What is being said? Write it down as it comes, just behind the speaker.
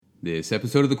This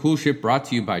episode of The Cool Ship brought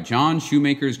to you by John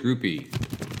Shoemaker's Groupie.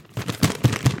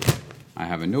 I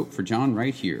have a note for John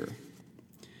right here.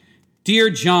 Dear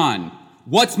John,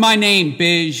 what's my name,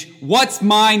 Bij? What's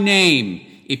my name?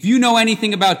 If you know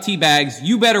anything about teabags,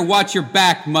 you better watch your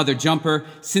back, mother jumper.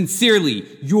 Sincerely,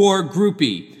 your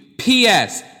groupie.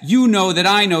 P.S. You know that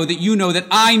I know that you know that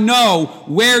I know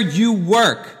where you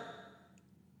work.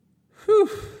 Whew.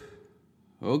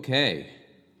 Okay,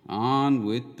 on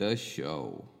with the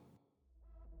show.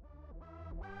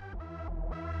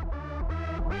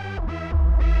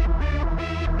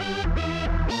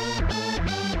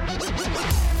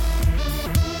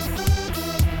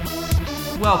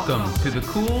 Welcome to the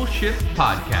Cool Ship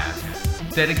Podcast,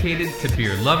 dedicated to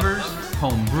beer lovers,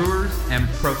 home brewers, and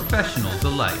professionals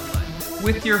alike.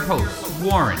 With your hosts,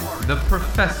 Warren, the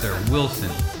Professor Wilson,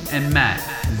 and Matt,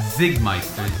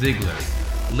 Zigmeister Ziegler.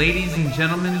 Ladies and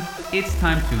gentlemen, it's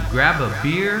time to grab a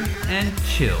beer and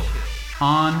chill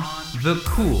on the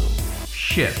Cool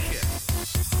Ship.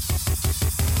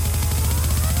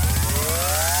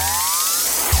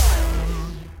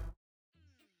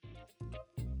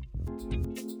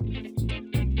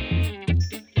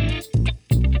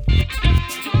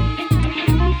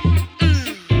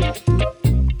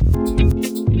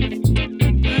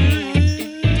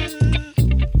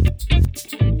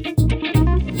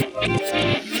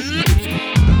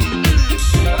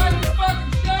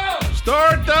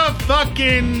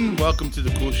 Welcome to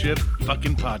the Cool Ship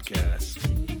fucking podcast.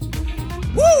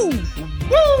 Woo!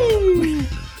 Woo!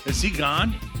 Is he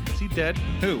gone? Is he dead?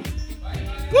 Who?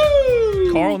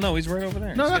 Woo! Carl? No, he's right over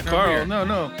there. No, He's not getting over Carl. here.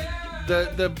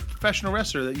 No. The professional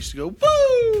wrestler that used to go,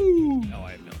 woo! No,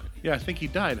 I have no idea. Yeah, I think he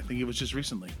died. I think it was just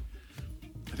recently.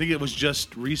 I think it was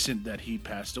just recent that he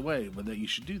passed away, but that you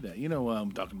should do that. You know what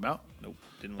I'm talking about? Nope.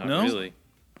 Didn't Not watch really. You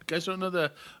guys don't know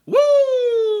the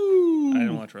woo! I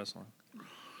didn't watch wrestling.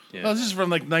 Yeah. Oh, this is from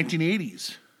like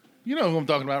 1980s. You know who I'm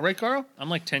talking about, right, Carl? I'm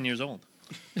like 10 years old.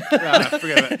 Forget it.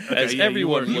 Okay, As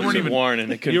everyone you looks weren't at even, Warren in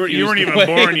a you confused weren't even way.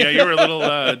 born yet. You were a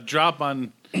little drop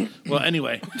on. Well,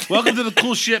 anyway, welcome to the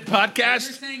Cool Shit What you're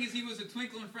Podcast. saying is he was a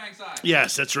twinkle in Frank's eye.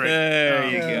 Yes, that's right. There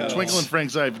you go. Twinkle in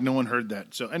Frank's eye. No one heard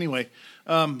that. So anyway,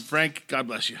 Frank, God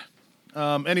bless you.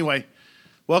 Anyway,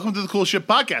 welcome to the Cool Shit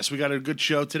Podcast. We got a good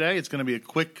show today. It's going to be a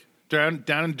quick down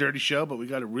and dirty show, but we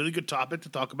got a really good topic to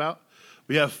talk about.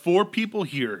 We have 4 people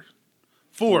here.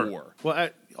 Four. Well,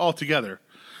 all together.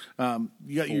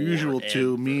 You got your usual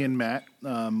 2, me and Matt.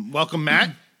 Welcome, Matt.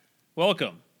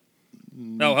 Welcome.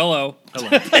 Oh, hello.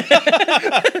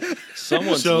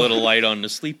 Someone's a little light on the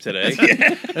sleep today.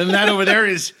 And that over there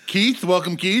is Keith.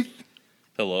 Welcome, Keith.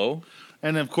 Hello.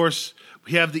 And, of course,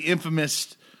 we have the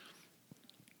infamous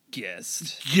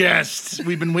Guest. guest.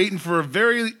 We've been waiting for a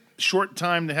very short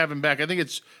time to have him back. I think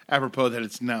it's apropos that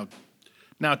it's now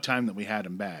time that we had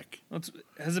him back.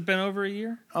 Has it been over a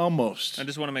year? Almost. I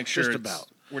just want to make sure Just it's- about.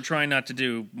 We're trying not to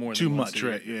do more Too than once much, a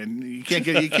year. right? Yeah, and you can't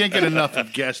get enough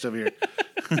of guests over here.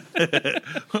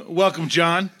 Welcome,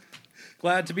 John.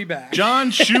 Glad to be back.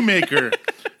 John Shoemaker.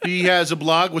 He has a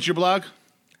blog. What's your blog?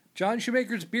 John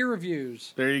Shoemaker's Beer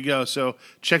Reviews. There you go. So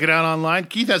check it out online.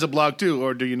 Keith has a blog too,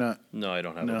 or do you not? No, I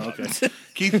don't have No, a blog. okay.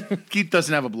 Keith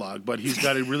doesn't have a blog, but he's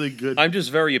got a really good. I'm just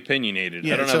very opinionated.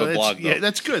 I don't have a blog, though. Yeah,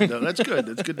 that's good though. That's good.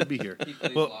 That's good to be here.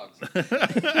 Well,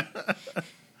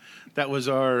 that was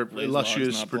our Plays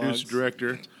illustrious logs, not producer blogs.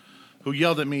 director who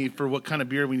yelled at me for what kind of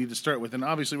beer we need to start with, and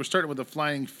obviously we're starting with a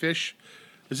flying fish.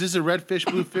 Is this a red fish,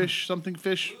 blue fish, something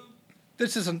fish?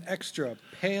 This is an extra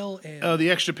pale ale. Oh, the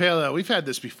extra pale ale. We've had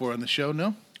this before on the show,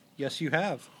 no? Yes, you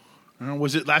have.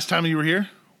 Was it last time you were here?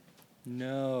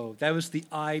 No, that was the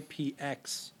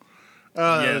IPX.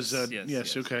 That Yes, was,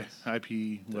 yes, okay.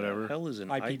 IP, whatever. The hell is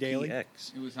an IP Daily?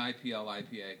 IPX? It was IPL,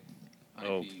 IPA,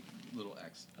 Oh. IP, little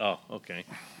X. Oh, okay.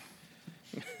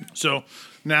 So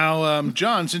now,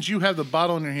 John, since you have the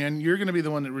bottle in your hand, you're going to be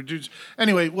the one that reduces.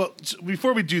 Anyway, well,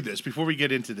 before we do this, before we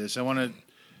get into this, I want to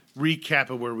recap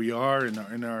of where we are in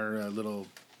our little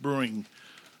brewing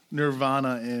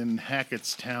nirvana in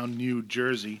Hackettstown, New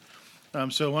Jersey.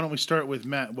 So why don't we start with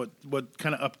Matt? What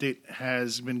kind of update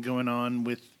has been going on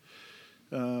with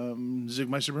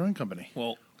Zigmeister Brewing Company?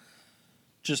 Well,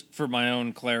 just for my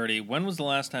own clarity, when was the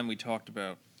last time we talked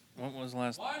about... When was the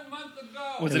last... 1 month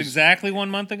ago. Was it exactly 1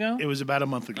 month ago? It was about a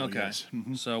month ago. Okay. Yes.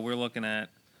 Mhm. So we're looking at...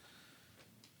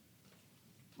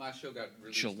 Last show got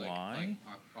released July?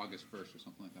 like August 1st or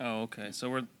something like that. Oh, okay.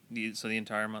 So the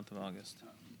entire month of August.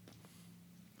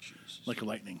 Jesus. Like a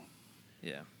lightning.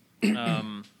 Yeah.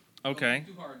 Okay.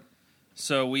 Too hard.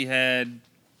 So we had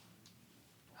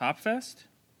Hopfest.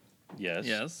 Yes.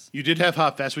 Yes. You did have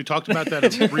Hop Fest. We talked about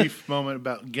that a brief moment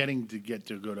about getting to go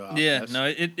to Hop Fest.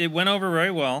 No, it went over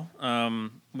very well.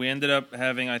 We ended up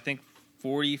having, I think,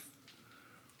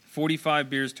 45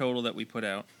 beers total that we put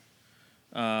out.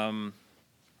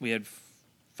 We had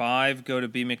 5 go to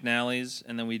B. McNally's,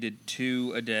 and then we did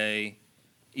 2 a day,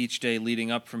 each day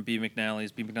leading up from B.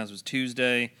 McNally's. B. McNally's was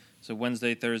Tuesday, so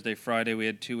Wednesday, Thursday, Friday we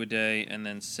had 2 a day, and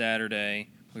then Saturday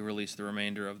we released the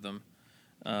remainder of them.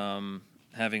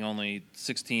 Having only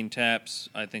 16 taps,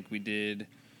 I think we did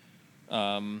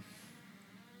all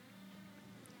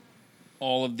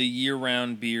of the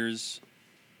year-round beers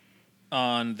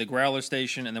on the growler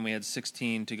station, and then we had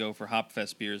 16 to go for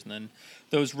Hopfest beers, and then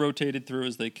those rotated through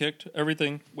as they kicked.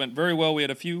 Everything went very well. We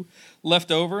had a few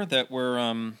left over that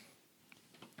we're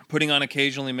putting on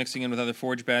occasionally, mixing in with other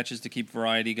forge batches to keep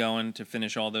variety going, to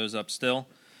finish all those up still.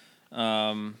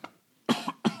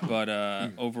 But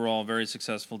overall, very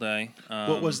successful day.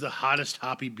 What was the hottest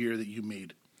hoppy beer that you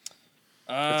made?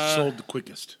 That sold the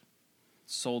quickest.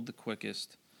 Sold the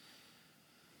quickest.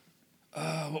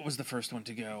 What was the first one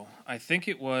to go? I think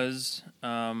it was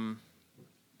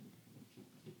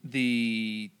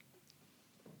the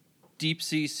Deep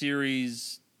Sea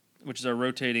series, which is our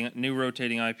new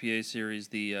rotating IPA series,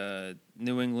 the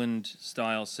New England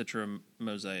style Citra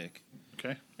Mosaic.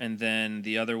 Okay. And then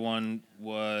the other one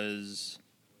was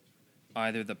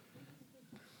either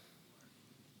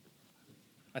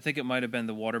I think it might have been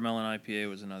the Watermelon IPA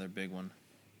was another big one.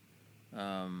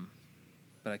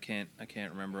 But I can't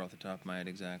remember off the top of my head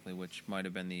exactly which might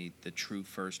have been the true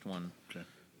first one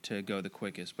to go the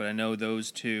quickest. But I know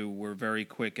those two were very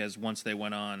quick, as once they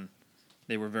went on,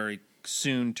 they were very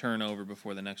soon turn over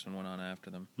before the next one went on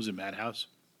after them. Was it Madhouse?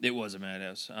 It was a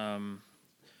Madhouse.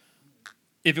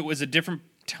 If it was a different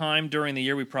time during the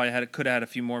year, we probably could have had a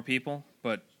few more people,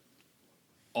 but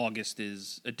August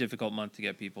is a difficult month to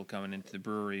get people coming into the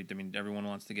brewery. I mean, everyone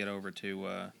wants to get over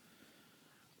to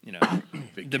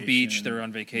the beach. They're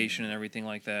on vacation and everything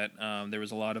like that. There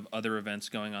was a lot of other events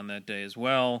going on that day as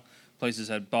well. Places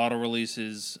had bottle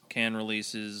releases, can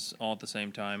releases, all at the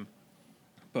same time.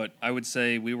 But I would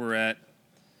say we were at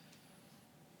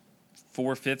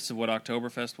 4/5 of what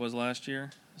Oktoberfest was last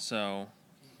year. So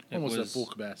almost at full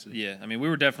capacity. Yeah, I mean, we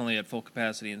were definitely at full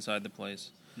capacity inside the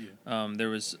place. Yeah. There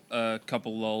was a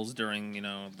couple lulls during,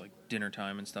 like dinner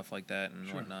time and stuff like that and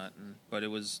whatnot. But it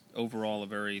was overall a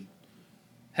very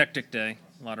hectic day.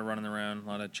 A lot of running around, a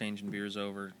lot of changing beers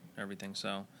over, everything.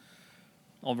 So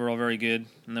overall, very good.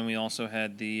 And then we also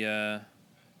had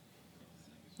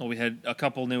we had a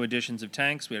couple new additions of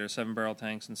tanks. We had our 7-barrel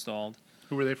tanks installed.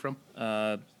 Who were they from?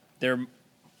 They're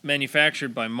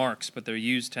manufactured by Marks, but they're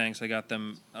used tanks. I got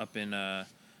them up in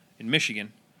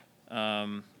Michigan.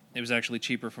 It was actually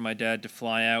cheaper for my dad to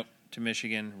fly out to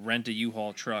Michigan, rent a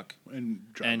U-Haul truck,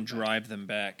 and drive them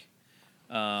back.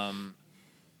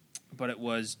 But it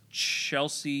was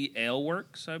Chelsea Ale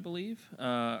Works, I believe.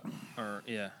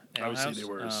 Obviously, they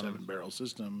were a 7-barrel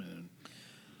system, and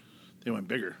they went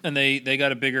bigger. And they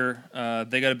got a bigger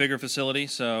facility,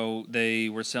 so they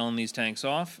were selling these tanks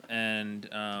off, and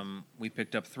we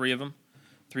picked up 3 of them,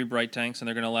 3 bright tanks, and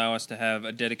they're going to allow us to have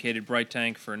a dedicated bright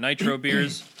tank for nitro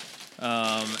beers,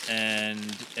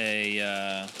 and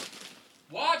a.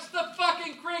 Watch the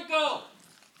fucking crinkle!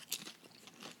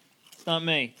 It's not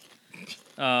me.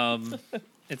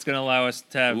 It's going to allow us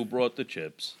to have. Who brought the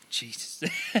chips? Jesus.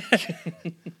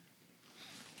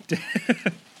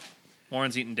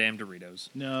 Warren's eating damn Doritos.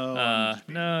 No.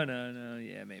 No.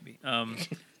 Yeah, maybe.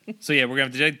 So yeah, we're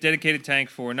gonna have a dedicated tank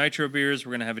for nitro beers.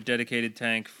 We're gonna have a dedicated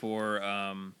tank for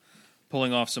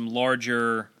pulling off some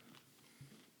larger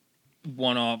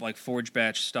one-off, like forge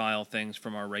batch style things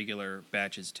from our regular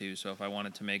batches too. So if I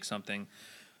wanted to make something,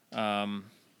 kind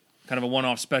of a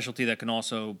one-off specialty that can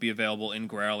also be available in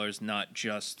growlers, not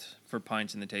just for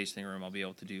pints in the tasting room, I'll be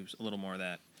able to do a little more of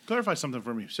that. Clarify something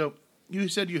for me. So you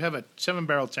said you have a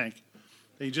 7-barrel tank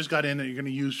that you just got in that you're going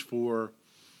to use for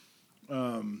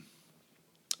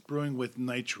brewing with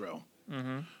nitro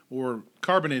or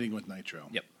carbonating with nitro.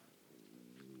 Yep.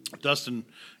 Dustin,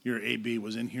 your AB,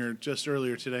 was in here just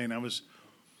earlier today, and I was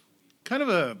kind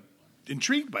of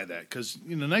intrigued by that because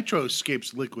nitro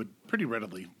escapes liquid pretty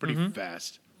readily, pretty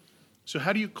fast. So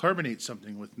how do you carbonate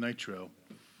something with nitro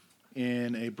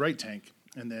in a bright tank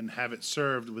and then have it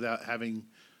served without having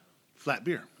flat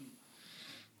beer?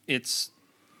 It's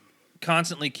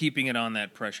constantly keeping it on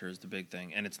that pressure is the big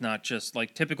thing. And it's not just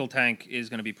like typical tank is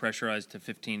going to be pressurized to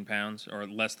 15 pounds or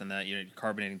less than that. You're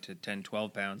carbonating to 10,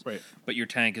 12 pounds. Right. But your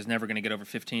tank is never going to get over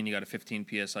 15. You got a 15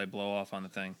 PSI blow off on the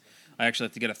thing. I actually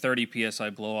have to get a 30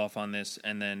 PSI blow off on this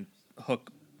and then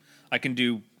hook. I can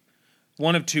do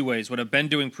one of two ways. What I've been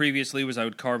doing previously was I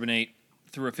would carbonate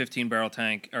through a 15-barrel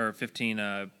tank or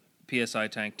 15 PSI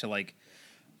tank to like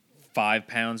 5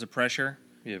 pounds of pressure,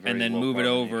 very and then low move it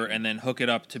over carbonation. and then hook it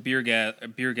up to beer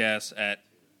gas at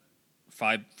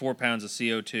 4 pounds of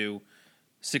CO2,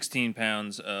 16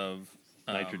 pounds of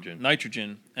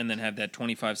nitrogen, and then have that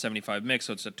 25-75 mix.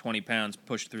 So it's at 20 pounds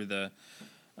pushed through the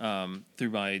through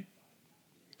my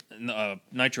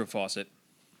nitro faucet.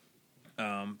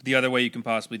 The other way you can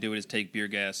possibly do it is take beer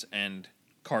gas and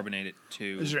carbonate it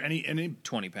to. Is there any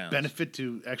 20 pounds benefit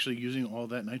to actually using all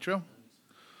that nitro?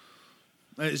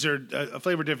 Is there a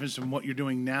flavor difference from what you're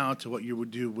doing now to what you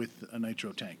would do with a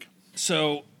nitro tank?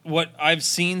 So what I've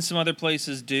seen some other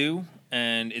places do,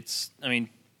 and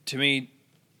to me,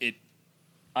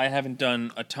 I haven't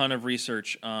done a ton of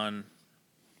research on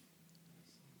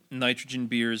nitrogen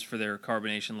beers for their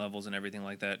carbonation levels and everything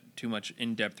like that. Too much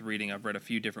in-depth reading. I've read a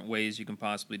few different ways you can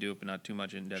possibly do it, but not too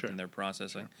much in-depth in their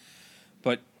processing.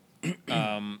 But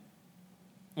one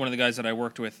of the guys that I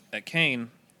worked with at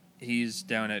Kane, he's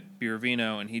down at Beer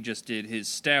Vino, and he just did his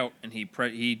stout, and he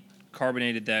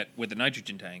carbonated that with a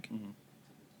nitrogen tank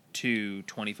to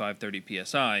 25-30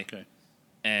 psi,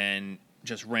 and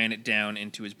just ran it down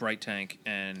into his bright tank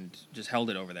and just held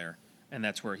it over there. And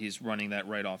that's where he's running that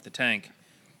right off the tank.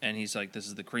 And he's like, this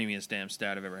is the creamiest damn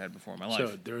stout I've ever had before in my life.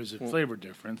 So there is a flavor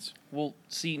difference. Well,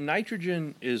 see,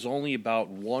 nitrogen is only about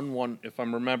one, if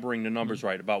I'm remembering the numbers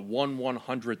right, about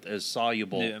 1/100th as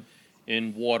soluble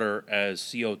in water as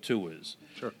CO2 is.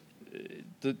 Sure.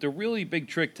 The really big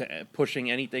trick to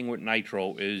pushing anything with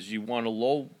nitro is you want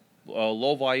low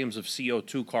volumes of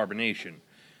CO2 carbonation,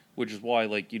 which is why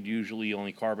like you'd usually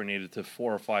only carbonate it to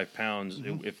 4 or 5 pounds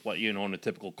if in a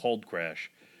typical cold crash.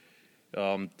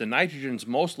 The nitrogen's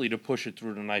mostly to push it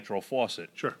through the nitro faucet.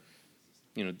 Sure.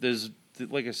 There's,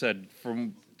 like I said,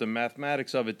 from the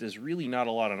mathematics of it, there's really not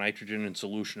a lot of nitrogen in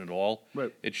solution at all.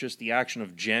 Right. It's just the action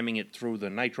of jamming it through the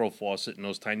nitro faucet in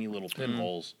those tiny little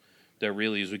pinholes that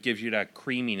really is what gives you that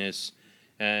creaminess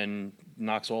and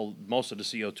knocks most of the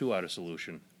CO2 out of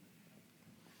solution.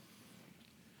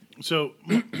 So,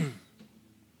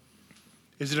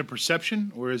 is it a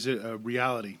perception or is it a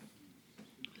reality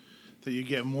that you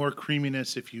get more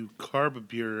creaminess if you carb a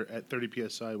beer at 30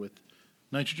 psi with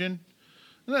nitrogen?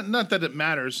 Not that it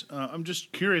matters. I'm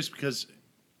just curious because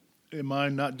am I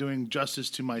not doing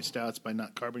justice to my stouts by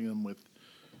not carbing them with...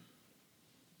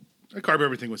 I carb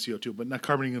everything with CO2, but not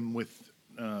carboning them with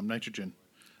nitrogen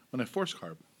when I force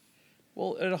carb.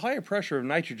 Well, at a higher pressure of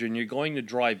nitrogen, you're going to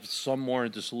drive some more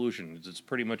into solution. It's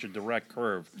pretty much a direct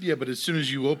curve. Yeah, but as soon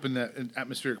as you open that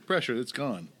atmospheric pressure, it's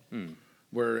gone.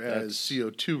 Whereas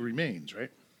CO2 remains,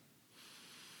 right?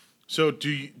 So do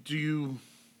you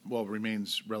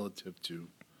remains relative to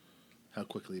how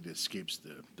quickly it escapes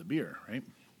the beer, right?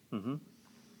 Mm-hmm.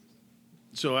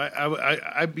 So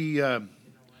I'd be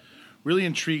really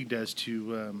intrigued as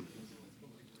to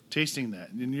tasting that.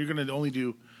 And you're going to only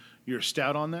do your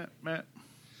stout on that, Matt?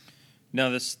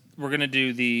 No, we're going to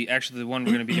do the one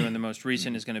we're going to be doing the most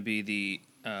recent is going to be the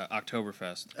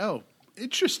Oktoberfest. Oh,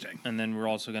 interesting. And then we're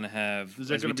also going to have,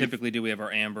 as we typically do, we have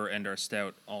our amber and our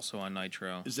stout also on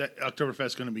nitro. Is that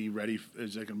Oktoberfest going to be ready?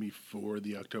 Is that going to be for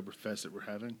the Oktoberfest that we're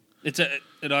having?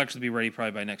 It'll actually be ready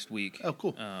probably by next week. Oh,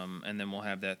 cool. And then we'll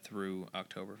have that through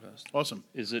Oktoberfest. Awesome.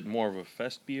 Is it more of a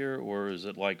fest beer or is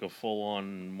it like a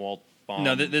full-on malt bomb?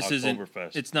 No, this isn't.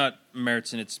 Oktoberfest? It's not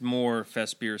Märzen. It's more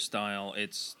fest beer style.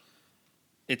 It's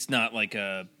not like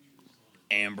a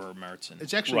amber Märzen.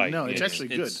 It's actually it's actually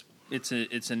good.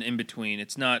 It's an in between.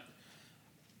 It's not.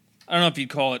 I don't know if you'd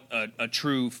call it a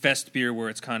true fest beer where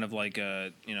it's kind of like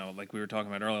like we were talking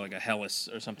about earlier, like a Helles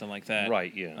or something like that.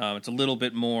 Right. Yeah. It's a little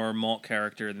bit more malt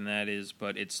character than that is,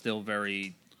 but it's still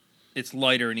it's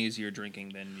lighter and easier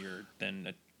drinking than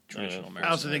a traditional Märzen. I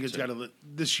also think it's got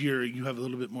this year you have a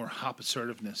little bit more hop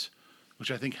assertiveness,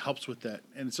 which I think helps with that,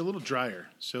 and it's a little drier,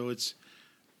 so it's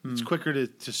quicker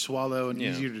to swallow and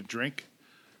easier to drink,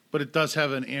 but it does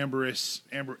have an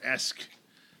amber-esque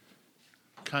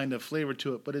kind of flavor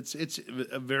to it. But it's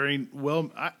a very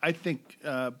I think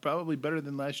probably better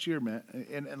than last year, Matt,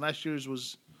 and last year's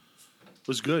was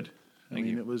good. I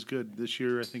mean, it was good. This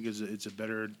year, I think it's a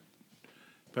better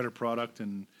product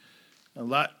and a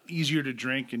lot easier to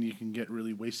drink, and you can get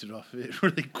really wasted off of it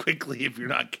really quickly if you're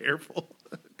not careful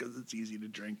because it's easy to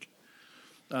drink.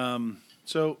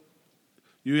 So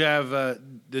you have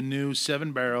the new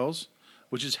 7 barrels,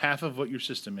 which is half of what your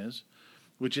system is,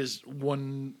 which is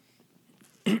 1/4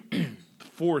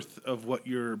 of what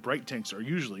your bright tanks are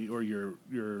usually, or your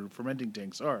fermenting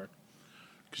tanks are,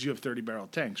 because you have 30 barrel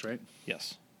tanks, right?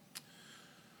 Yes.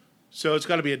 So it's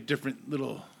got to be a different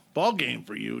little ball game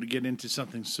for you to get into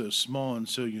something so small and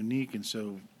so unique and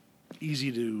so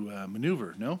easy to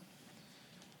maneuver. No.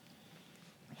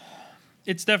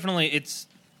 It's definitely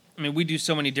I mean, we do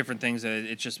so many different things that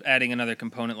it's just adding another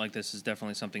component like this is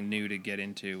definitely something new to get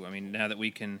into. I mean, now that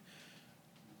we can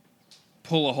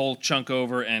pull a whole chunk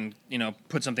over and,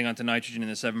 put something onto nitrogen in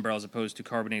the 7 barrel as opposed to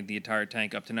carbonating the entire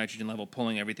tank up to nitrogen level,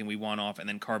 pulling everything we want off, and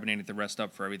then carbonating the rest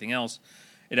up for everything else,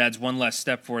 it adds one less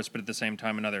step for us, but at the same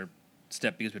time another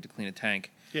step because we have to clean a tank.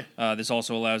 Yeah. This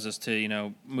also allows us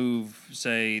to, move,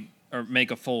 or make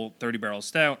a full 30 barrel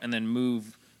stout and then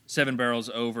move 7 barrels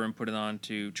over and put it on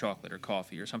to chocolate or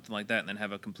coffee or something like that, and then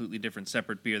have a completely different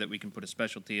separate beer that we can put a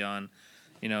specialty on,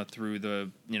 through the,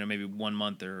 maybe 1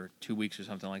 month or 2 weeks or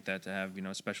something like that to have,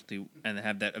 a specialty and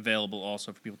have that available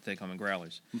also for people to take home in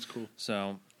growlers. That's cool.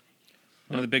 So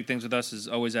one of the big things with us is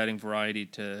always adding variety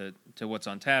to what's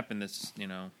on tap, and this,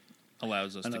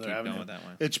 allows us Another to keep avenue. going with that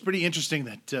way. It's pretty interesting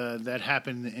that that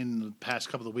happened in the past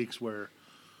couple of weeks where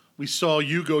we saw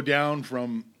you go down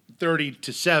from 30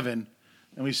 to 7,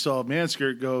 and we saw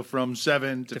Manskirt go from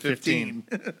 7 to 15.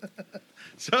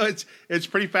 So it's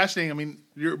pretty fascinating. I mean,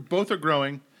 both are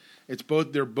growing.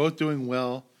 They're both doing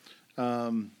well.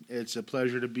 It's a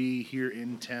pleasure to be here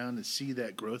in town to see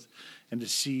that growth and to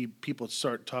see people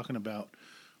start talking about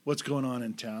what's going on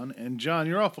in town. And John,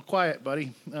 you're awful quiet,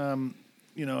 buddy.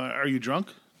 Are you drunk?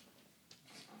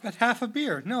 Got half a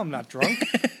beer. No, I'm not drunk.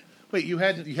 Wait, you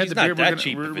had the not beer that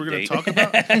cheap of a we're going to date. talk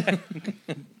about?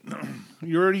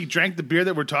 You already drank the beer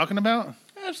that we're talking about?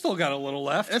 I've still got a little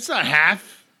left. That's not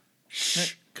half.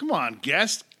 Shh. Come on,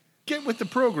 guest. Get with the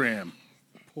program.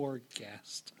 Poor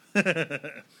guest.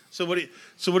 So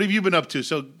what have you been up to?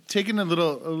 So taking a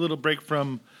little break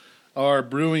from our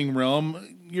brewing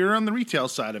realm, you're on the retail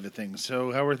side of things.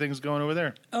 So how are things going over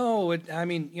there? Oh,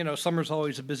 summer's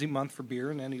always a busy month for beer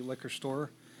in any liquor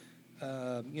store.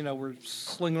 We're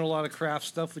slinging a lot of craft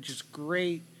stuff, which is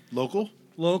great.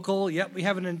 Local, yep. We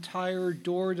have an entire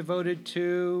door devoted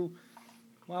to.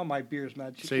 Wow, my beer's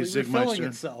magically refilling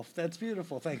itself. That's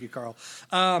beautiful. Thank you, Carl.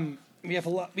 We have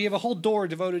a whole door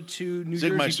devoted to New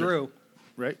Jersey Brew.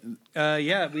 Right?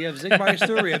 Yeah, we have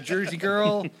Zigmeister. We have Jersey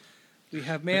Girl. We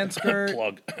have Manskirt.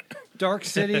 Plug. Dark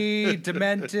City,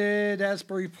 Demented,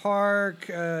 Asbury Park,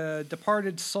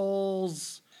 Departed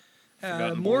Souls.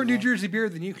 More New Jersey beer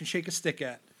than you can shake a stick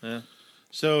at. Yeah.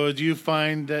 So do you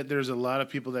find that there's a lot of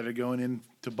people that are going in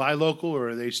to buy local, or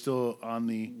are they still on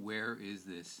the... Where is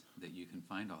this that you can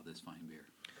find all this fine beer?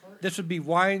 This would be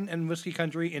Wine and Whiskey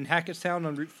Country in Hackettstown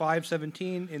on Route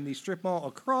 517 in the strip mall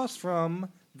across from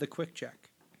the Quick Check.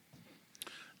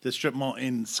 The strip mall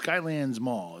in Skylands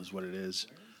Mall is what it is.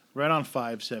 Right on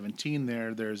 517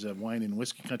 there's a Wine and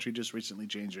Whiskey Country. Just recently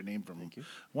changed their name from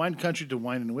Wine Country to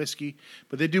Wine and Whiskey.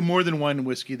 But they do more than wine and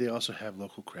whiskey. They also have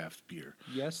local craft beer.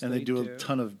 Yes, and they do a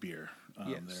ton of beer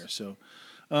Yes. there.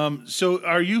 So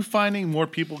are you finding more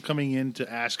people coming in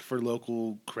to ask for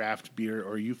local craft beer,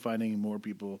 or are you finding more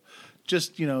people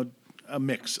just, a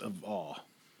mix of all?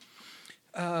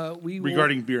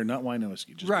 Regarding beer, not wine and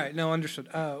whiskey. Just Right, no, understood.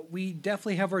 We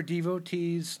definitely have our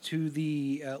devotees to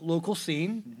the local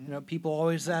scene. Mm-hmm. People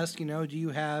always ask, do you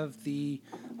have the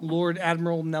Lord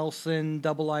Admiral Nelson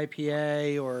double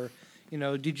IPA, or, do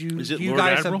you Lord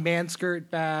guys Admiral? have Manskirt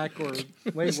back, or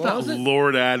wait, It's what not was it?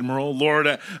 Lord Admiral. Lord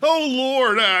Admiral.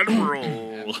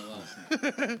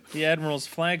 The Admiral's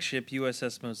flagship,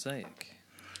 USS Mosaic.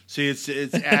 See, it's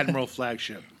Admiral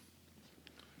flagship.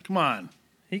 Come on.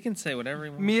 He can say whatever he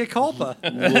wants. Mea culpa.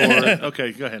 Lord.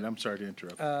 Okay, go ahead. I'm sorry to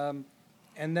interrupt.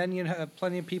 And then you have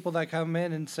plenty of people that come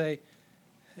in and say,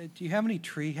 "Hey, do you have any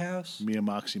Treehouse?" Mia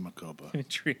Moxie Macopa.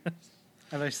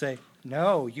 And I say,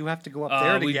 "No, you have to go up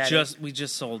there to we get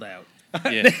just sold out.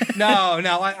 Yeah. it." No,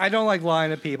 I don't like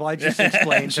lying to people. I just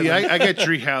explain to See, them. I get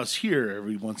Treehouse here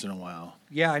every once in a while.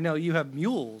 Yeah, I know. You have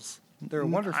mules. They're a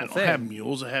wonderful I don't thing. have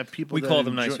mules. I have people. We that call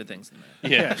them enjoy- nicer things than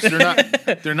that. Yeah.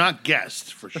 Yes, they're not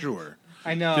guests for sure.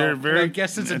 I know. They're but very. I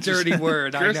guess it's a just- dirty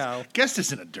word. I know. Guest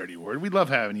isn't a dirty word. We love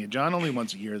having you, John. Only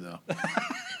once a year, though.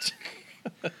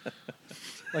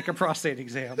 Like a prostate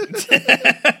exam.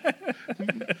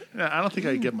 No, I don't think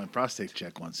I get my prostate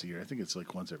check once a year. I think it's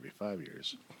like once every 5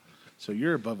 years. So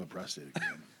you're above a prostate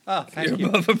exam. Oh, thank you.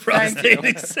 Above a prostate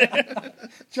exam.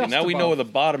 See, now we know where the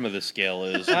bottom of the scale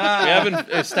is. We Ah. haven't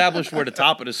established where the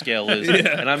top of the scale is,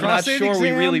 and I'm not Prostate sure we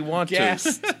exam? really want to.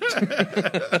 Yes. I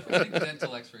think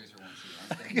dental x-rays are once a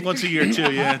year, aren't they? Once a year,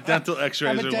 too, yeah. Dental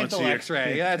x-rays I'm a are once dental a year.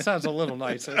 X-ray. Yeah, that sounds a little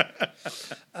nicer.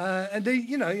 And they,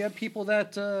 you have people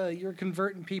that you're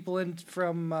converting people in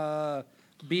from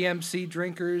BMC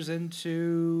drinkers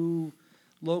into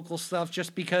local stuff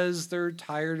just because they're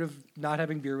tired of not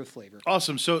having beer with flavor.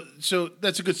 Awesome. So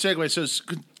that's a good segue. So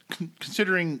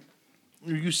considering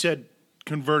you said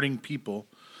converting people,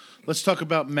 let's talk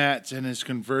about Matt and his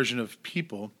conversion of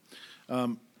people.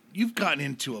 You've gotten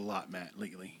into a lot, Matt,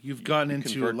 lately. You've gotten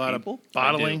into a lot people? of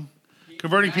bottling,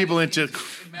 converting people into.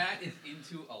 Matt is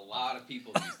into a lot of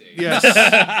people these days.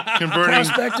 Yes, converting.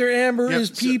 Prospector Amber is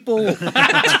people.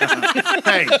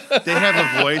 Hey, they have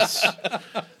a voice.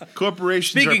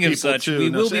 Corporations Speaking are of people such, too. we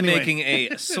No, will so be anyway. making a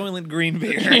Soylent Green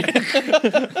beer.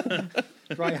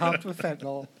 Dry hopped with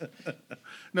fentanyl.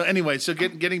 No, anyway, so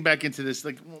getting back into this,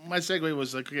 like my segue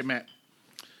was like, okay, Matt,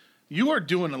 you are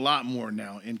doing a lot more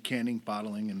now in canning,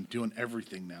 bottling, and doing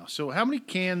everything now. So how many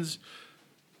different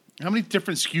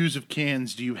SKUs of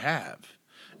cans do you have?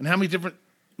 And how many different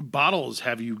bottles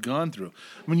have you gone through?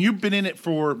 I mean, you've been in it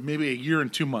for maybe a year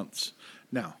and 2 months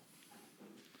now.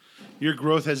 Your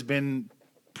growth has been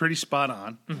pretty spot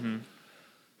on. Mm-hmm.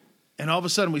 And all of a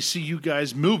sudden we see you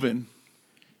guys moving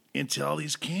into all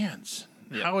these cans.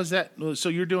 Yep. How is that? So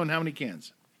you're doing how many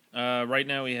cans? Right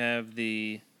now we have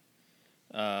the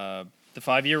 5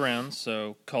 year rounds,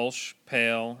 so Kolsch,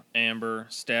 Pale, Amber,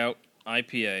 Stout,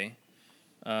 IPA.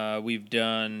 We've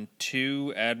done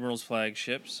 2 Admiral's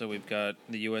flagships, so we've got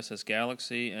the USS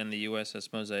Galaxy and the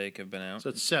USS Mosaic have been out. So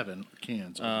it's 7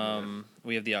 cans.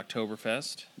 We have the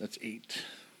Oktoberfest, That's 8.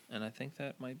 and I think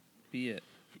that might be it.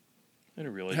 I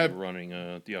didn't realize you were running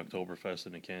the Oktoberfest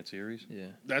in the can series. Yeah.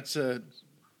 That's a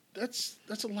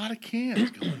lot of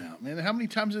cans going out, man. How many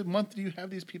times a month do you have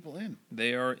these people in?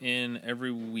 They are in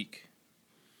every week.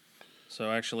 So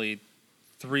actually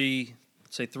 3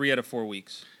 out of 4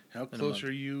 weeks. How close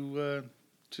are you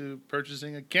to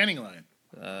purchasing a canning line?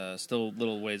 Still a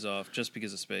little ways off, just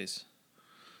because of space.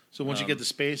 So once you get the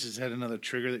space, is that another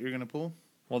trigger that you're going to pull?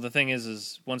 Well, the thing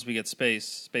is once we get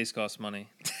space costs money.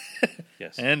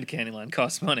 Yes. And canning line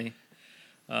costs money.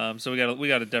 So we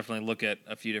got to definitely look at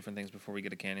a few different things before we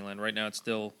get a canning line. Right now, it's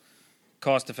still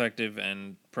cost effective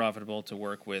and profitable to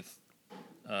work with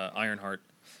Ironheart.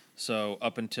 So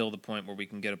up until the point where we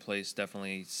can get a place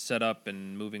definitely set up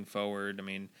and moving forward, I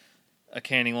mean, a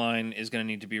canning line is going to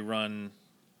need to be run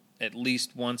at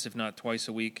least once, if not twice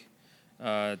a week,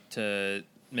 to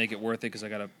make it worth it. Because I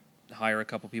got to hire a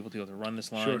couple people to be able to run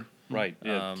this line. Sure. Right.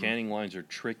 Yeah, canning lines are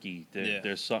tricky.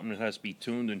 There's something that has to be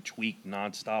tuned and tweaked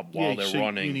nonstop while they're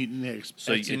running. You need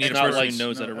So you need a not person like- who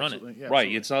knows how to run it. Yeah, Right.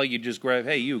 absolutely. It's not like you just grab,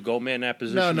 hey, you go man that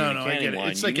position No, in the I get canning it.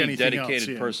 line. It's You like need anything dedicated else,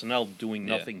 yeah. personnel doing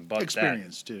Yeah. nothing but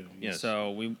experience too. that. Yes.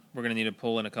 So we're going to need to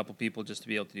pull in a couple people just to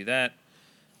be able to do that.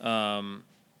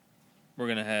 We're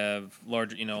going to have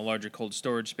larger cold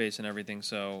storage space and everything.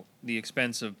 So the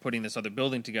expense of putting this other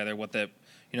building together,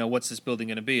 what's this building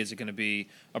going to be? Is it going to be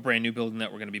a brand new building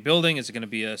that we're going to be building? Is it going to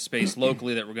be a space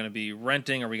locally that we're going to be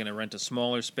renting? Are we going to rent a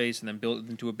smaller space and then build it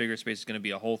into a bigger space? It's going to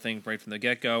be a whole thing right from the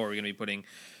get-go. Are we going to be putting,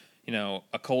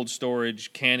 a cold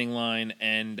storage, canning line,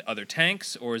 and other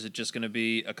tanks? Or is it just going to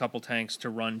be a couple tanks to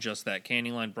run just that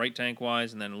canning line, bright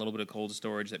tank-wise, and then a little bit of cold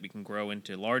storage that we can grow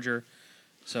into larger?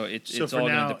 So it's all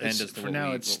going to depend as to for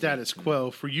now it's status quo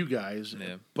for you guys,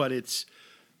 but it's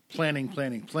planning,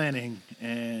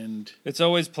 and it's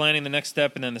always planning the next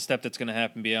step and then the step that's going to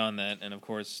happen beyond that. And of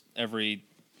course, every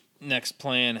next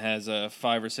plan has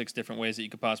 5 or 6 different ways that you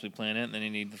could possibly plan it, and then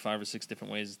you need the 5 or 6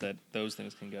 different ways that those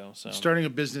things can go. So starting a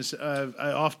business,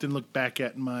 I often look back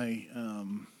at my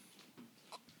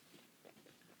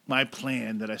my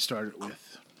plan that I started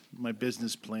with, my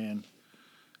business plan.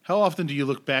 How often do you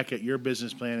look back at your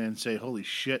business plan and say, holy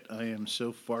shit, I am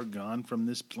so far gone from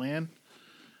this plan?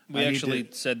 We actually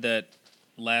said that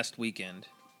last weekend.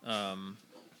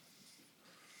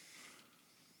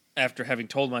 After having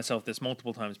told myself this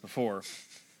multiple times before,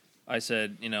 I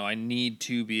said, I need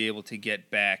to be able to get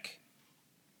back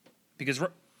because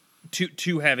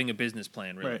to having a business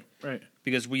plan, really. Right.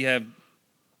 Because we have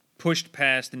pushed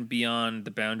past and beyond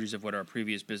the boundaries of what our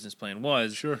previous business plan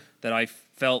was. Sure. That I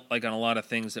felt like on a lot of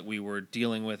things that we were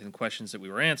dealing with and questions that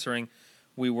we were answering,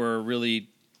 we were really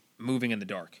moving in the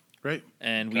dark. Right.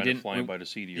 And we didn't fly by the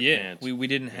seat of your pants. We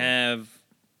didn't have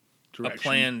Direction. a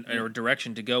plan or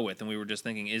direction to go with, and we were just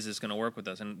thinking, is this going to work with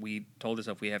us? And we told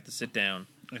ourselves we have to sit down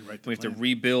And write the we have plan. to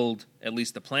rebuild at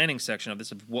least the planning section of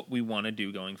this of what we want to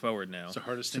do going forward now. It's the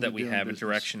hardest so thing that to we do in have a business,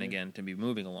 direction yeah. again to be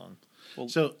moving along.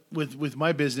 So with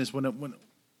my business, when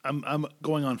I'm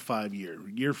going on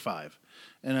year 5,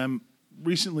 and I'm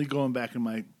recently going back in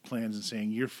my plans and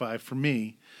saying year 5 for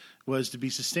me was to be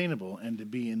sustainable and to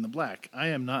be in the black. I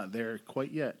am not there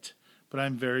quite yet, but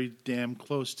I'm very damn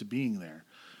close to being there.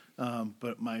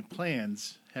 But my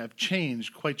plans have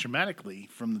changed quite dramatically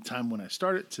from the time when I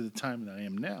started to the time that I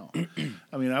am now.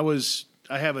 I mean, I was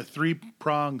I have a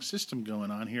 3-prong system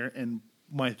going on here, and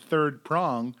my third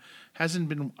prong hasn't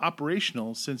been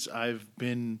operational since I've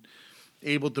been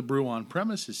able to brew on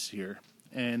premises here,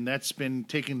 and that's been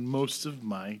taking most of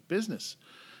my business.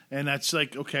 And that's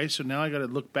like, okay, so now I got to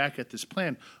look back at this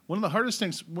plan. One of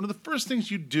the first things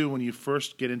you do when you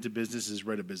first get into business is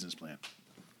write a business plan.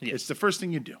 Yeah. It's the first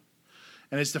thing you do.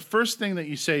 And it's the first thing that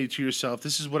you say to yourself,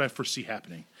 this is what I foresee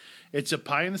happening. It's a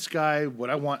pie in the sky, what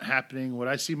I want happening, what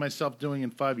I see myself doing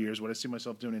in 5 years, what I see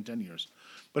myself doing in 10 years.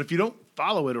 But if you don't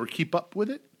follow it or keep up with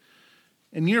it,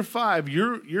 in year 5,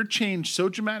 you're changed so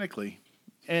dramatically.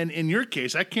 And in your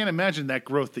case, I can't imagine that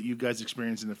growth that you guys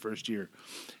experienced in the first year.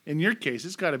 In your case,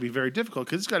 it's got to be very difficult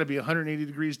because it's got to be 180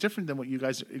 degrees different than what you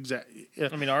guys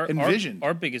envisioned.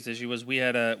 Our biggest issue was we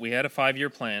had a 5-year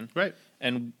plan, right?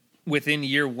 And within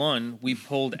year 1, we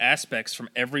pulled aspects from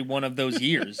every one of those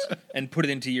years and put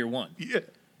it into year 1. Yeah,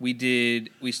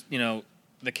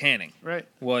 the canning right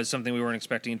was something we weren't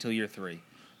expecting until year 3.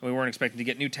 We weren't expecting to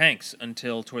get new tanks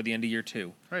until toward the end of year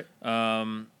 2. Right.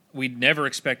 We'd never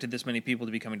expected this many people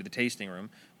to be coming to the tasting room,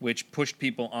 which pushed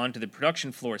people onto the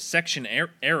production floor section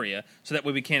area, so that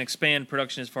way we can't expand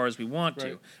production as far as we want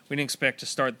to. We didn't expect to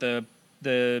start the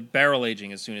barrel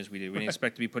aging as soon as we did. We didn't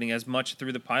expect to be putting as much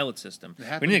through the pilot system. We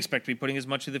didn't expect to be putting as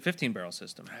much through the 15-barrel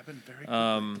system. It happened very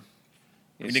quickly.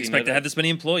 We didn't expect to have this many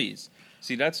employees.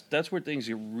 See, that's where things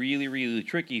are really, really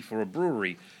tricky for a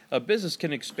brewery. A business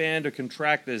can expand or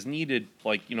contract as needed,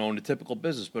 like, in a typical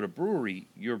business. But a brewery,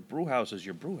 your brew house is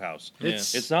your brew house.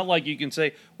 It's not like you can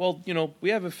say, well, we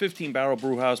have a 15-barrel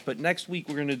brew house, but next week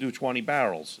we're going to do 20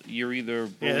 barrels. You're either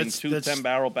brewing 2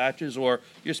 10-barrel batches, or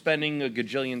you're spending $1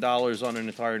 gajillion on an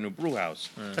entire new brew house.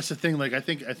 That's the thing. Like, I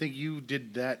think you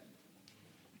did that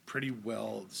pretty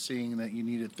well, seeing that you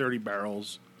needed 30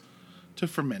 barrels to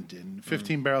ferment in.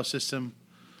 15-barrel system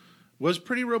was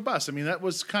pretty robust. I mean, that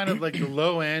was kind of like the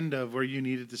low end of where you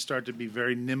needed to start to be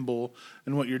very nimble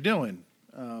in what you're doing.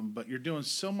 But you're doing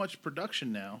so much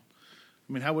production now.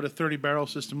 I mean, how would a 30-barrel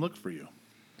system look for you?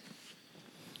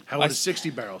 How would a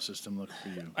 60-barrel system look for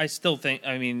you? I still think,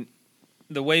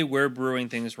 the way we're brewing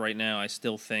things right now, I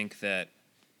still think that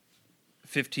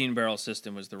 15-barrel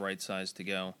system was the right size to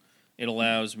go. It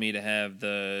allows me to have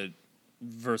the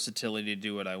versatility to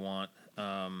do what I want.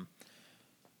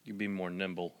 You'd be more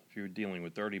nimble. If you were dealing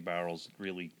with 30 barrels,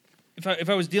 really. If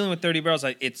I was dealing with 30 barrels,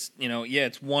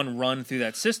 it's one run through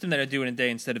that system that I do in a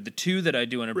day instead of the 2 that I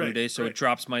do in a brew day, so it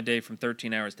drops my day from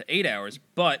 13 hours to 8 hours.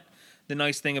 But the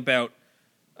nice thing about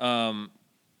the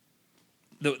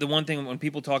one thing when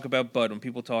people talk about Bud, when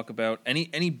people talk about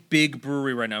any big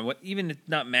brewery right now, even if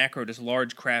not macro, just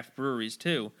large craft breweries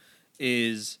too,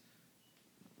 is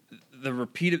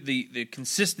the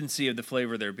consistency of the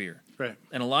flavor of their beer. Right.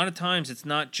 And a lot of times it's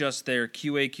not just their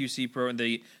QA QC pro,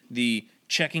 the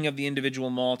checking of the individual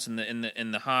malts and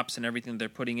the hops and everything they're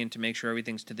putting in to make sure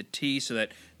everything's to the T so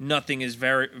that nothing is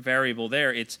variable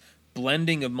there. It's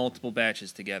blending of multiple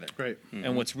batches together. Right. Mm-hmm.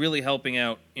 And what's really helping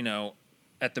out,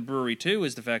 at the brewery too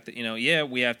is the fact that,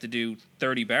 we have to do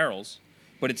 30 barrels,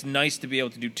 but it's nice to be able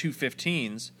to do 2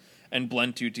 15s and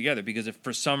blend 2 together, because if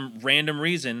for some random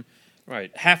reason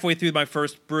halfway through my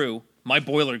first brew, my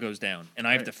boiler goes down, and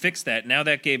I have to fix that. Now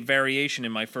that gave variation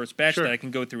in my first batch that I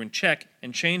can go through and check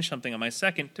and change something on my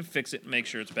second to fix it and make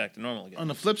sure it's back to normal again. On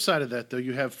the flip side of that, though,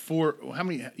 you have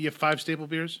 5 staple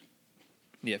beers?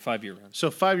 Yeah, 5-year rounds. So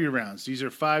 5-year rounds. These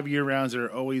are 5-year rounds that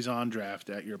are always on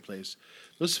draft at your place.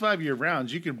 Those 5-year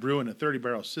rounds, you can brew in a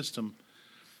 30-barrel system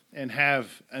and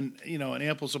have an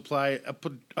ample supply,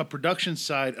 a production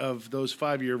side of those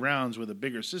 5-year rounds with a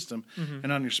bigger system. Mm-hmm.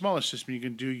 And on your smaller system, you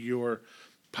can do your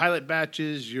pilot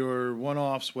batches, your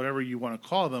one-offs, whatever you want to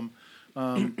call them,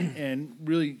 and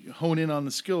really hone in on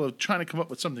the skill of trying to come up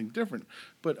with something different.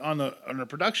 But on the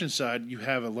production side, you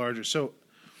have a larger. So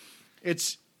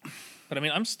it's. But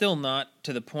I'm still not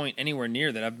to the point anywhere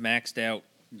near that I've maxed out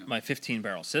my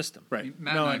 15-barrel system. Right.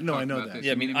 I know that.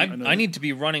 Yeah, I need to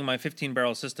be running my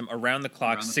 15-barrel system around the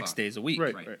clock 6 days a week.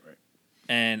 Right.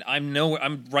 And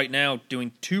I'm right now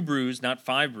doing 2 brews, not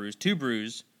 5 brews, 2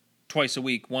 brews twice a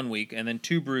week, 1 week, and then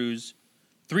 2 brews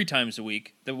 3 times a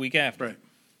week the week after. Right.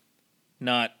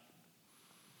 Not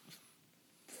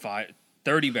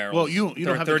 30 barrels. Well, you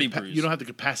don't have 30 brews. You don't have the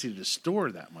capacity to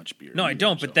store that much beer. No, I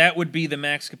don't, but that would be the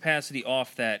max capacity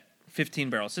off that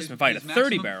 15-barrel system. If I had a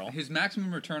 30-barrel... His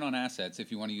maximum return on assets,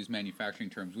 if you want to use manufacturing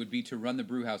terms, would be to run the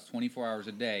brew house 24 hours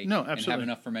a day and have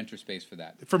enough fermenter space for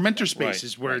that. Fermenter space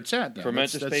is where it's at. Yeah.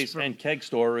 Fermenter space and keg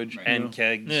storage and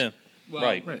kegs. Yeah.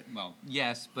 Well,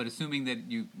 yes, but assuming that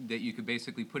you could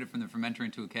basically put it from the fermenter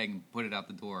into a keg and put it out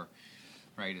the door,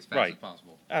 as fast as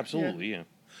possible. Absolutely, yeah.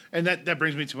 And that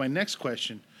brings me to my next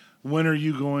question. when are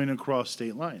you going across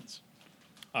state lines?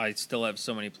 I still have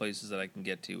so many places that I can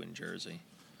get to in Jersey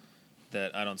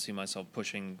that I don't see myself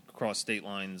pushing across state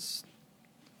lines.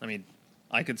 I mean,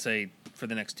 I could say for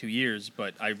the next 2 years,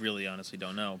 but I really honestly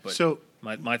don't know. But So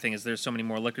my thing is there's so many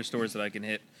more liquor stores that I can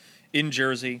hit in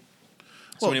Jersey,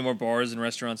 so many more bars and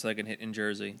restaurants that I can hit in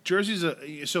Jersey. Jersey's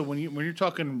so when you're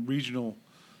talking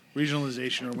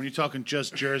regionalization, or when you're talking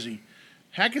just Jersey,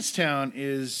 Hackettstown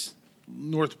is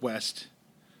northwest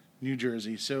New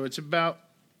Jersey, so it's about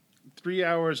 3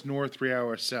 hours north, 3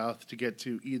 hours south to get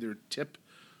to either tip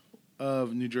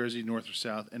of New Jersey, north or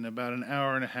south, and about an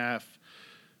hour and a half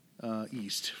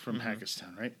east from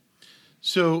Hackettstown, right?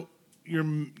 So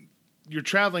you're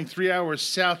traveling 3 hours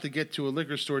south to get to a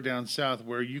liquor store down south,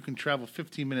 where you can travel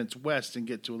 15 minutes west and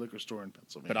get to a liquor store in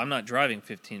Pennsylvania. But I'm not driving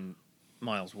 15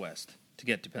 miles west to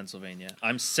get to Pennsylvania.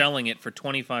 I'm selling it for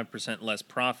 25% less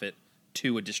profit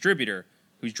to a distributor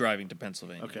who's driving to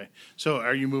Pennsylvania. Okay. So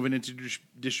are you moving into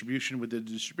distribution with the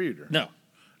distributor? No.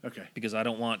 Okay. Because I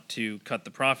don't want to cut the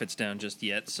profits down just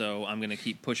yet, so I'm going to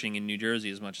keep pushing in New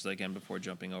Jersey as much as I can before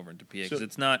jumping over into PA. Because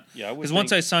it's not. Because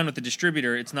once I sign with the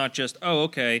distributor, it's not just, oh,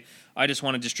 okay, I just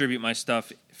want to distribute my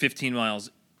stuff 15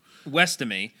 miles west of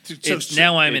me.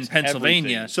 Now I'm in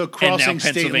Pennsylvania. So crossing and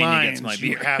now state Pennsylvania lines, gets my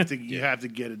beer. you have to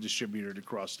get a distributor to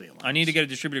cross state lines. I need to get a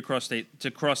distributor cross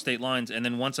state lines, and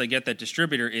then once I get that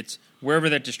distributor, it's wherever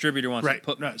that distributor wants to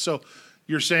put me. Right. So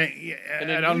you're saying,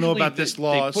 And I don't know about this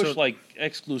law. They push like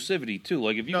exclusivity too.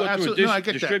 Like if you go through a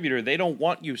distributor, they don't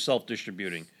want you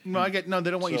self-distributing. They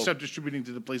don't want you self-distributing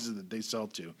to the places that they sell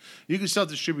to. You can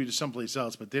self-distribute to someplace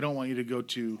else, but they don't want you to go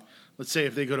to. Let's say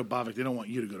if they go to Bavik, they don't want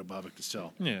you to go to Bavik to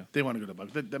sell. Yeah, they want to go to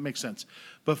Bavik. That makes sense.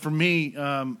 But for me,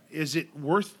 is it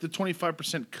worth the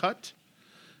 25% cut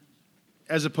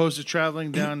as opposed to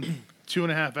traveling down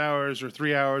 2.5 hours or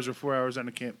 3 hours or 4 hours on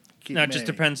a camp? No, it just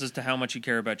depends as to how much you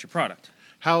care about your product.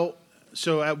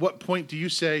 So at what point do you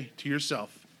say to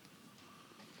yourself,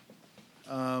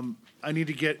 I need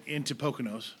to get into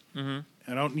Poconos, and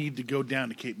I don't need to go down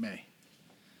to Cape May?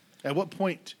 At what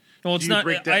point do you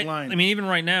break that line? I mean, even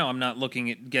right now, I'm not looking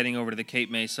at getting over to the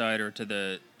Cape May side or to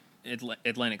the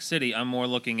Atlantic City. I'm more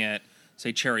looking at,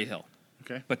 say, Cherry Hill.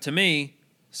 Okay. But to me,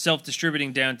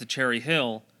 self-distributing down to Cherry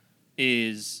Hill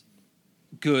is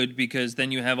good, because then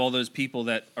you have all those people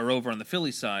that are over on the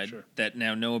Philly side that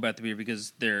now know about the beer,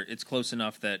 because it's close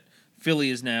enough that Philly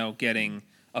is now getting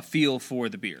a feel for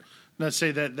the beer. Let's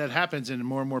say that happens, and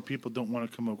more people don't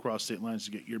want to come across state lines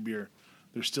to get your beer.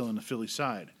 They're still on the Philly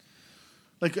side.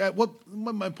 Like,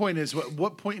 my point is,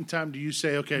 what point in time do you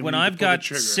say, okay, when I've got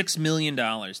 $6 million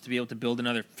to be able to build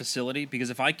another facility? Because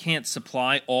if I can't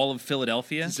supply all of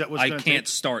Philadelphia, I can't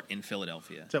start in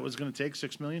Philadelphia. Is that what's going to take,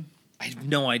 $6 million? I have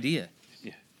no idea.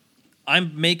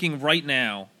 I'm making right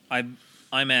now. I'm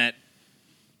at.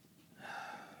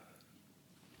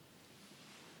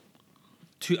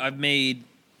 I've made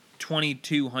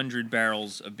 2,200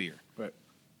 barrels of beer. Right.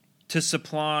 To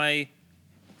supply,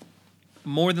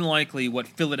 more than likely, what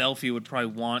Philadelphia would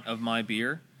probably want of my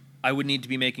beer, I would need to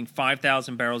be making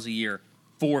 5,000 barrels a year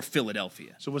for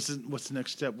Philadelphia. So what's the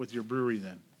next step with your brewery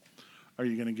then? Are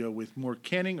you going to go with more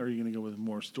canning, or are you going to go with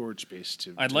more storage space?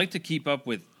 I'd like to keep up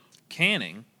with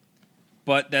canning.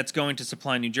 But that's going to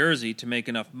supply New Jersey to make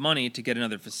enough money to get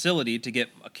another facility, to get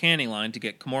a canning line, to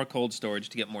get more cold storage,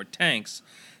 to get more tanks,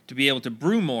 to be able to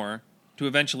brew more, to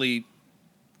eventually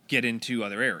get into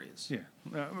other areas. Yeah,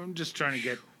 I'm just trying to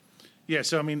get. Yeah,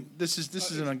 so I mean, this is it's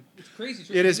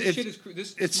crazy. It is.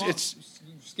 It's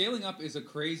scaling up is a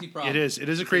crazy problem. It is. It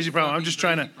is a crazy problem. I'm just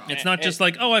trying to. It's not just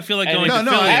like, oh, I feel like going to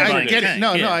Philly. I get it.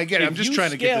 No, I get it. I'm just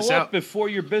trying to get this out. If you scale up before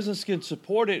your business can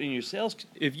support it, and your sales,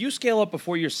 if you scale up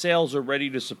before your sales are ready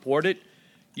to support it,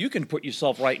 you can put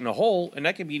yourself right in a hole, and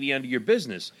that can be the end of your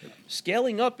business.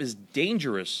 Scaling up is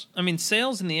dangerous. I mean,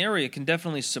 sales in the area can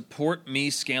definitely support me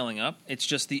scaling up. It's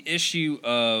just the issue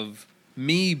of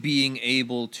me being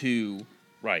able to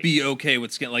be okay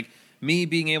with scaling. Like, me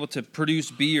being able to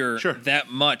produce beer that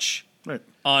much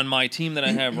on my team that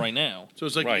I have right now. So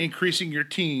it's like increasing your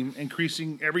team,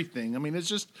 increasing everything. I mean, it's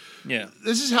just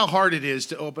this is how hard it is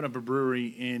to open up a brewery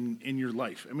in your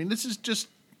life. I mean, this is just,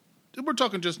 we're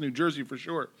talking just New Jersey for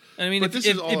sure. And I mean, if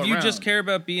you just care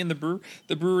about being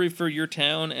the brewery for your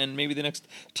town and maybe the next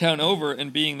town over,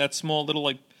 and being that small little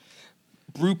like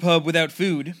brew pub without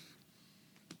food,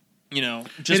 you know,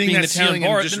 just hitting being the town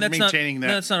bar, then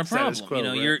that's not a problem. Quo, you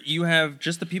know, you have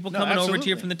just the people coming over to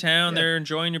you from the town. Yeah. They're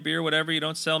enjoying your beer, whatever. You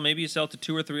don't sell. Maybe you sell to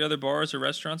 2 or 3 other bars or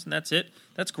restaurants, and that's it.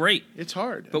 That's great. It's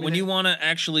hard. But when you want to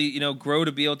actually, you know, grow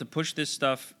to be able to push this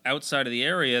stuff outside of the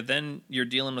area, then you're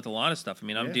dealing with a lot of stuff. I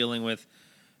mean, I'm dealing with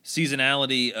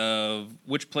seasonality of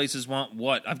which places want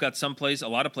what. I've got a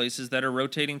lot of places that are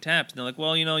rotating taps. And they're like,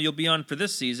 well, you'll be on for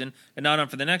this season and not on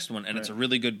for the next one. And It's a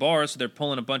really good bar, so they're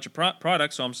pulling a bunch of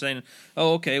products. So I'm saying,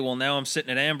 oh, okay, well, now I'm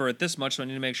sitting at amber at this much, so I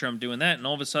need to make sure I'm doing that. And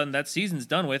all of a sudden, that season's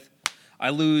done with.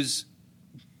 I lose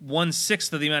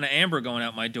 1/6 of the amount of amber going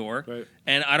out my door,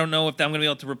 and I don't know if I'm going to be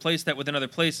able to replace that with another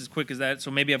place as quick as that. So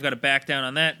maybe I've got to back down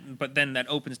on that, but then that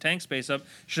opens tank space up.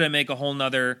 Should I make a whole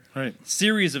nother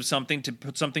series of something to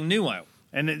put something new out?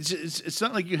 And it's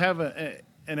not like you have an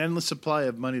endless supply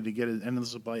of money to get an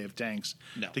endless supply of tanks.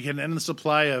 No. To get an endless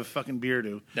supply of fucking beer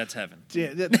to. That's heaven.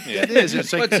 Yeah, it is.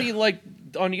 It's like, but see, like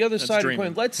on the other side dreaming.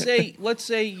 of the coin, let's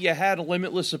say you had a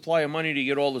limitless supply of money to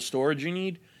get all the storage you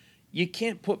need. You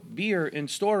can't put beer in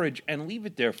storage and leave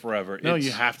it there forever. No,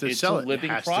 you have to sell it. It's a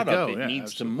living it has product. To go. It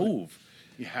needs to move.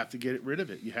 You have to get rid of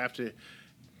it. You have to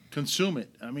consume it.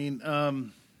 I mean,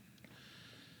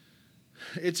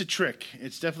 it's a trick.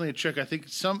 It's definitely a trick. I think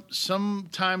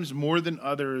sometimes more than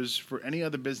others for any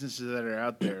other businesses that are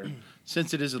out there,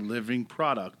 since it is a living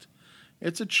product,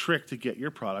 it's a trick to get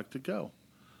your product to go.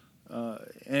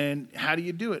 And how do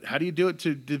you do it? How do you do it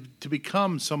to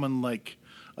become someone like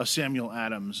a Samuel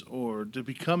Adams, or to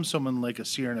become someone like a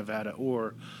Sierra Nevada,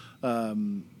 or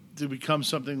to become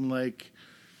something like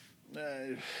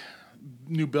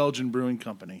New Belgian Brewing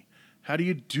Company? How do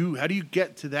you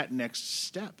get to that next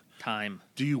step? Time.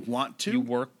 Do you want to? You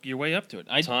work your way up to it.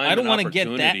 I Time don't and want to get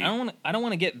that. opportunity. I don't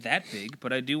want to get that big,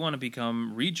 but I do want to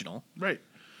become regional. Right.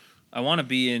 I want to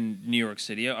be in New York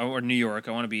City or New York.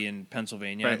 I want to be in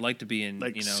Pennsylvania. Right. I'd like to be in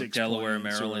Like Delaware, Six Points,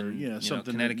 Maryland, or,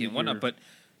 something Connecticut, and whatnot. here. But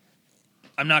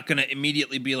I'm not going to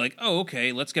immediately be like, oh,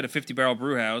 okay, let's get a 50-barrel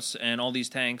brew house and all these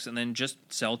tanks, and then just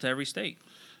sell to every state.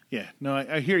 Yeah. No,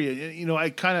 I hear you. You know, I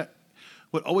kind of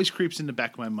what always creeps in the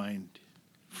back of my mind,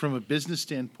 from a business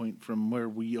standpoint, from where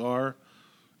we are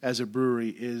as a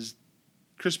brewery, is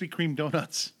Krispy Kreme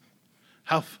donuts.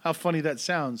 How funny that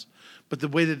sounds, but the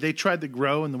way that they tried to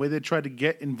grow and the way they tried to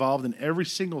get involved in every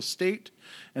single state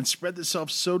and spread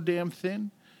themselves so damn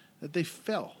thin that they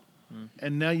fell.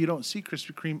 And now you don't see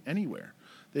Krispy Kreme anywhere.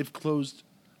 They've closed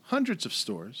hundreds of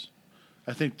stores.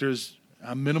 I think there's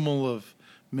a minimal of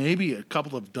maybe a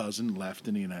couple of dozen left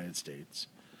in the United States.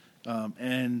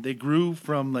 And they grew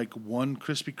from like one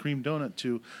Krispy Kreme donut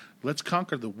to let's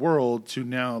conquer the world to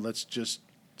now let's just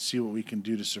see what we can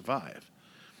do to survive.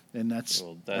 And I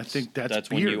think that's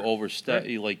when beer. you overstep,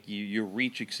 Right. like your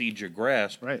reach exceeds your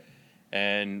grasp. Right.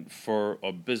 And for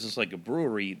a business like a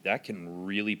brewery, that can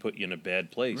really put you in a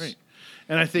bad place. Right.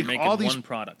 And I think You're making all these one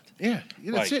product. Yeah,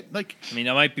 that's Right. it. Like I mean,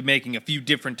 I might be making a few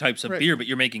different types of Right. beer, but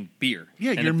you're making beer.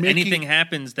 Yeah, and you're if making- anything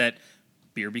happens that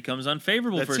beer becomes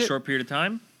unfavorable That's for a it. short period of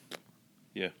time,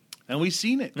 Yeah. And we've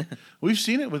seen it. We've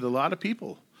seen it with a lot of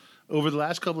people over the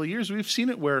last couple of years. We've seen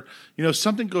it where,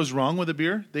 something goes wrong with a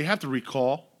beer. They have to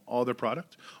recall all their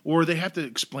product, or they have to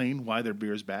explain why their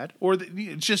beer is bad, or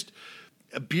it's just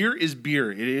a beer is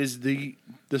beer. It is the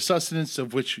sustenance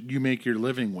of which you make your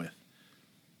living with.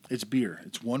 It's beer.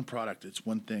 It's one product. It's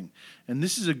one thing. And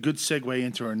this is a good segue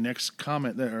into our next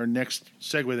comment, our next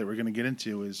segue that we're going to get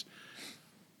into is,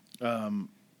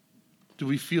 do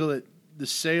we feel that the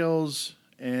sales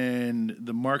and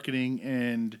the marketing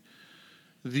and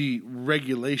the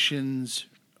regulations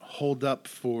hold up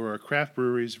for craft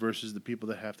breweries versus the people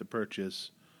that have to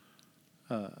purchase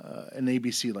an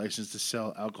ABC license to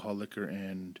sell alcohol, liquor,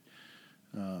 and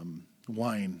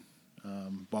wine,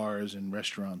 bars and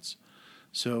restaurants?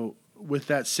 So with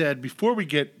that said, before we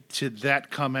get to that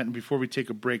comment and before we take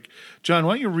a break, John,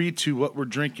 why don't you read to what we're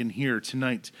drinking here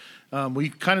tonight? We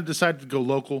kind of decided to go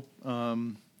local,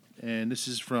 and this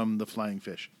is from the Flying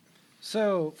Fish.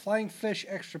 So, Flying Fish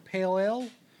Extra Pale Ale.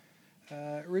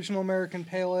 Original American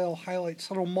Pale Ale highlights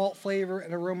subtle malt flavor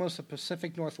and aromas of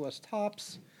Pacific Northwest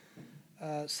hops.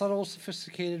 Subtle,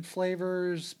 sophisticated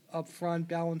flavors up front,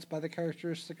 balanced by the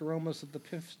characteristic aromas of the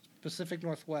Pacific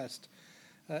Northwest.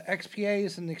 XPA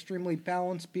is an extremely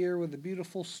balanced beer with a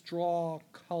beautiful straw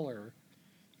color,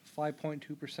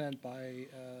 5.2%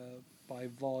 by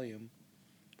volume.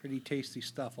 Pretty tasty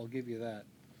stuff, I'll give you that.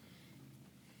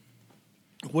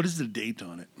 What is the date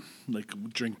on it? Like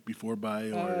drink before buy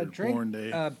or born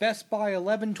day? Best by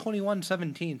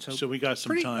 11/21/17. So we got some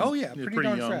pretty, time. Oh yeah, pretty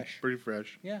darn young, fresh. Pretty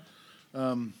fresh. Yeah.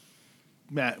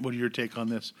 Matt, what are your take on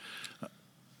this?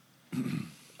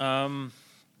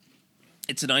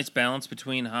 it's a nice balance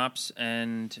between hops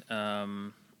and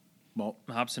Malt.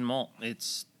 hops and malt.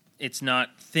 It's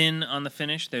not thin on the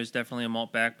finish. There's definitely a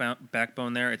malt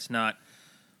backbone there. It's not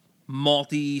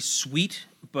malty sweet,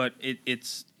 but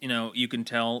it's you can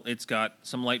tell it's got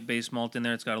some light base malt in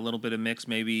there. It's got a little bit of mix,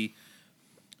 maybe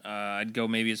I'd go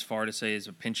maybe as far to say as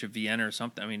a pinch of Vienna or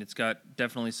something. I mean, it's got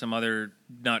definitely some other,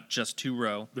 not just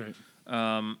 2-row. Right.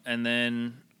 And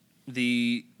then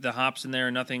the hops in there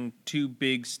are nothing too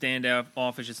big, stand out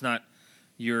offish. It's not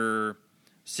your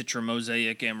Citra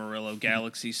Mosaic, Amarillo,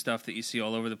 Galaxy stuff that you see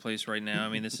all over the place right now. I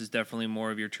mean, this is definitely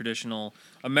more of your traditional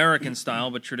American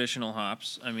style, but traditional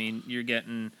hops. I mean, you're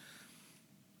getting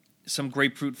some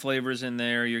grapefruit flavors in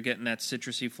there. You're getting that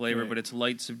citrusy flavor, but it's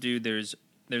light subdued. There's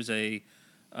a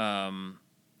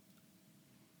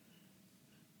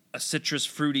citrus,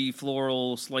 fruity,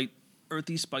 floral, slight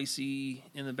earthy, spicy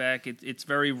in the back. It's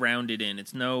very rounded in.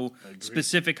 It's no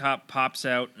specific hop pops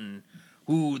out and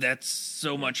ooh, that's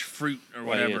so much fruit or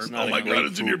whatever. It's not my God,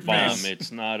 it's in your bomb. face.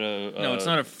 It's not a no, it's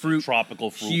not a fruit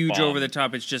tropical fruit huge bomb. over the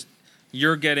top. It's just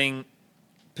you're getting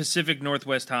Pacific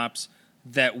Northwest hops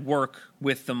that work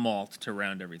with the malt to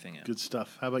round everything out. Good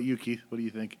stuff. How about you, Keith? What do you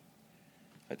think?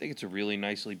 I think it's a really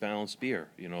nicely balanced beer.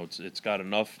 You know, it's got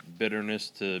enough bitterness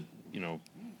to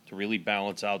really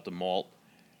balance out the malt.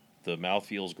 The mouth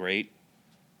feels great.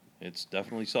 It's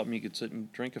definitely something you could sit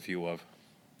and drink a few of.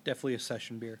 Definitely a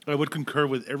session beer. I would concur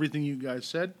with everything you guys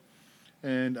said,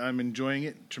 and I'm enjoying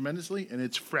it tremendously, and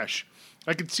it's fresh.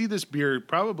 I could see this beer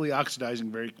probably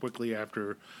oxidizing very quickly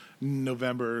after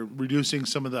November, reducing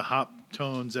some of the hop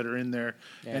tones that are in there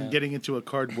and getting into a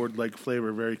cardboard-like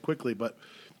flavor very quickly. But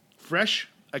fresh,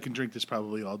 I can drink this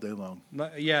probably all day long.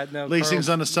 Lacings Carl's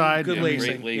on the side. Good Yeah,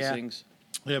 lacing. Great lacings.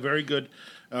 Yeah, very good.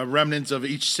 Remnants of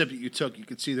each sip that you took, you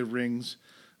could see the rings.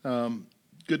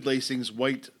 Good lacings,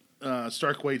 white,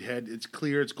 stark white head. It's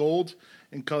clear, it's gold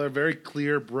in color, very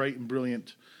clear, bright, and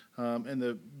brilliant. And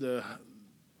the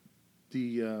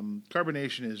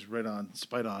carbonation is right on,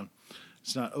 spite on.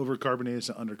 It's not over-carbonated, it's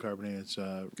not under-carbonated. It's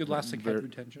Good lasting head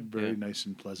retention. Very nice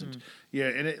and pleasant. Yeah,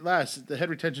 and it lasts. The head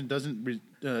retention doesn't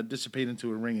dissipate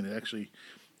into a ring, and it actually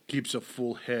keeps a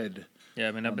full head. Yeah,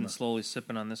 I mean, I've been slowly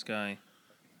sipping on this guy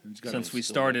It's got since we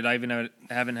started. I even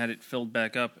haven't had it filled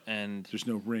back up, and There's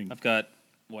no ring. I've got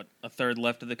a third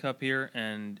left of the cup here,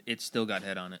 and it's still got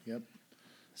head on it. Yep.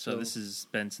 So this has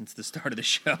been since the start of the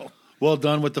show. Well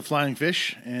done with the Flying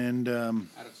Fish, and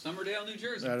Out of Summerdale, New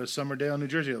Jersey. out of Summerdale, New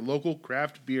Jersey, a local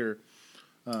craft beer.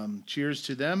 Cheers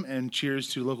to them, and cheers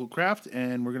to local craft.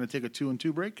 And we're going to take a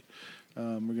 2-and-2 break.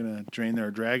 We're going to drain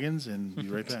our dragons and be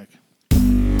right back.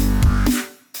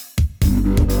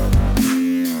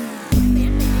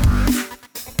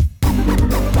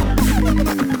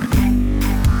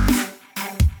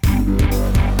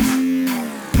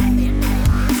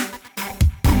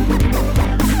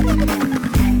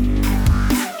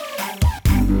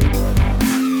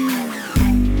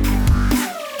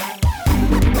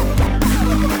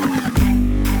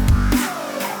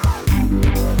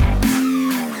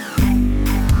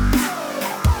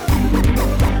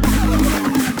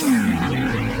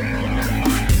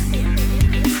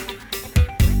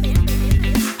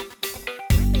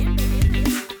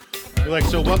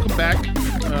 So welcome back.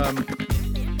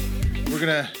 We're going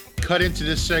to cut into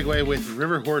this segue with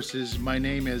River Horses. My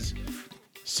name is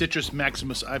Citrus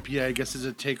Maximus IPA. I guess it's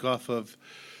a takeoff of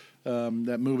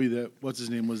that movie that, what's his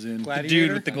name, was in. The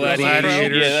dude with the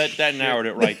gladiator. Yeah, that narrowed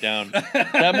it right down.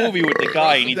 That movie with the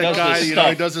guy, and he does guy, this you stuff. know,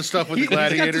 he does the stuff with the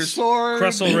gladiators.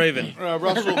 Russell Raven.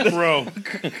 Russell Crowe.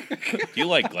 Do you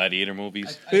like gladiator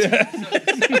movies?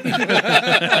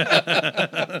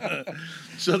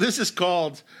 So this is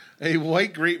called a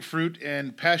white grapefruit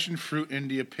and passion fruit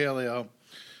India Pale Ale.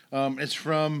 It's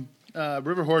from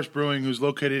River Horse Brewing, who's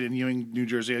located in Ewing, New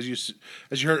Jersey. As you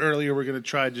heard earlier, we're going to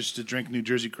try just to drink New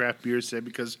Jersey craft beers today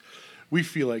because we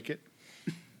feel like it.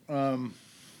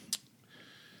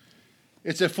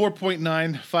 It's a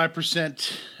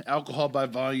 4.95% alcohol by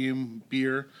volume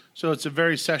beer, so it's a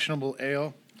very sessionable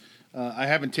ale. I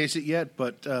haven't tasted it yet,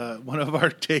 but one of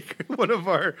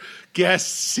our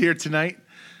guests here tonight,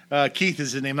 Keith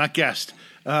is his name, not guest.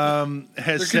 Has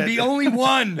There said, can be only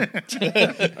one.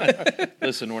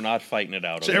 Listen, we're not fighting it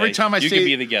out. So Okay? every time I you say- can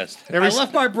be the guest. I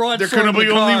left my broadsword. there can be in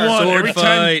the only car. one.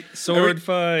 Sword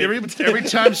fight. Every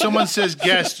time someone says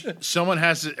guest, someone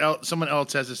else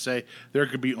has to say there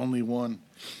could be only one.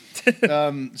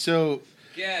 So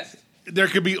Guest. there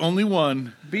could be only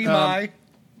one. Be my.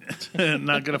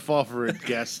 Not gonna fall for it,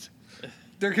 guest.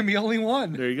 There can be only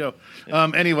one. There you go.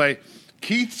 Anyway,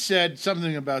 Keith said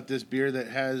something about this beer that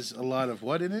has a lot of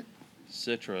what in it?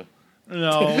 Citra.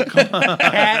 No, come on.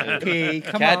 Cat pee.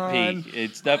 Come Cat on. pee.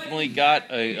 It's definitely got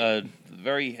a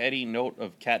very heady note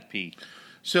of cat pee.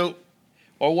 So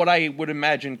Or what I would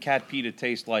imagine cat pee to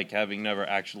taste like, having never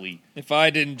actually... If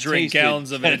I didn't drink Tasted.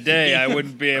 gallons of it a day, I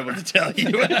wouldn't be able to tell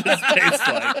you what this tastes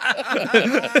like.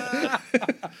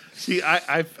 See,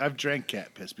 I've drank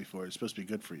cat piss before. It's supposed to be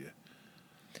good for you.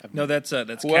 No, that's cow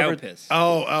Whoever- piss.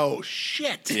 Oh,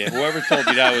 shit. Yeah, whoever told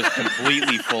you that was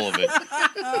completely full of it.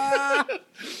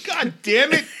 God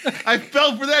damn it. I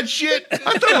fell for that shit. I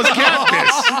thought it was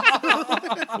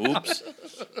cat piss.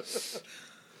 Oops.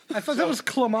 I thought that was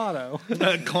Clamato.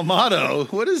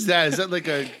 Clamato. What is that? Is that like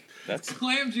a... That's.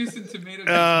 Clam juice and tomato.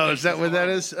 Oh, is that what that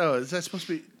is? Oh, is that supposed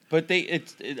to be... But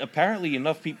apparently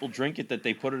enough people drink it that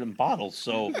they put it in bottles.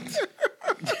 So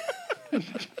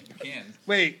Cans.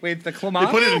 Wait, the They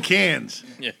Clamato? put it in cans.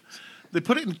 yeah. They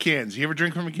put it in cans. You ever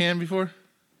drink from a can before?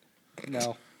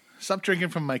 No. Stop drinking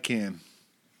from my can.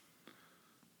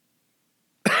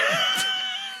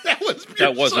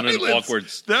 That wasn't an silence. awkward.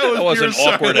 That wasn't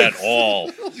pure awkward silence. at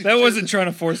all. That wasn't trying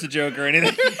to force a joke or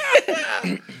anything.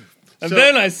 And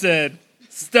then I said,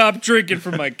 "Stop drinking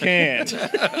from my can."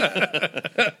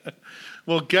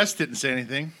 Well, Gus didn't say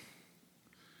anything.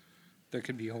 There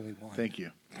could be only one. Thank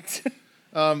you.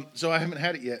 So I haven't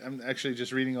had it yet. I'm actually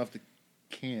just reading off the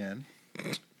can.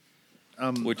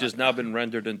 Which has now been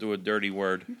rendered into a dirty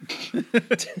word.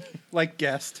 Like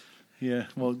guest. Yeah,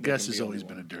 well, Gus has always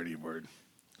been a dirty word.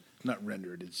 Not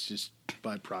rendered. It's just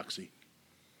by proxy.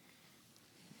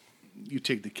 You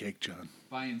take the cake, John.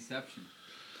 By inception.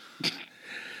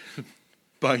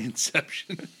 By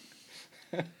inception.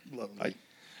 Lovely. I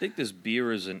think this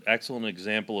beer is an excellent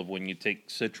example of when you take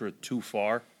Citra too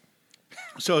far.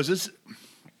 So is this...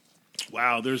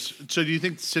 Wow, So do you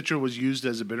think Citra was used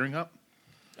as a bittering hop?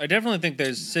 I definitely think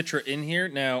there's Citra in here.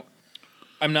 Now,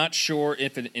 I'm not sure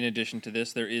if in addition to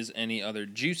this there is any other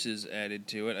juices added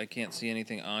to it. I can't see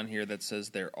anything on here that says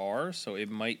there are, so it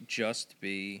might just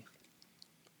be...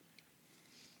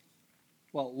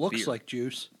 Well, it looks Beer. like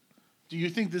juice. Do you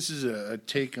think this is a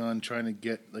take on trying to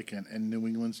get like a New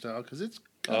England style? Because it's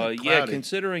kind of Yeah, cloudy.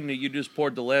 considering that you just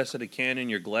poured the last of the can in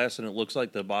your glass and it looks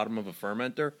like the bottom of a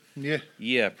fermenter. Yeah.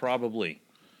 Yeah, probably.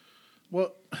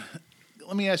 Well,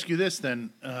 let me ask you this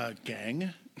then,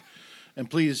 gang. And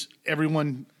please,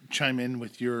 everyone chime in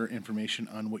with your information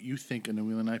on what you think a New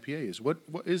England IPA is. What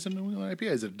is a New England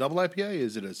IPA? Is it a double IPA?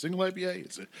 Is it a single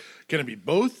IPA? Can it be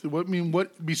both?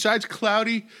 What besides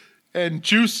cloudy and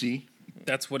juicy,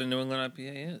 That's what a New England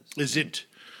IPA is. is it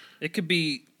It could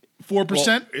be...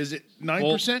 4%? Is it 9%?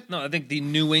 Well, no, I think the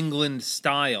New England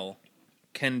style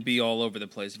can be all over the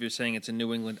place. If you're saying it's a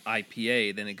New England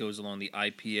IPA, then it goes along the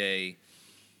IPA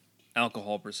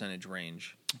alcohol percentage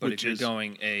range. But Which if you're is-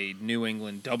 going a New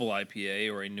England double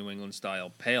IPA or a New England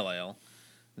style pale ale,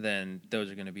 then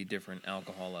those are going to be different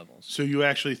alcohol levels. So you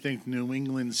actually think New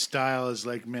England style is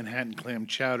like Manhattan clam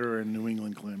chowder and New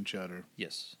England clam chowder?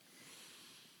 Yes.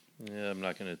 Yeah, I'm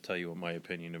not going to tell you what my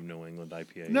opinion of New England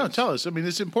IPA No, is. tell us. I mean,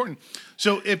 it's important.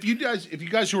 So if you guys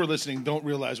who are listening don't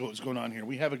realize what's going on here,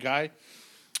 we have a guy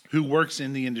who works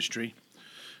in the industry,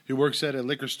 who works at a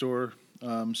liquor store.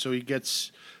 So he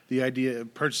gets the idea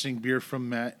of purchasing beer from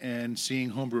Matt and seeing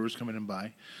homebrewers come in and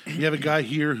buy. You have a guy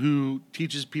here who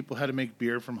teaches people how to make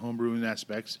beer from homebrewing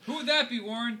aspects. Who would that be,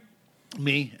 Warren?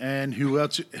 Me, and who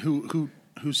else? Who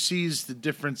sees the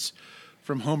difference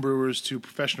from homebrewers to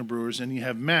professional brewers, and you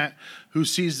have Matt, who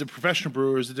sees the professional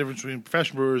brewers, the difference between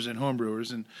professional brewers and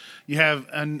homebrewers, and you have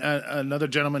another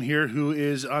gentleman here who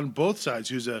is on both sides,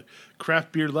 who's a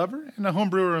craft beer lover and a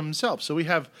homebrewer himself. So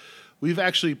we've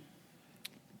actually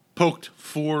poked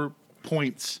 4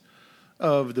 points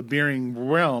of the beering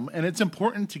realm, and it's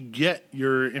important to get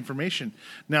your information.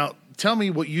 Now, tell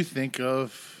me what you think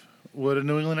of what a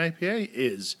New England IPA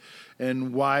is,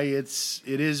 and why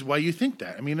why you think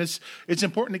that. I mean, it's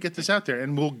important to get this out there,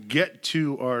 and we'll get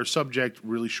to our subject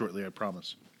really shortly, I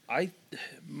promise.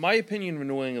 My opinion of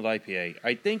New England IPA,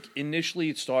 I think initially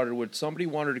it started with somebody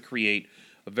wanted to create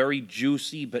a very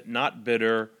juicy but not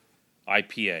bitter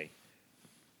IPA.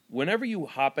 Whenever you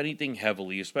hop anything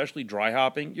heavily, especially dry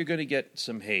hopping, you're going to get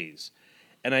some haze.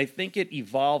 And I think it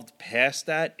evolved past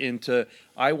that into,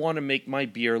 I want to make my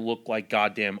beer look like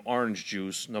goddamn orange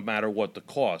juice, no matter what the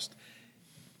cost.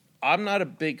 I'm not a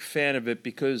big fan of it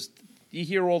because you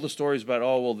hear all the stories about,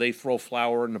 oh, well, they throw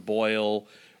flour in the boil,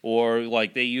 or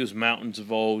like they use mountains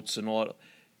of oats and all.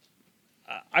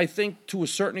 I think to a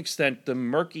certain extent, the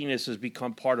murkiness has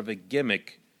become part of a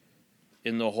gimmick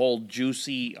in the whole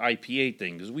juicy IPA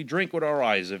thing, because we drink with our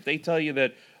eyes. If they tell you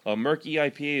that a murky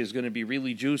IPA is going to be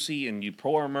really juicy and you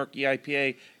pour a murky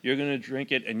IPA, you're going to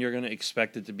drink it and you're going to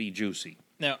expect it to be juicy.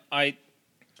 Now, I'm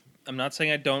not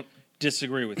saying I don't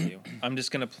disagree with you. I'm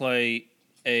just going to play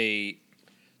a...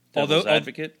 Devil's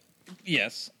advocate?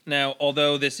 Yes. Now,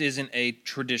 although this isn't a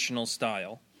traditional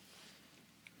style,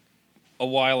 a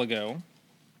while ago,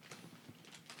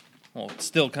 well, it's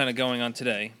still kind of going on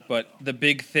today, but the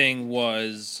big thing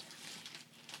was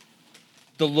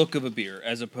the look of a beer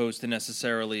as opposed to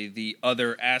necessarily the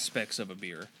other aspects of a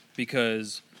beer.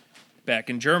 Because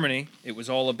back in Germany, it was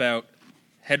all about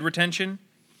head retention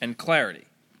and clarity.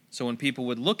 So when people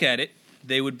would look at it,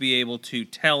 they would be able to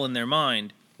tell in their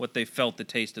mind what they felt the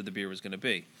taste of the beer was going to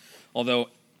be. Although,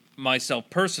 myself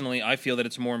personally, I feel that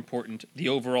it's more important the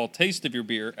overall taste of your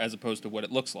beer as opposed to what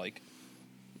it looks like.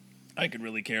 I could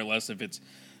really care less if it's,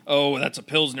 oh, that's a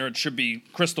Pilsner, it should be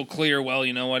crystal clear. Well,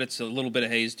 you know what, it's a little bit of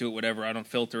haze to it, whatever. I don't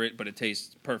filter it, but it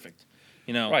tastes perfect.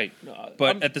 You know? Right.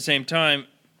 But at the same time,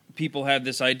 people have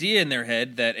this idea in their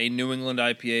head that a New England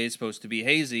IPA is supposed to be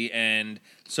hazy, and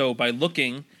so by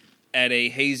looking at a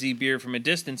hazy beer from a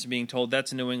distance and being told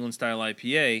that's a New England style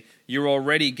IPA, you're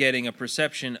already getting a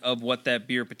perception of what that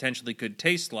beer potentially could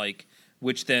taste like,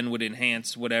 which then would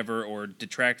enhance whatever or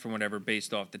detract from whatever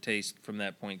based off the taste from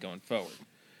that point going forward.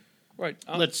 Right.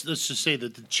 Let's just say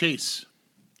that the chase,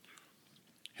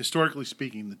 historically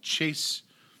speaking, the chase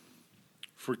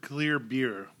for clear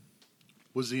beer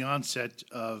was the onset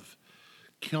of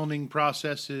kilning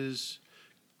processes,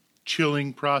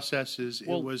 chilling processes.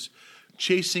 Well, it was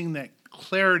chasing that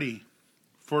clarity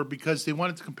because they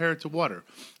wanted to compare it to water.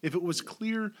 If it was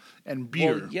clear and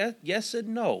beer, well, yes and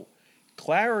no.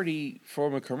 Clarity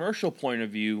from a commercial point of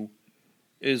view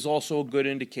is also a good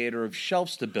indicator of shelf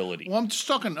stability. well, I'm just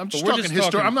talking We're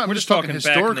just talking back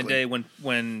historically. in the day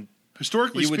when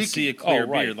Historically you would speaking, see a clear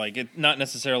right. beer, like not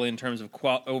necessarily in terms of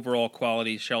overall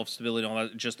quality, shelf stability, and all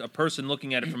that. Just a person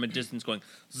looking at it from a distance, going,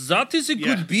 "That is a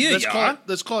good beer."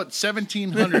 Let's call it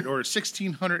 1700 or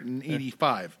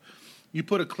 1685. You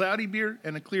put a cloudy beer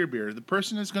and a clear beer. The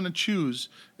person is going to choose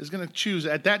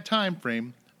at that time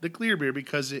frame the clear beer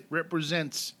because it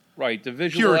represents Right, the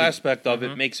visual purity. Aspect of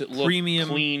it makes it look Premium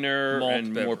cleaner malt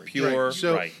and more beverage. pure. Right.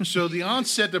 So, right. so the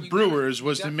onset of brewers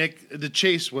was to make the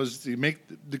chase was to make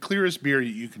the clearest beer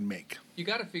you can make. You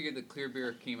got to figure the clear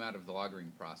beer came out of the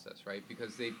lagering process, right?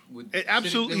 Because they would It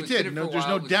absolutely they would did. sit it No, for a there's while,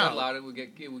 no it would settle doubt. out, it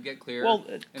would get clear. Well,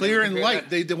 Clear and light.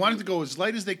 That, They wanted to go as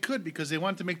light as they could because they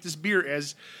wanted to make this beer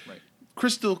as right,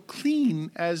 crystal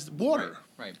clean as water.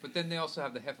 right. But then they also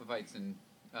have the Hefeweizen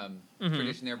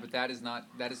tradition there, but that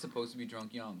is supposed to be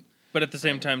drunk young. But at the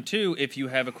same time, too, if you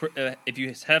have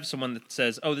someone that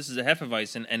says, "Oh, this is a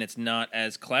Hefeweizen," and it's not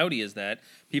as cloudy as that,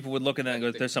 people would look at that and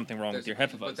go, "There's something wrong with your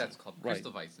Hefeweizen." But that's called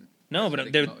Crystalweizen. No,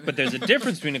 but there's a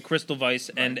difference between a Crystal Weiss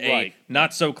and a Right.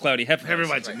 not so cloudy Hefeweizen.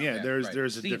 Hefeweizen, yeah, there's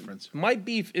a See, difference. My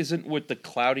beef isn't with the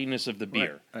cloudiness of the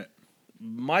beer. Right.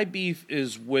 My beef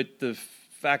is with the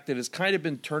fact that it's kind of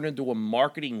been turned into a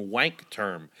marketing wank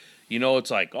term. You know,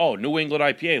 it's like, oh, New England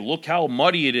IPA, look how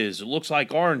muddy it is. It looks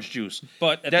like orange juice.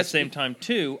 But at the same time,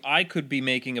 too, I could be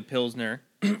making a Pilsner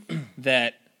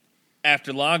that,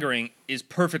 after lagering, is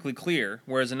perfectly clear,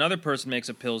 whereas another person makes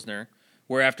a Pilsner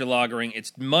where after lagering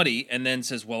it's muddy and then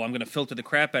says, well, I'm going to filter the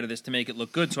crap out of this to make it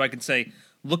look good. So I can say,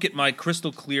 look at my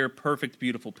crystal clear, perfect,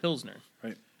 beautiful Pilsner.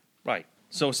 Right.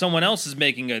 So someone else is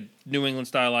making a New England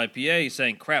style IPA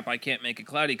saying, crap, I can't make it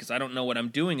cloudy because I don't know what I'm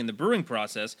doing in the brewing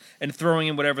process, and throwing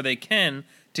in whatever they can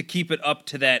to keep it up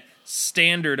to that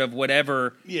standard of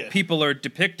whatever people are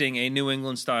depicting a New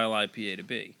England style IPA to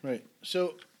be. Right.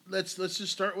 So let's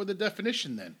just start with the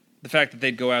definition then. The fact that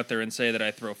they'd go out there and say that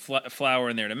I throw flour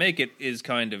in there to make it is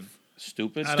kind of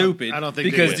Stupid. I don't think they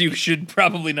because would. you should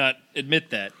probably not admit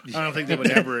that. I don't think they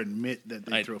would ever admit that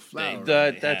they throw flour.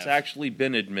 That's actually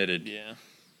been admitted. Yeah.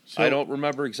 So- I don't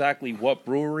remember exactly what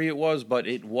brewery it was, but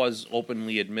it was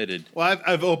openly admitted. Well,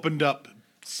 I've opened up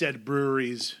said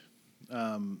breweries'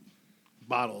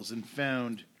 bottles and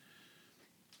found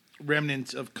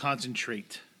remnants of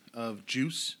concentrate of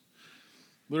juice,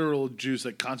 literal juice,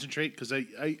 like concentrate. Because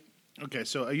I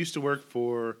used to work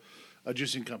for a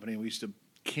juicing company. We used to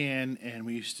can and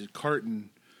we used to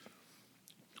carton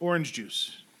orange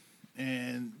juice,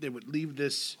 and they would leave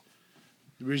this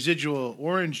residual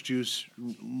orange juice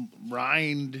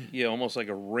rind Yeah, almost like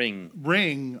a ring.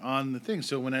 ring on the thing.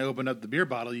 So when I opened up the beer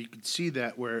bottle, you could see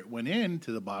that where it went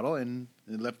into the bottle, and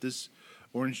it left this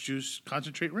orange juice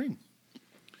concentrate ring.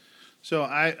 So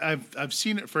I've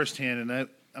seen it firsthand, and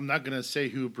I'm not going to say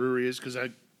who a brewery is because I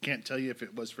can't tell you if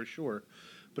it was for sure,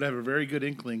 but I have a very good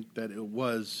inkling that it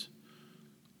was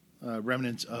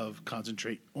remnants of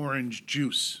concentrate orange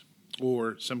juice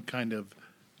or some kind of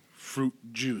fruit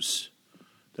juice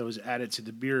that was added to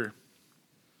the beer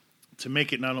to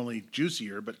make it not only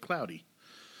juicier but cloudy.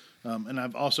 And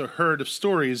I've also heard of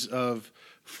stories of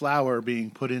flour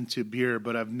being put into beer,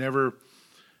 but I've never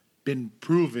been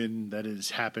proven that it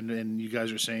has happened, and you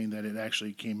guys are saying that it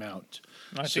actually came out.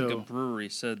 I think a brewery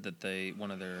said that one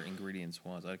of their ingredients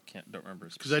was. Don't remember.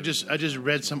 Because I just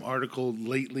read some article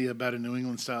lately about a New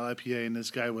England style IPA, and this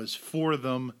guy was for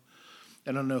them,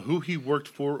 I don't know who he worked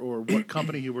for or what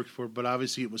company he worked for, but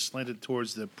obviously it was slanted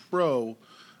towards the pro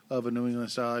of a New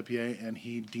England style IPA, and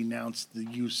he denounced the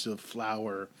use of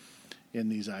flour in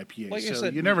these IPAs. Like I so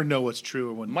said, you never know what's true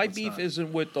or what's My not. beef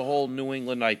isn't with the whole New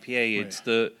England IPA. It's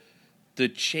the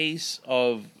chase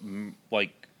of I'm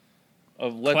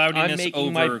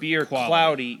making my beer quality.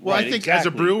 cloudy. Well, right, I think exactly. as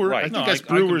a brewer, right. I think No, as I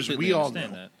brewers, completely we all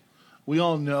understand know. that. We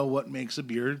all know what makes a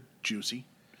beer juicy,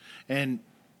 and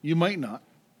you might not,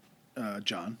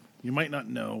 John. You might not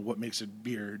know what makes a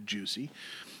beer juicy.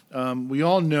 We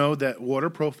all know that water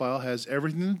profile has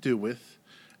everything to do with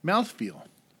mouthfeel.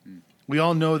 We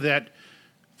all know that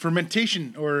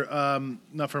fermentation, or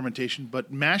not fermentation,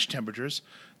 but mash temperatures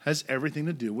has everything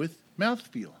to do with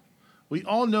mouthfeel. We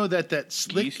all know that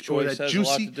slick Yeast or choice that has juicy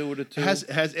a lot to do with it too. has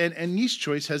and yeast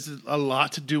choice has a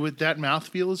lot to do with that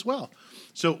mouthfeel as well.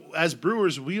 So as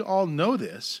brewers, we all know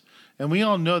this, and we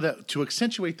all know that to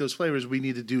accentuate those flavors, we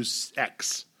need to do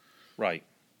X. Right.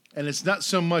 And it's not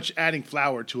so much adding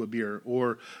flour to a beer,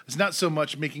 or it's not so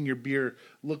much making your beer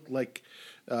look like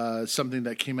something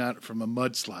that came out from a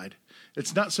mudslide.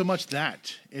 It's not so much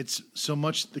that. It's so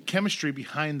much the chemistry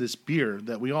behind this beer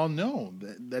that we all know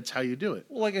that's how you do it.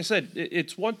 Well, like I said,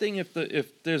 it's one thing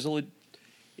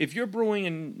if you're brewing a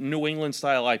New England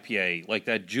style IPA, like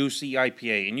that juicy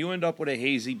IPA, and you end up with a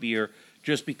hazy beer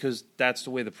just because that's the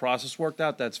way the process worked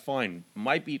out, that's fine.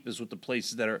 My beef is with the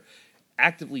places that are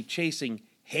actively chasing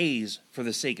haze for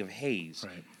the sake of haze.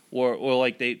 Right. Or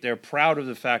like they're proud of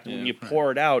the fact that when you pour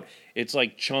it out, it's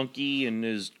like chunky and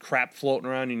there's crap floating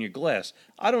around in your glass.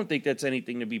 I don't think that's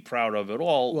anything to be proud of at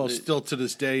all. Well, still to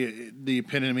this day, the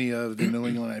epitome of the New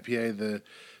England IPA, the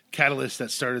catalyst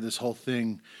that started this whole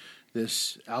thing,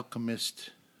 this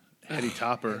alchemist heady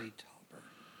topper.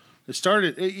 It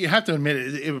started. You have to admit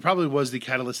it probably was the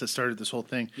catalyst that started this whole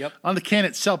thing. Yep. On the can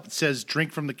itself, it says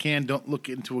 "Drink from the can. Don't look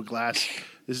into a glass.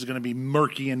 This is going to be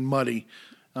murky and muddy."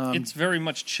 It's very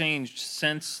much changed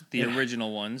since the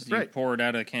original ones. You Right. pour it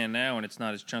out of the can now, and it's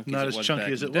not as chunky Not as as it was chunky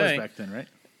back as in it the was day. back then, right?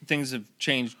 Things have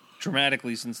changed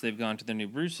dramatically since they've gone to their new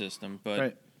brew system. But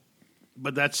Right.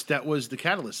 But that was the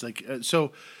catalyst.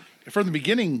 So, from the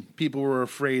beginning, people were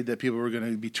afraid that people were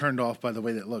going to be turned off by the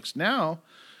way that it looks. Now,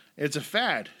 it's a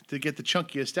fad to get the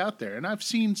chunkiest out there, and I've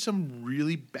seen some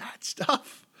really bad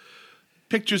stuff.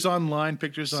 Pictures online,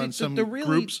 pictures on some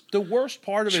groups. The worst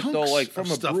part of it, though, Chunks like of from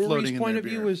a stuff brewery's floating in point their of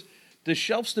view, beer. is the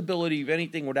shelf stability of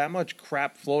anything with that much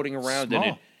crap floating around in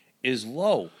Small. it is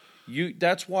low.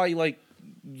 That's why, like,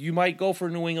 you might go for a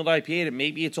New England IPA that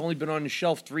maybe it's only been on the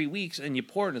shelf 3 weeks, and you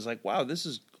pour it, and it's like, wow, this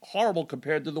is horrible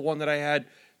compared to the one that I had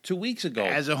 2 weeks ago.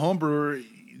 As a home brewer,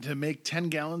 to make 10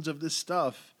 gallons of this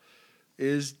stuff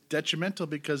is detrimental,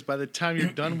 because by the time you're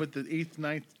done with the 8th,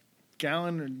 9th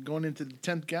gallon and going into the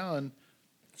 10th gallon,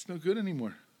 it's no good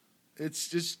anymore. It's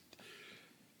just,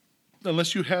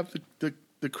 unless you have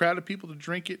the crowd of people to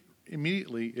drink it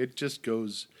immediately, it just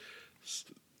goes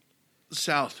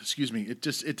south. Excuse me. It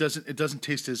doesn't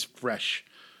taste as fresh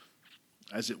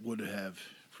as it would have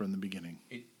from the beginning.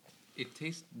 It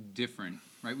tastes different,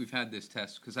 right? We've had this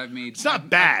test because I've made. It's not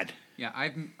bad.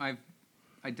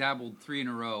 I dabbled 3 in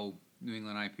a row New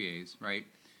England IPAs, right?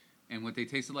 And what they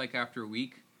tasted like after a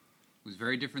week was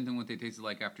very different than what they tasted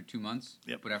like after 2 months.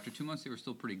 Yep. But after 2 months, they were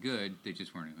still pretty good. They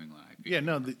just weren't New England IPAs. Yeah,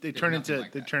 no, they turn into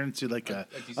like A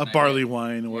a decent barley IPA.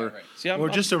 wine or Yeah, right. See, or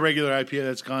just a regular IPA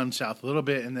that's gone south a little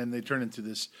bit, and then they turn into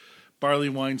this barley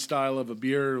wine style of a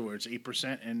beer where it's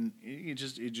 8%, and you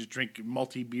just drink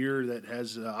malty beer that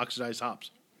has oxidized hops.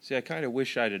 See, I kind of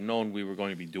wish I'd have known we were going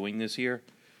to be doing this here,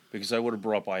 because I would have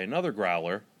brought by another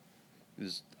growler.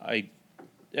 Because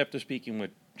after speaking with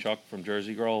Chuck from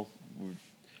Jersey Girl,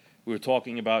 we were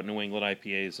talking about New England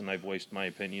IPAs, and I voiced my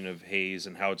opinion of haze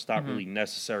and how it's not really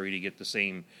necessary to get the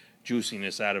same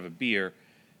juiciness out of a beer.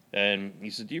 And he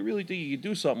said, "Do you really think you could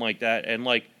do something like that?" And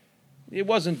like, it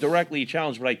wasn't directly a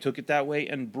challenge, but I took it that way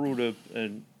and brewed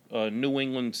a New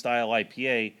England style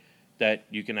IPA that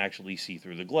you can actually see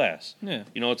through the glass. Yeah.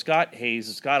 You know, it's got haze,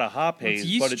 it's got a hop Well, it's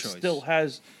haze, yeast but it choice. still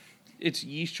has it's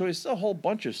yeast choice, it's a whole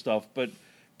bunch of stuff, but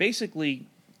basically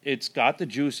it's got the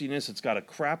juiciness, it's got a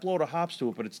crap load of hops to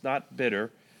it, but it's not bitter,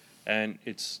 and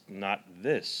it's not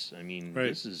this. I mean, Right.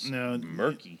 this is No,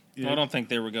 murky. Well, I don't think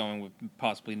they were going with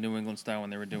possibly New England style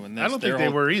when they were doing this. I don't think they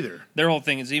were either. Their whole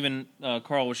thing is even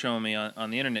Carl was showing me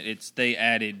on the internet. They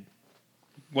added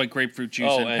white grapefruit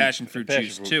juice and passion fruit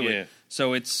juice to it.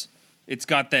 So it's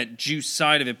got that juice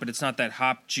side of it, but it's not that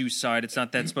hop juice side. It's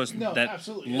not that that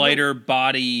absolutely. lighter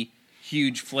body,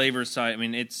 huge flavor side. I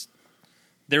mean,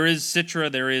 there is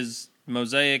Citra, there is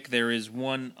Mosaic, there is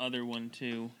one other one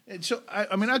too. And so,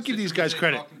 I mean, I'll give these guys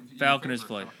credit. Falconer's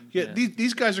Flight. Yeah,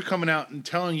 these guys are coming out and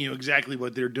telling you exactly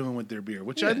what they're doing with their beer,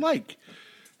 which I like.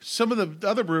 Some of the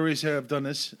other breweries that have done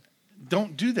this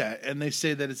don't do that, and they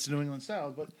say that it's New England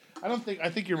style. But I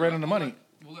think you're right on the money.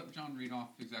 We'll let John read off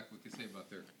exactly what they say about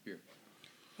their beer.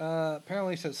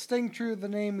 Apparently it says, staying true to the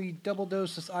name, we double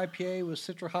dosed this IPA with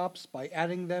Citra hops by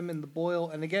adding them in the boil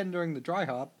and again during the dry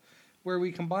hop, where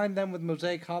we combined them with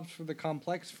mosaic hops for the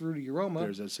complex fruity aroma.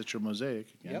 There's that Citra mosaic.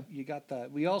 Again. Yep, you got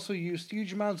that. We also used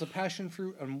huge amounts of passion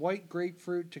fruit and white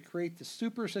grapefruit to create the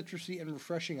super citrusy and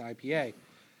refreshing IPA.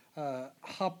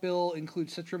 Hop bill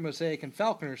includes Citra mosaic and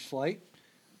Falconer's Flight.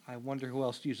 I wonder who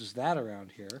else uses that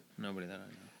around here. Nobody that I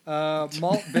know.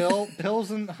 Malt bill,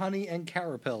 Pilsen, honey, and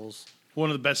Carapils. One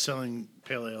of the best-selling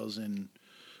pale ales in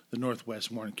the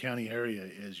Northwest Warren County area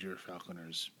is your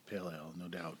Falconer's Pale Ale, no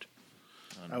doubt.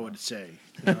 I would say.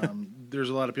 There's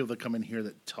a lot of people that come in here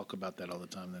that talk about that all the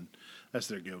time. Then that's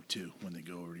their go-to when they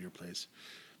go over to your place.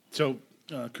 So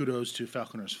kudos to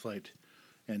Falconer's Flight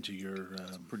and to your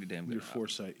pretty damn good your hop.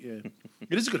 foresight. Yeah,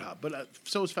 it is a good hop, but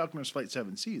so is Falconer's Flight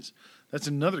 7Cs. That's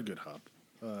another good hop.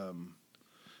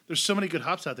 There's so many good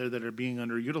hops out there that are being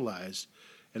underutilized,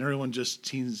 and everyone just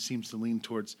seems to lean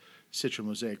towards Citra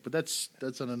Mosaic. But that's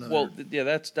on another. Well, yeah,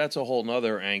 that's a whole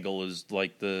nother angle. Is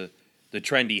like the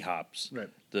trendy hops, Right.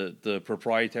 The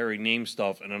proprietary name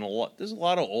stuff, and then there's a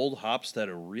lot of old hops that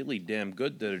are really damn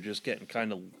good that are just getting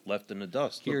kind of left in the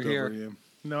dust. Here, looked here. over, yeah.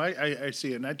 No, I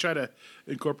see it, and I try to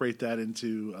incorporate that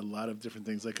into a lot of different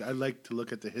things. Like I like to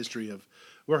look at the history of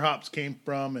where hops came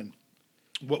from and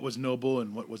what was noble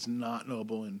and what was not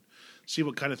noble, and see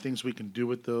what kind of things we can do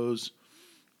with those.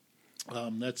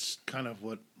 That's kind of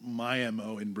what my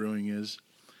MO in brewing is.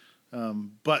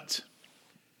 But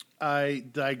I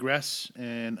digress,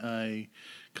 and I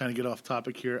kind of get off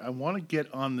topic here. I want to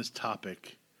get on this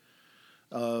topic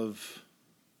of,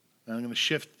 and I'm going to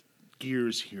shift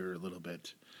gears here a little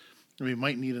bit. We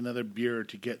might need another beer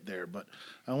to get there, but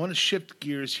I want to shift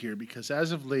gears here because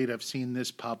as of late, I've seen this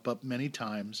pop up many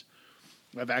times.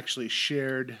 I've actually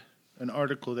shared an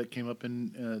article that came up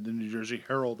in the New Jersey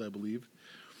Herald, I believe,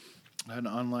 an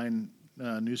online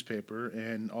newspaper,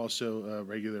 and also a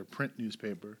regular print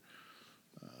newspaper,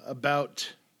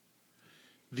 about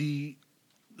the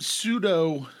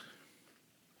pseudo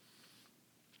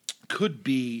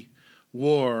could-be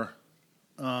war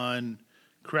on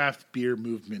craft beer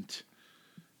movement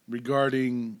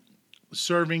regarding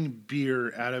serving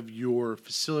beer out of your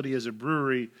facility as a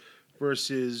brewery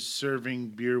versus serving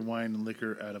beer, wine, and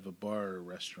liquor out of a bar or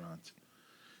restaurant.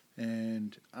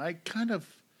 And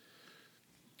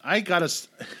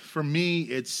for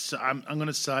me, I'm going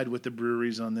to side with the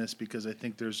breweries on this because I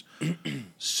think there's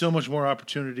so much more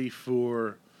opportunity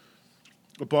for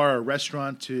a bar or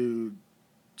restaurant to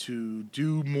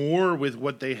do more with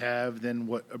what they have than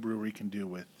what a brewery can do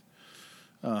with.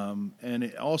 And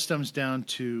it all stems down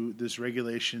to this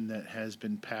regulation that has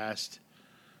been passed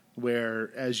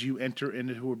where as you enter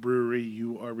into a brewery,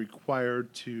 you are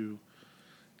required to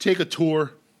take a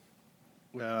tour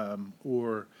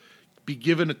or be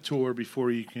given a tour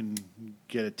before you can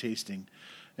get a tasting,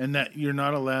 and that you're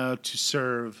not allowed to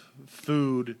serve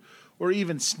food or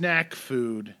even snack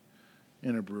food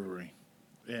in a brewery.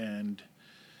 And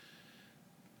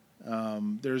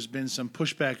there's been some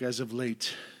pushback as of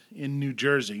late in New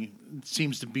Jersey. It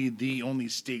seems to be the only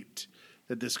state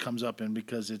that this comes up in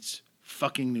because it's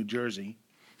fucking New Jersey.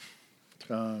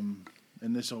 And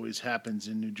this always happens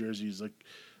in New Jersey. It's like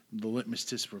the litmus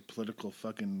test for political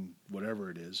fucking whatever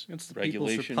it is. It's the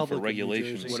Regulation People's for Republic of New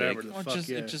regulation's Jersey. Whatever sake. the Well, fuck,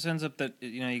 it just ends up that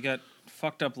you got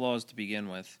fucked up laws to begin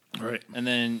with, Right. and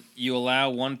then you allow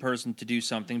one person to do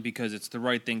something because it's the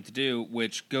right thing to do,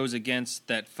 which goes against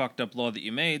that fucked up law that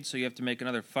you made. So you have to make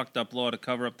another fucked up law to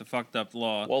cover up the fucked up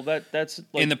law. Well, that's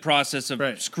like, in the process of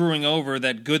Right. screwing over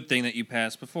that good thing that you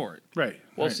passed before it. Right.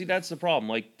 well, right. see, that's the problem.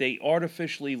 Like they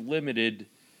artificially limited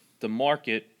the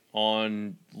market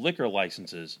on liquor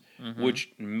licenses, which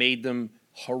made them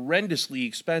horrendously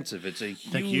expensive. It's a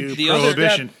huge Thank you, The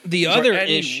Prohibition. The for other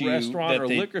any issue restaurant that or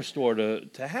they, liquor store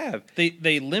to have.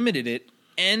 they limited it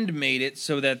and made it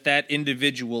so that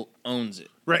individual owns it.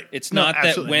 Right. It's No, not that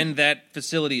absolutely. when that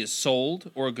facility is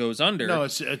sold or goes under, No,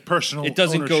 it's a personal it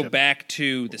doesn't go ownership. back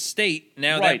to the state.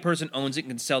 Now that Right. person owns it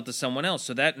and can sell it to someone else.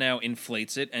 So that now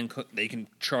inflates it, and they can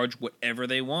charge whatever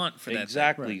they want for that.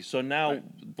 Exactly. Right. So now,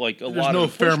 like a There's lot no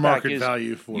of the fair pushback market is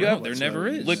value for you it. have There never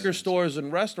is. liquor stores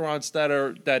and restaurants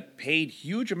that paid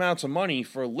huge amounts of money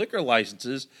for liquor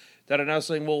licenses that are now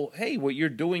saying, "Well, hey, what you're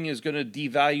doing is going to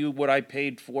devalue what I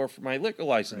paid for my liquor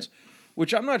license,"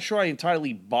 which I'm not sure I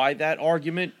entirely buy that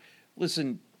argument.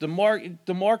 Listen, the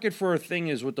market for a thing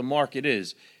is what the market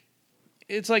is.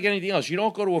 it's like anything else. You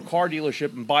don't go to a car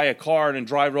dealership and buy a car and then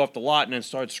drive it off the lot and then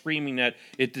start screaming that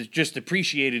it just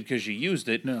depreciated because you used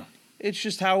it. No. It's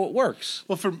just how it works.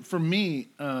 Well, for me,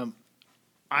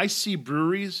 I see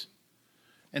breweries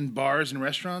and bars and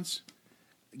restaurants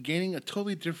gaining a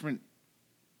totally different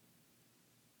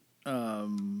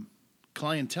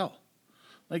clientele.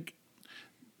 Like,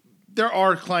 there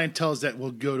are clienteles that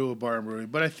will go to a bar and brewery,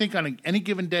 but I think on any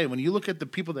given day, when you look at the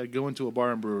people that go into a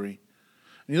bar and brewery,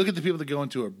 and you look at the people that go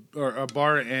into a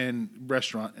bar and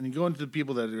restaurant, and you go into the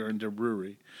people that are into a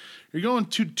brewery, you're going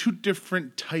to two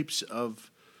different types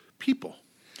of people.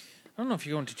 I don't know if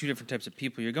you're going to two different types of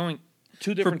people. You're going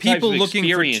Two for different people types of looking for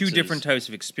two experiences. different types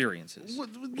of experiences.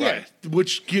 Yeah,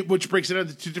 which breaks it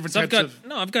into two different So types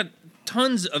of. I've got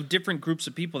tons of different groups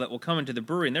of people that will come into the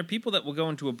brewery, and there are people that will go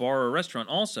into a bar or a restaurant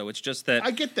also. It's just that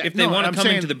I get that. if they No, want to I'm come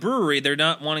saying- into the brewery, they're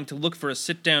not wanting to look for a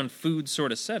sit-down food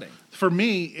sort of setting. For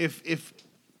me, if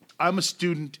I'm a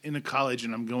student in a college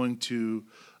and I'm going to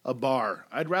a bar,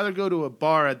 I'd rather go to a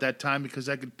bar at that time because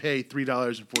I could pay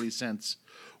 $3.40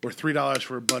 or $3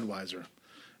 for a Budweiser,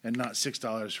 and not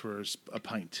 $6 for a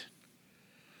pint.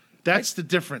 That's the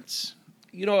difference.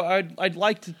 You know, I'd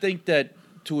like to think that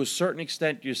to a certain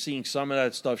extent you're seeing some of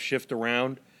that stuff shift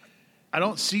around. I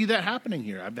don't see that happening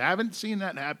here. I haven't seen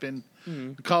that happen.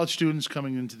 The college students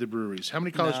coming into the breweries. How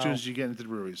many college students do you get into the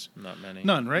breweries? Not many.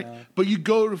 None, right? But you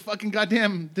go to fucking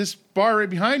goddamn this bar right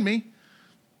behind me.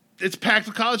 It's packed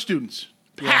with college students.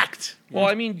 Packed. Well,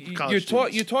 I mean, College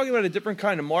students. you're talking about a different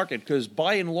kind of market because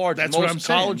by and large, That's what I'm most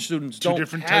saying. college students Two don't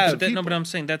different types have of But people. I'm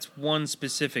saying that's one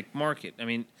specific market. I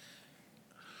mean,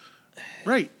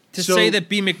 Right. to So- say that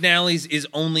B. McNally's is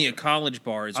only a college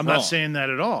bar is I'm wrong. not saying that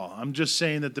at all. I'm just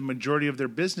saying that the majority of their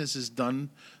business is done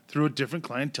through a different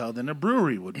clientele than a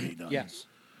brewery would be done. Yes.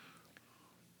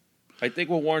 I think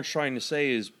what Warren's trying to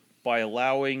say is by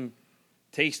allowing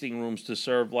tasting rooms to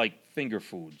serve like finger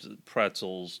foods,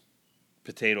 pretzels,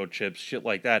 potato chips, shit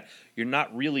like that, you're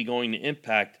not really going to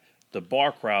impact the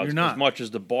bar crowds You're not. as much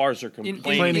as the bars are In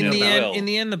complaining the about.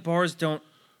 end,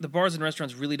 the bars and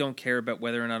restaurants really don't care about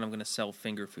whether or not I'm going to sell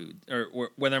finger food or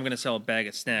whether I'm going to sell a bag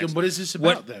of snacks. Then what is this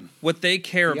about then? What they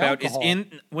care The about alcohol.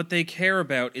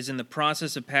 is in the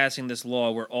process of passing this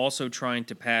law. We're also trying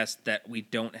to pass that we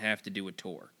don't have to do a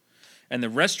tour. And the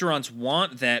restaurants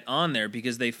want that on there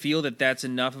because they feel that that's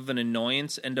enough of an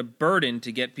annoyance and a burden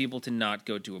to get people to not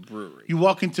go to a brewery. You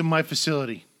walk into my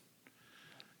facility.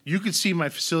 You can see my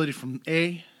facility from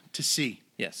A to C.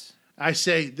 Yes. I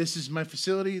say, this is my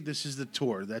facility. This is the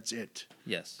tour. That's it.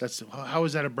 Yes. How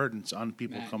is that a burden on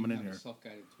people Matt, coming you in have a here?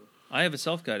 self-guided tour. I have a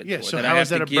self-guided Yeah, tour so that how I is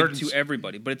have that to a give burden? to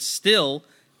everybody. But it's still,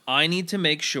 I need to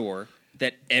make sure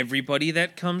that everybody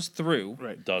that comes through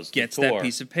Right. Does the gets tour. that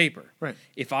piece of paper. Right.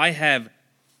 If I have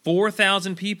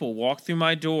 4,000 people walk through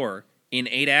my door in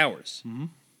 8 hours,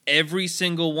 every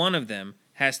single one of them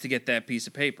has to get that piece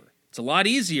of paper. It's a lot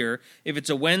easier if it's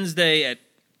a Wednesday at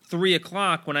 3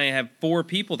 o'clock when I have 4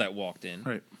 people that walked in,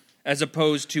 Right. as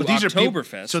opposed to But these are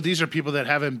Oktoberfest. so these are people that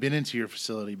haven't been into your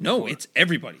facility before. No, it's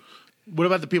everybody. What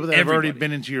about the people that have already Everybody.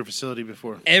 been into your facility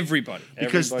before? Everybody.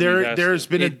 Because Everybody has there's to.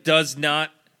 been It does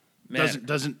not matter.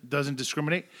 doesn't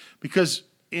discriminate, because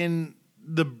in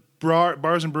the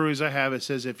bars and breweries I have, it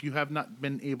says if you have not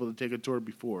been able to take a tour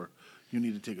before, you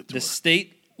need to take a tour. The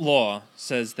state law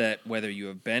says that whether you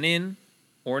have been in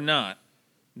or not,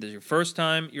 this is your first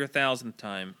time, your 1,000th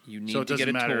time, you need it to get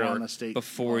a doesn't matter on tour the state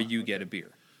before law. you get a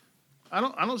beer. I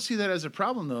don't see that as a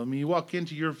problem though. I mean, you walk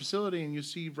into your facility and you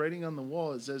see writing on the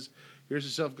wall that says, "Here's a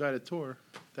self-guided tour."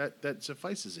 That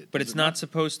suffices it. But does it's it not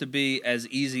supposed to be as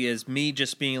easy as me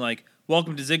just being like,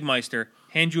 "Welcome to Zigmeister,"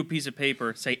 hand you a piece of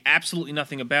paper, say absolutely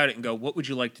nothing about it, and go, "What would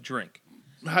you like to drink?"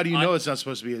 How do you know it's not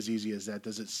supposed to be as easy as that?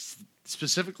 Does it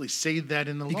specifically say that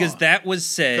in the Because law? that was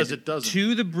said 'Cause it doesn't.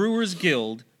 to the Brewers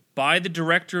Guild by the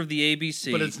director of the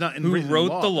ABC, But it's not in who written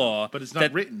wrote the law. But it's not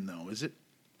that- written though, is it?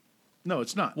 No,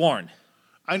 it's not. Warren,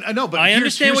 I know, but I here's-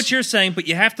 understand what here's- you're saying, but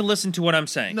you have to listen to what I'm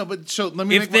saying. No, but so let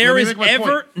me. If make, there let me is make my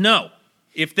ever point.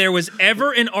 if there was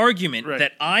ever an argument Right.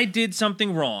 that I did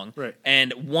something wrong, Right.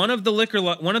 and one of the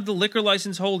liquor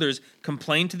license holders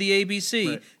complained to the ABC,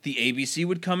 Right. the ABC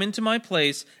would come into my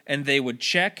place and they would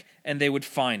check and they would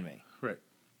fine me. Right,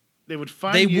 they would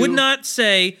find They you. would not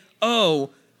say,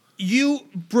 "Oh, you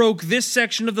broke this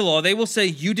section of the law." They will say,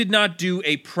 "You did not do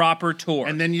a proper tour."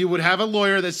 And then you would have a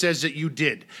lawyer that says that you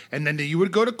did, and then you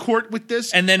would go to court with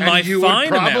this, And then my you fine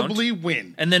would amount- probably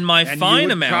win. and then my And you fine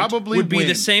would amount probably would be the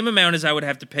win. same amount as I would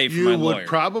have to pay for You my would lawyer.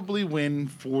 probably win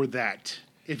for that.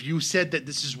 If you said that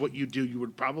this is what you do, you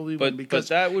would probably win But because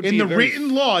that would in be the a very-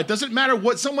 written law, it doesn't matter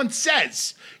what someone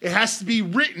says; it has to be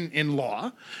written in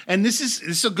law. And this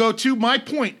will go to my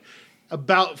point.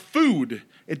 about food.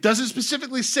 It doesn't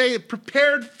specifically say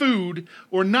prepared food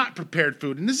or not prepared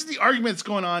food. And this is the argument that's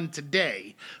going on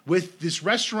today with these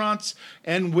restaurants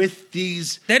and with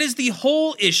these... That is the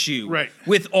whole issue Right.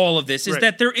 with all of this, is Right.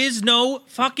 that there is no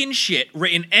fucking shit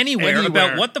written anywhere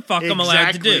about what the fuck I'm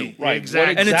allowed to do. Right.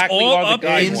 Exactly. And it's all are the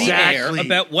up in the air Exactly.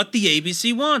 about what the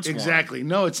ABC wants. Exactly.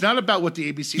 No, it's not about what the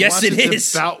ABC Yes, wants. it It's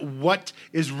is. about what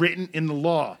is written in the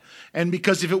law. And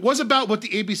because if it was about what the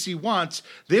ABC wants,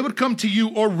 they would come to you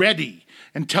already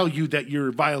and tell you that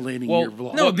you're violating your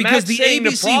law. No, What because Matt's the saying,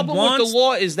 ABC the problem with wants- the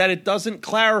law is that it doesn't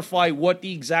clarify what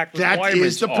the exact That requirements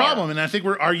is the are. problem. And I think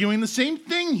we're arguing the same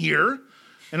thing here.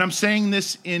 And I'm saying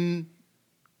this in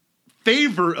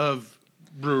favor of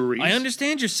breweries. I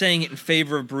understand you're saying it in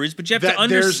favor of breweries, but you have that to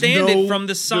understand there's it from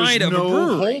the side of there's a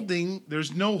brewery.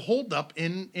 There's no holdup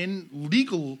in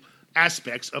legal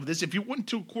aspects of this. If you went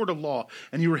to a court of law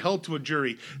and you were held to a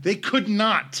jury, they could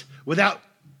not, without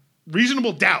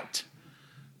reasonable doubt,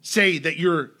 say that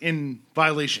you're in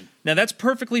violation. Now, that's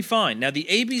perfectly fine. Now, the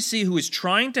ABC, who is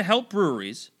trying to help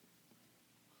breweries...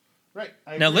 Right.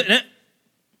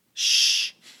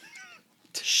 Shh.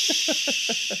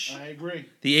 I agree.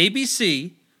 The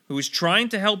ABC, who is trying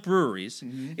to help breweries,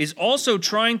 is also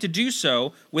trying to do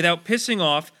so without pissing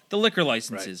off the liquor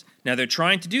licenses. Right. Now, they're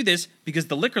trying to do this because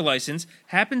the liquor license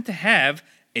happened to have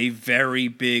a very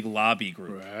big lobby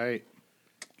group. Right.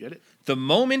 Get it? The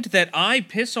moment that I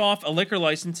piss off a liquor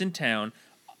license in town,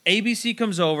 ABC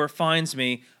comes over, finds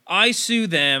me, I sue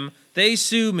them, they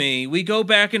sue me, we go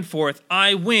back and forth,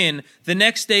 I win. The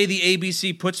next day, the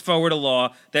ABC puts forward a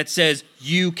law that says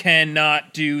you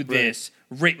cannot do this,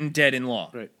 written dead in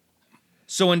law. Right.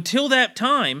 So until that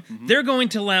time, they're going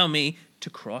to allow me to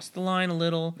cross the line a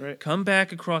little, Right. come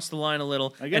back across the line a little,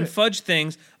 get and it. fudge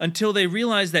things until they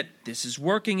realize that this is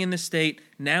working in the state.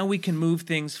 Now we can move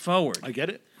things forward. I get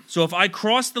it. So if I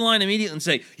cross the line immediately and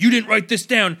say, you didn't write this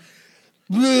down,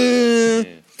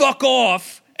 fuck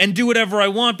off, and do whatever I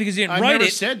want because you didn't I write never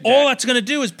it, said that. all that's going to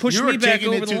do is push You're me back taking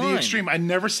over it the to line. the extreme. I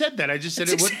never said that. I just said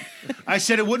it wouldn't. I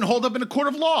said it wouldn't hold up in a court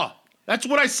of law. That's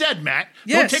what I said, Matt.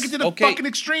 Yes. Don't take it to the Okay. fucking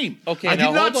extreme. Okay, I now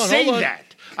did not hold on, say hold on.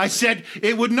 that. I said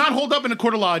it would not hold up in a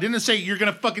court of law. I didn't say you're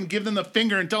going to fucking give them the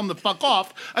finger and tell them to fuck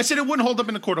off. I said it wouldn't hold up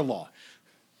in a court of law.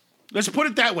 Let's put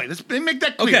it that way. Let's make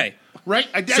that clear. Okay. Right?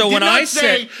 I So did when not I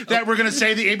say said- that we're going to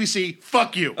say the ABC,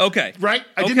 fuck you. Okay. Right?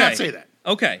 I did Okay. not say that.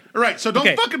 Okay. All right, so don't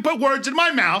Okay. fucking put words in my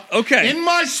mouth, Okay. in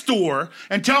my store,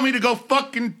 and tell me to go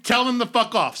fucking tell them to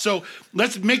fuck off. So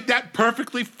let's make that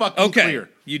perfectly fucking Okay. clear.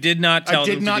 You did not tell I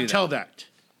them did to not do tell that. that.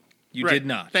 You Right. did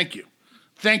not. Thank you.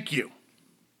 Thank you.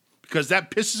 Because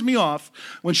that pisses me off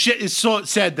when shit is so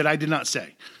said that I did not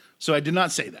say. So I did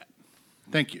not say that.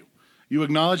 Thank you. You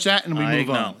acknowledge that, and we I move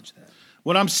on. acknowledge that.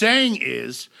 What I'm saying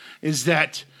is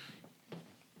that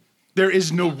there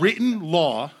is no written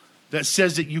law that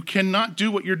says that you cannot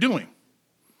do what you're doing.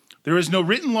 There is no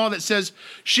written law that says,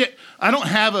 shit, I don't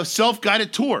have a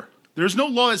self-guided tour. There's no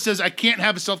law that says I can't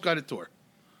have a self-guided tour.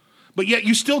 But yet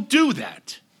you still do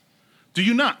that. Do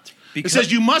you not? Because- it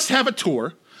says you must have a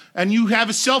tour, and you have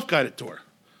a self-guided tour.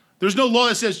 There's no law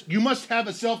that says you must have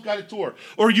a self-guided tour,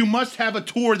 or you must have a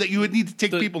tour that you would need to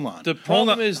take people on. The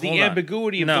problem on, is the hold on.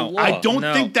 ambiguity No. of the law. I don't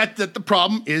No. think that the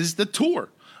problem is the tour.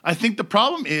 I think the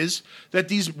problem is that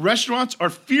these restaurants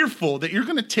are fearful that you're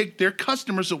going to take their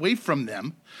customers away from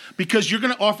them because you're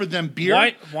going to offer them beer.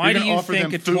 Why you're do gonna you offer think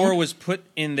them a food. tour was put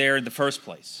in there in the first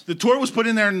place? The tour was put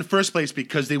in there in the first place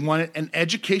because they wanted an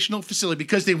educational facility,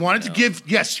 because they wanted to give,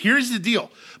 yes, here's the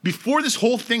deal. Before this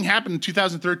whole thing happened in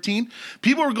 2013,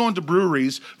 people were going to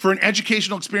breweries for an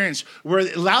educational experience where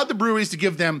it allowed the breweries to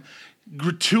give them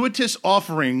gratuitous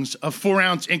offerings of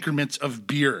 4-ounce increments of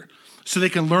beer so they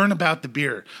can learn about the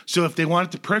beer. So if they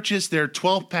wanted to purchase their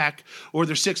 12-pack or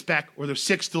their 6-pack or their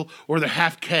sixtel or their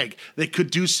half keg, they could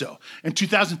do so. In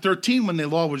 2013, when the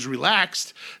law was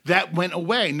relaxed, that went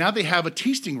away. Now they have a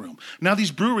tasting room. Now these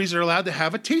breweries are allowed to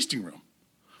have a tasting room.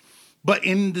 But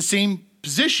in the same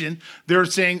position, they're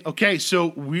saying, okay, so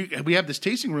we have this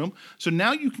tasting room, so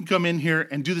now you can come in here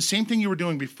and do the same thing you were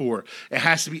doing before. It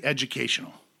has to be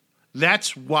educational.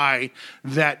 That's why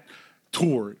that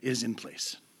tour is in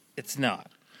place. It's not.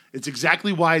 It's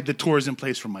exactly why the tour is in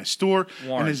place for my store,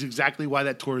 Warren. and it's exactly why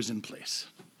that tour is in place.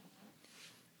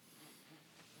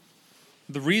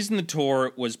 The reason the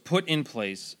tour was put in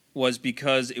place was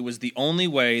because it was the only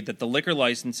way that the liquor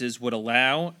licenses would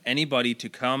allow anybody to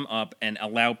come up and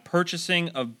allow purchasing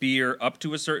of beer up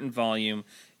to a certain volume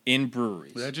in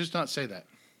breweries. Did I just not say that?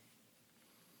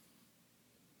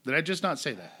 Did I just not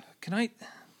say that? Can I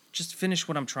just finish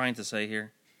what I'm trying to say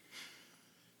here?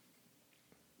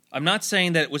 I'm not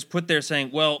saying that it was put there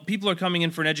saying, well, people are coming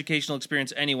in for an educational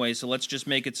experience anyway, so let's just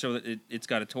make it so that it's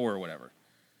got a tour or whatever.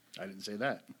 I didn't say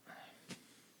that.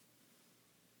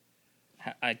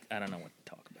 I don't know what to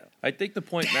talk about. I think the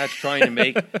point Matt's trying to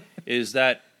make is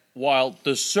that while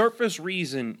the surface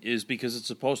reason is because it's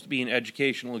supposed to be an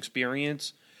educational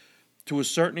experience, to a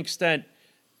certain extent,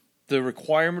 the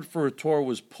requirement for a tour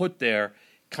was put there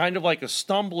kind of like a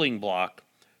stumbling block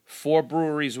for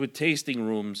breweries with tasting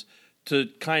rooms to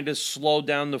kind of slow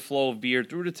down the flow of beer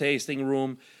through the tasting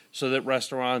room so that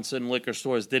restaurants and liquor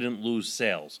stores didn't lose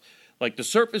sales. Like the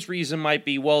surface reason might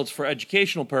be, well, it's for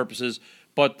educational purposes,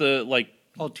 but the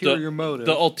ulterior motive.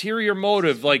 The ulterior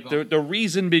motive, like the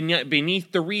reason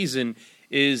beneath the reason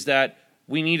is that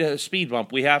we need a speed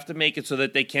bump. We have to make it so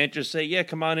that they can't just say, yeah,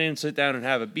 come on in and sit down and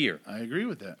have a beer. I agree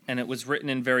with that. And it was written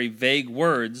in very vague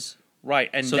words. Right.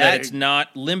 And so that it's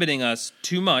not limiting us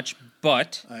too much,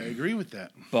 but... I agree with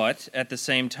that. But at the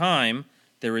same time,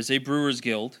 there is a Brewers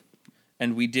Guild,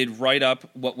 and we did write up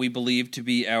what we believe to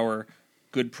be our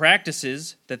good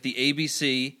practices that the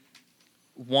ABC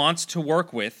wants to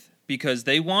work with because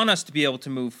they want us to be able to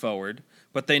move forward,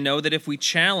 but they know that if we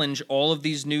challenge all of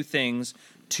these new things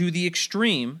to the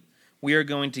extreme, we are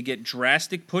going to get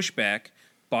drastic pushback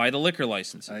by the liquor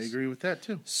licenses. I agree with that,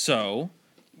 too. So,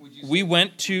 we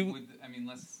went to...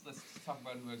 Let's talk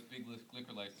about who has big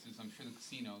liquor licenses. I'm sure the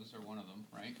casinos are one of them,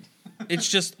 right? It's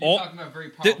just You're talking about very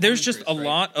powerful there's just a interests, right?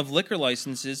 lot of liquor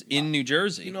licenses in New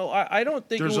Jersey. You know, I don't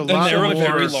think there's it a would lot be more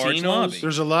very large lobby.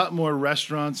 There's a lot more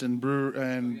restaurants and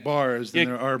bars than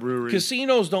there are breweries.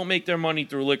 Casinos don't make their money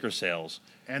through liquor sales.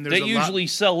 And they usually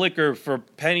sell liquor for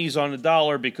pennies on the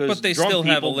dollar because but they drunk still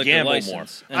have a people liquor gamble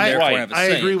license. more. And therefore have a I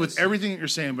say agree in with this. everything that you're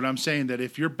saying, but I'm saying that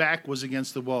if your back was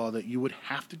against the wall, that you would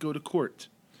have to go to court.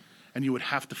 And you would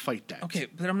have to fight that. Okay,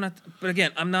 but I'm not. But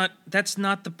again, I'm not. That's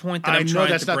not the point that I I'm know trying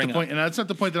that's to not bring the point, up. and that's not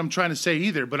the point that I'm trying to say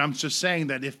either. But I'm just saying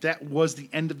that if that was the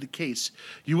end of the case,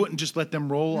 you wouldn't just let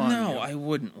them roll on. No, you. I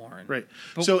wouldn't, Warren. Right.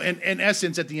 But So, in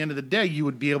essence, at the end of the day, you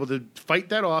would be able to fight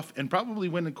that off and probably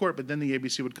win in court. But then the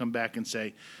ABC would come back and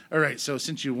say, "All right, so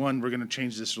since you won, we're going to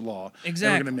change this law.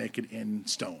 Exactly. And we're going to make it in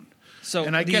stone." So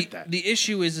and I get that. The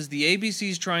issue is the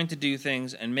ABC is trying to do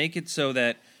things and make it so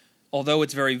that, although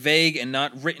it's very vague and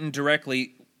not written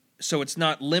directly, so it's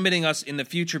not limiting us in the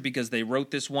future because they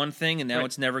wrote this one thing and now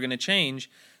it's never going to change.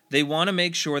 They want to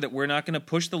make sure that we're not going to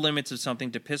push the limits of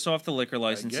something to piss off the liquor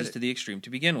licenses to the extreme to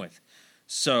begin with.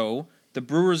 So the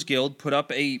Brewers Guild put up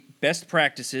a best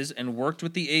practices and worked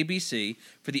with the ABC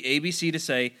for the ABC to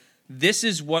say, this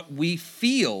is what we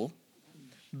feel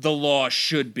the law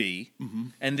should be,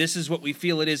 and this is what we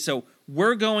feel it is. So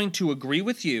we're going to agree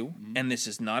with you, and this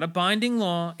is not a binding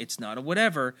law, it's not a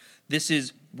whatever. This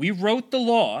is, we wrote the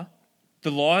law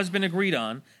has been agreed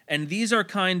on, and these are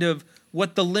kind of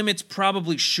what the limits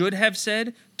probably should have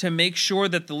said to make sure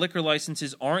that the liquor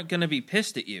licenses aren't going to be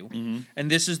pissed at you, and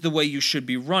this is the way you should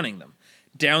be running them.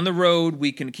 Down the road,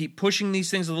 we can keep pushing these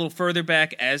things a little further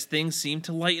back as things seem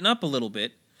to lighten up a little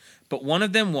bit, but one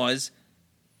of them was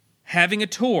having a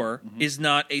tour is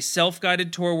not a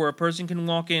self-guided tour where a person can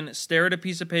walk in, stare at a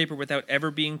piece of paper without ever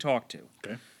being talked to.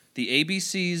 Okay. The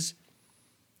ABC's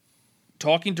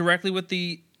talking directly with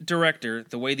the director,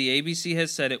 the way the ABC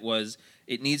has said it was,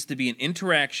 it needs to be an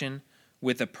interaction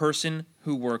with a person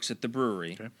who works at the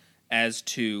brewery as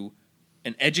to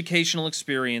an educational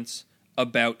experience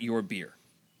about your beer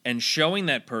and showing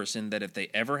that person that if they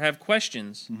ever have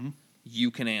questions,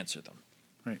 you can answer them.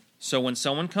 Right. So when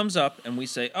someone comes up and we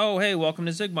say, oh, hey, welcome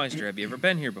to Zigmeister, have you ever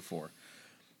been here before?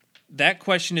 That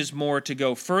question is more to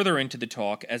go further into the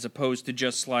talk as opposed to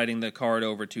just sliding the card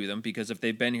over to them, because if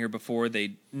they've been here before,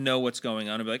 they know what's going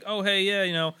on. And be like, oh, hey,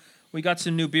 yeah, we got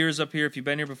some new beers up here. If you've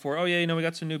been here before, oh, yeah, we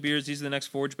got some new beers. These are the next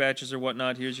Forge batches or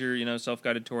whatnot. Here's your,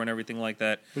 self-guided tour and everything like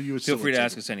that. But you would Feel still free to take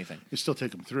ask them. us anything. You still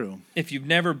take them through. If you've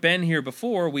never been here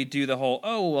before, we do the whole,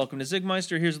 oh, welcome to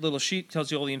Zigmeister. Here's a little sheet,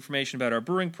 tells you all the information about our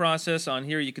brewing process. On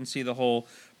here, you can see the whole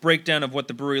breakdown of what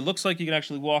the brewery looks like. You can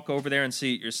actually walk over there and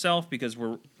see it yourself because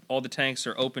all the tanks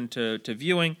are open to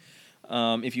viewing.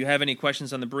 If you have any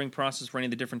questions on the brewing process for any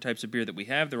of the different types of beer that we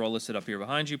have, they're all listed up here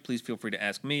behind you. Please feel free to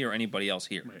ask me or anybody else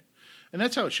here. Right. And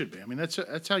that's how it should be. I mean,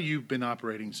 that's how you've been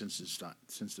operating since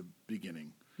the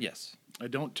beginning. Yes. I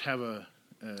don't have a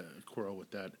quarrel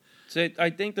with that. So I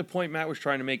think the point Matt was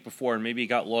trying to make before, and maybe he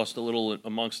got lost a little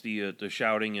amongst the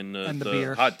shouting and the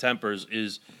beer. hot tempers,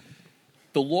 is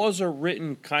the laws are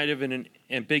written kind of in an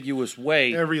ambiguous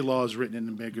way. Every law is written in an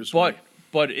ambiguous way.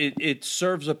 But it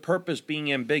serves a purpose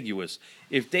being ambiguous.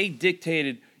 If they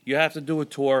dictated, you have to do a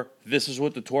tour, this is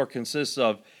what the tour consists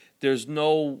of, there's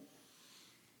no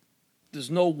there's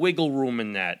no wiggle room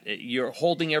in that. You're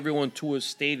holding everyone to a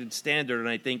stated standard, and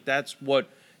I think that's what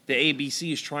the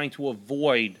ABC is trying to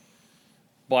avoid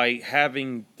by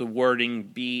having the wording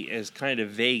be as kind of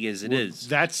vague as it is.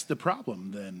 That's the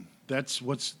problem, then. That's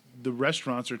what's the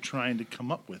restaurants are trying to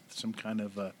come up with, some kind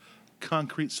of a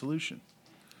concrete solution.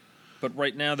 But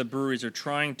right now, the breweries are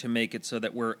trying to make it so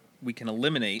that we can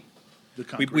eliminate. The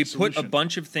We concrete put a solution.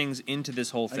 bunch of things into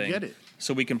this whole thing. I get it.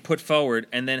 So we can put forward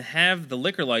and then have the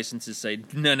liquor licenses say,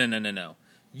 no.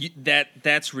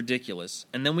 That's ridiculous.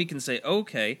 And then we can say,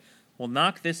 okay, we'll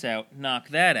knock this out, knock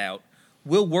that out.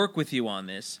 We'll work with you on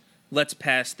this. Let's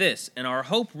pass this. And our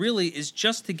hope really is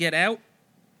just to get out.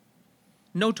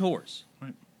 No tours.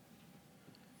 Right.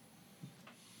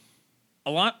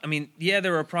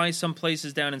 There are probably some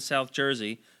places down in South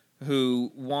Jersey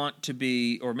who want to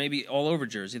be, or maybe all over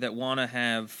Jersey, that want to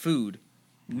have food,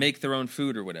 make their own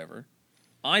food or whatever.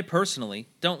 I personally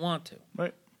don't want to.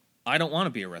 Right. I don't want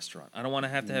to be a restaurant. I don't want to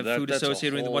have food That's a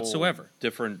associated with it whole whatsoever.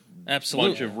 Different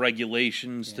Absolutely. bunch of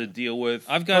regulations to deal with.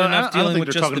 I've got enough dealing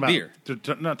with just the beer.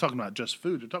 They're not talking about just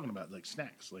food. They're talking about like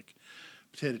snacks, like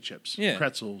potato chips,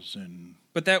 pretzels, and.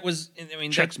 But that was,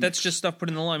 that's just stuff put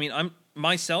in the law.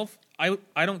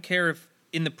 I don't care if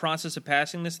in the process of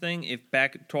passing this thing, if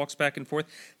talks back and forth,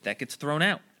 that gets thrown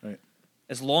out. Right.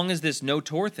 As long as this no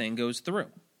tour thing goes through,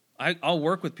 I'll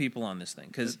work with people on this thing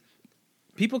because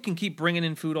people can keep bringing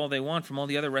in food all they want from all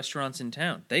the other restaurants in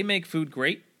town. They make food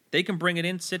great. They can bring it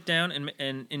in, sit down,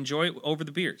 and enjoy it over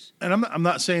the beers. And I'm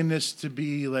not saying this to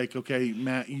be like, okay,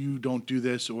 Matt, you don't do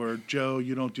this, or Joe,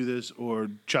 you don't do this, or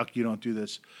Chuck, you don't do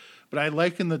this. But I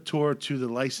liken the tour to the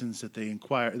license that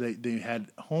they had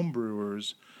home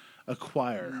brewers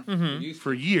acquire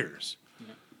for years,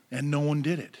 and no one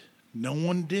did it. No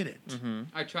one did it. Mm-hmm.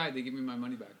 I tried. They gave me my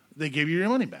money back. They gave you your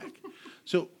money back.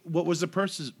 So what was the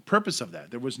purpose of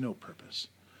that? There was no purpose.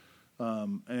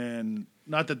 And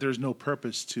not that there's no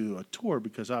purpose to a tour,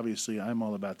 because obviously I'm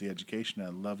all about the education. I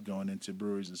love going into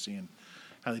breweries and seeing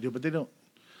how they do it, but they don't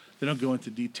go into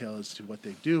detail as to what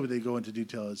they do. They go into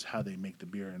detail as how they make the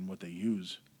beer and what they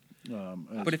use.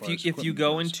 But if you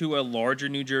go into a larger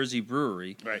New Jersey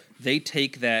brewery, right, they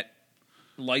take that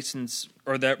license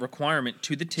or that requirement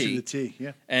to the T. To the T,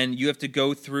 yeah. And you have to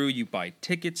go through, you buy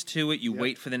tickets to it, you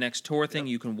wait for the next tour thing,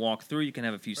 you can walk through, you can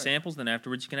have a few samples, then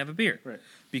afterwards you can have a beer. Right.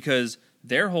 Because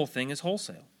their whole thing is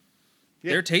wholesale.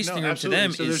 Yeah, Their tasting room to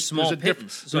them is small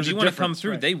pittance. So if you want to come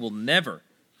through, they will never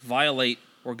violate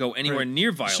or go anywhere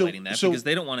near violating that because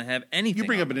they don't want to have anything. You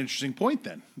bring up an interesting point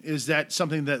then. Is that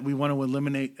something that we want to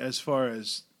eliminate as far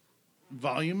as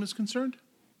volume is concerned?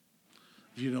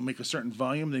 If you don't make a certain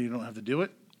volume, then you don't have to do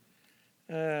it?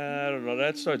 I don't know.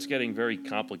 That starts getting very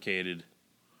complicated.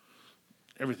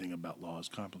 Everything about law is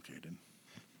complicated.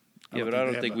 Yeah, but I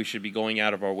don't think we should be going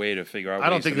out of our way to figure out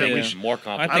ways to that make we it should- more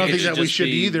complicated. I don't think that we just should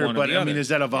be either, one or but the I mean, other. is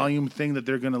that a volume thing that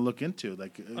they're going to look into?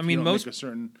 Like, if I mean, you don't most- make a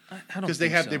certain I don't because they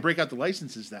think they so. break out the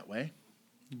licenses that way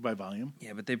by volume.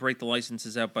 Yeah, but they break the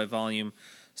licenses out by volume,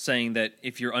 saying that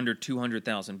if you're under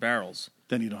 200,000 barrels,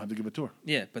 Then you don't have to give a tour.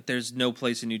 yeah, but there's no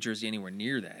place in New Jersey anywhere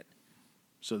near that.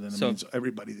 So then it So- means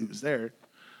everybody who was there,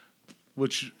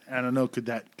 which I don't know, could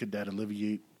that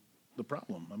alleviate the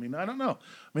problem? I mean, I don't know.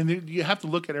 I mean, you have to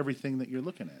look at everything that you're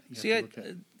looking at. You have to look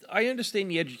at- I understand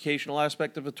the educational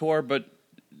aspect of a tour, but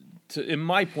in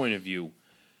my point of view,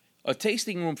 a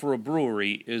tasting room for a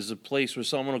brewery is a place where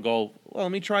someone will go, well,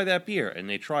 let me try that beer. And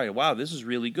they try it. Wow, this is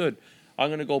really good. I'm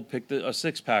going to go pick a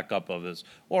six-pack up of this.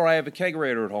 Or I have a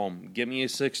kegerator at home. Give me a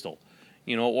sixtel.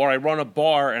 Or I run a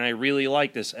bar and I really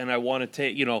like this and I want to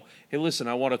take, hey, listen,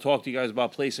 I want to talk to you guys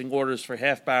about placing orders for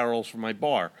half barrels for my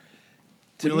bar.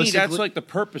 To me, that's like the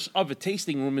purpose of a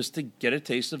tasting room is to get a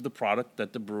taste of the product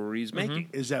that the brewery is making.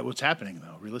 Is that what's happening,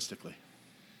 though, realistically?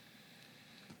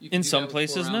 You can In do some that with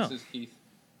places, 4 no. ounces, Keith.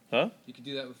 Huh? You could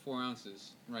do that with 4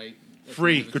 ounces, right? At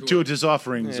Free, the end of a tour. gratuitous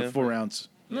offerings Yeah. of 4 ounce.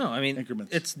 No, I mean,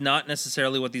 Increments. it's not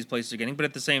necessarily what these places are getting, but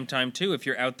at the same time, too, if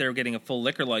you're out there getting a full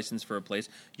liquor license for a place,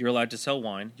 you're allowed to sell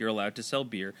wine, you're allowed to sell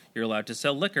beer, you're allowed to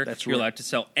sell liquor, you're allowed to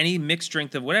sell any mixed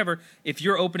drink of whatever. If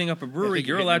you're opening up a brewery,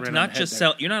 you're allowed to not just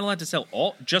sell, you're not allowed to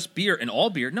sell just beer and all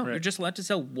beer. No, you're just allowed to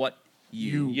sell what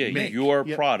you make. Your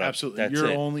Yep, product. Absolutely. That's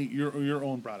your it. only your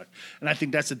own product. And I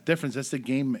think that's the difference. That's the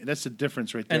game. That's the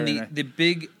difference right there. And the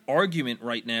big argument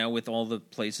right now with all the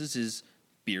places is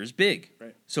beer's big.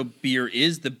 Right. So beer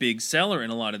is the big seller in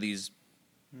a lot of these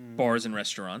bars and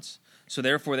restaurants. So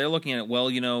therefore they're looking at it, well,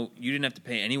 you didn't have to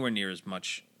pay anywhere near as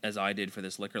much as I did for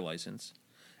this liquor license.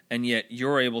 And yet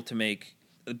you're able to make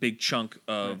a big chunk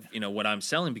of, what I'm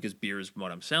selling because beer is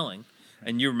what I'm selling. Right.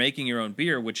 And you're making your own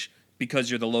beer, which because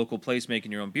you're the local place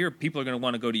making your own beer, people are going to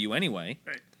want to go to you anyway.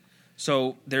 Right.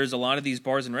 So there's a lot of these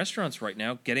bars and restaurants right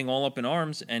now getting all up in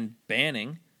arms and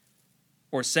banning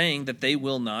or saying that they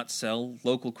will not sell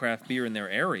local craft beer in their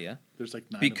area. There's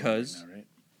like 9 because of them right now, right?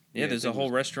 Yeah, there's a whole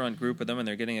restaurant group of them, and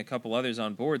they're getting a couple others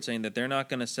on board saying that they're not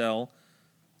going to sell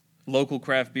local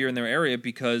craft beer in their area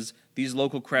because these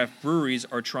local craft breweries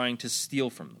are trying to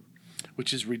steal from them.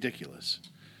 Which is ridiculous.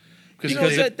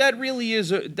 Because that really is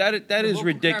that is local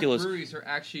ridiculous. Craft breweries are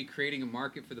actually creating a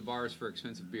market for the bars for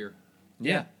expensive beer.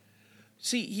 Yeah.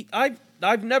 See,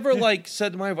 I've never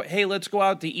said to my wife, "Hey, let's go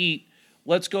out to eat.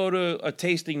 Let's go to a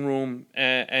tasting room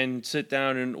and sit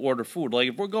down and order food." Like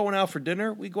if we're going out for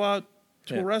dinner, we go out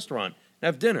to a restaurant and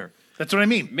have dinner. That's what I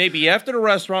mean. Maybe after the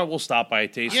restaurant, we'll stop by a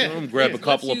tasting room, grab a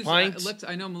couple of pints.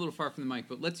 I know I'm a little far from the mic,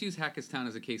 but let's use Hackettstown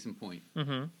as a case in point.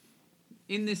 Mm-hmm.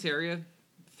 In this area,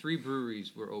 3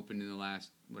 breweries were opened in the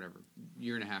last,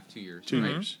 year and a half, 2 years. 2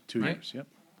 right? years. 2 years, yep.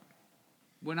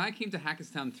 When I came to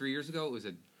Hackettstown 3 years ago, it was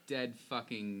a dead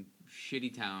fucking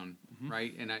shitty town,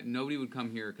 right? And nobody would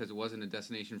come here because it wasn't a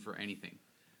destination for anything,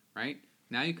 right?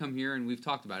 Now you come here, and we've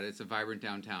talked about it. It's a vibrant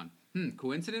downtown.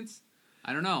 Coincidence?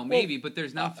 I don't know, maybe, but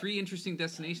there's now 3 interesting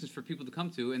destinations for people to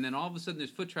come to, and then all of a sudden there's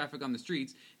foot traffic on the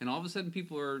streets, and all of a sudden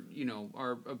people are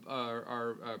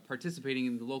participating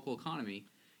in the local economy,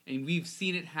 and we've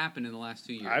seen it happen in the last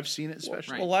 2 years. I've seen it,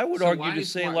 especially. Well, I would argue to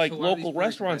say local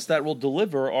restaurants that will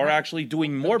deliver are actually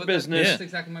doing more business that's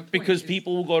exactly my point. because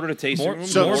people will go to the tasting room.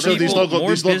 So these local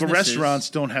businesses- restaurants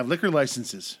don't have liquor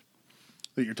licenses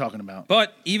that you're talking about.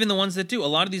 But even the ones that do, a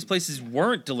lot of these places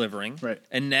weren't delivering, right?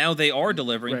 And now they are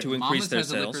delivering to increase Mama's their has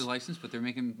sales. a liquor license, but they're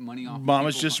making money off.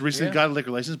 Mama's people. just recently got a liquor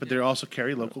license, but they also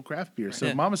carry local craft beer.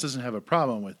 So Mama's doesn't have a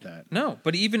problem with that. No,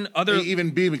 but even B.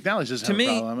 McNally's doesn't have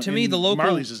a problem. To me, the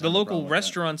Marley's doesn't have a problem local with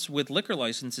restaurants with liquor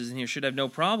licenses in here should have no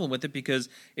problem with it because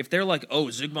if they're like, oh,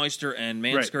 Zugmeister and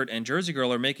Manskirt and Jersey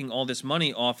Girl are making all this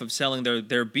money off of selling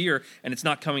their beer and it's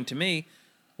not coming to me,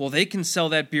 well, they can sell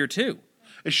that beer too.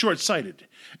 It's short-sighted.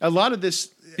 A lot of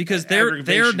this because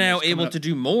they're now able to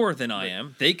do more than I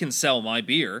am. They can sell my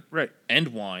beer, and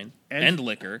wine, and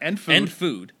liquor, and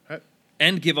food,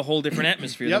 and give a whole different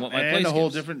atmosphere than what my place gives. And a whole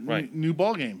different new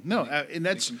ball game. No, and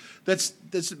that's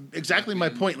exactly my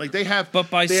point. Like they have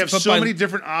so many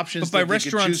different options. But by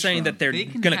restaurants saying that they're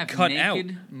going to cut out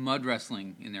mud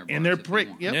wrestling in their bars in their prick.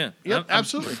 Yep,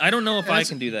 absolutely. I don't know if I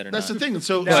can do that or not. That's the thing.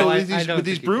 So with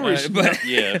these breweries,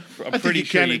 I'm pretty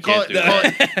sure you call can't do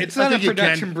it. It's not a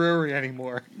production brewery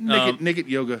anymore. Naked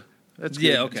yoga. That's good.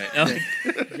 Yeah, okay.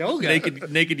 Yoga?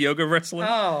 Naked yoga wrestling?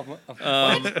 Oh.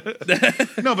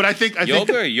 No, but I think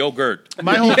yoga or yogurt?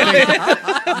 My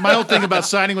whole thing about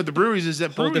signing with the breweries is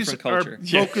that breweries are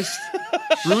focused.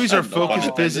 Breweries are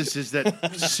focused businesses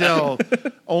that sell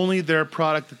only their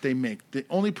product that they make. The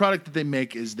only product that they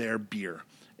make is their beer.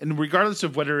 And regardless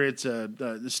of whether it's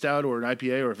a stout or an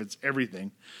IPA or if it's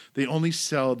everything, they only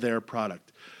sell their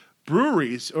product.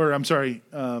 Breweries,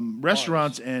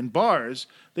 restaurants and bars,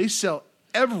 they sell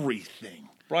everything.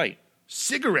 Right.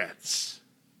 Cigarettes.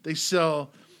 They sell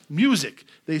music.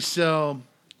 They sell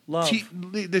love.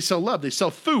 They sell love. They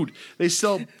sell food. They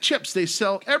sell chips. They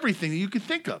sell everything that you could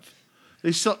think of.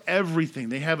 They sell everything.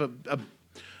 They have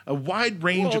a wide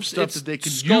range of stuff that they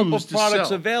can scope use of to products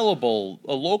sell. available.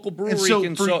 A local brewery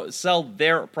can sell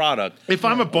their product. If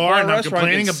I'm a bar and I'm restaurant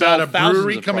complaining can about a sell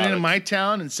brewery thousands of coming into products. my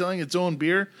town and selling its own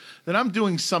beer, then I'm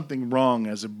doing something wrong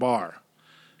as a bar.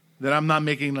 That I'm not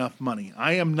making enough money.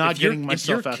 I am not getting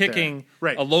myself out there. If you're kicking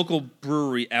a local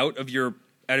brewery out of your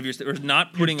or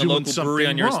not putting a local brewery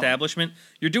on your establishment,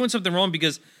 you're doing something wrong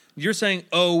because you're saying,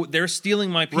 oh, they're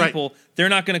stealing my people. Right. They're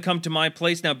not going to come to my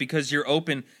place now because you're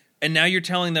open. And now you're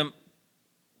telling them,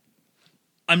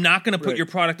 I'm not going to put your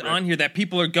product on here that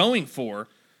people are going for.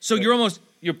 So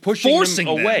you're pushing forcing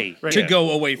them away to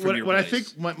go away from your place. I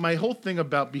think my whole thing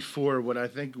about before, what I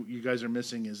think you guys are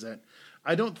missing is that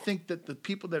I don't think that the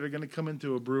people that are going to come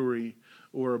into a brewery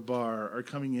or a bar are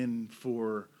coming in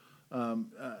for a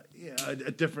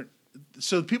different.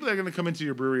 So the people that are going to come into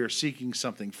your brewery are seeking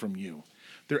something from you.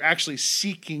 They're actually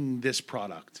seeking this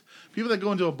product. People that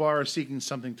go into a bar are seeking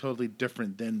something totally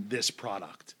different than this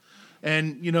product.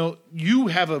 And, you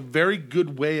have a very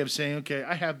good way of saying, okay,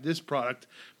 I have this product,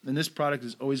 and this product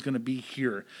is always going to be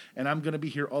here. And I'm going to be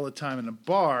here all the time. And a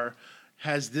bar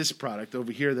has this product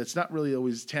over here that's not really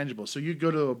always tangible. So you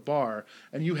go to a bar,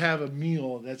 and you have a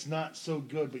meal that's not so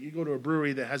good, but you go to a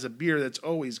brewery that has a beer that's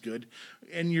always good,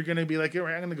 and you're going to be like, all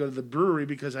right, I'm going to go to the brewery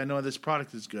because I know this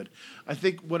product is good. I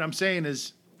think what I'm saying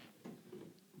is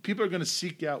people are going to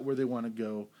seek out where they want to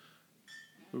go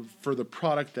for the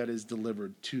product that is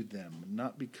delivered to them,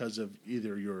 not because of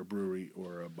either you're a brewery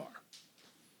or a bar.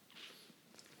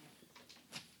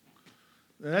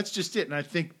 And that's just it. And I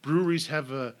think breweries have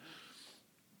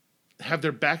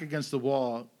their back against the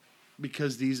wall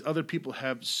because these other people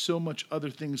have so much other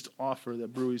things to offer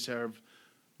that breweries have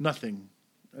nothing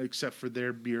except for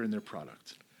their beer and their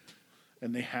product.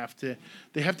 And they have to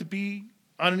be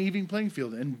on an even playing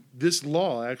field. And this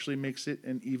law actually makes it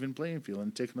an even playing field.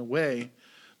 And taking away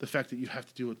the fact that you have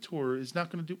to do a tour is not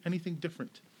going to do anything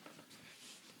different.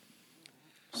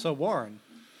 So, Warren,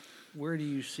 where do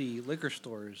you see liquor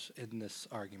stores in this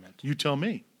argument? You tell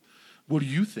me. What do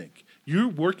you think? You're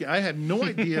working. I had no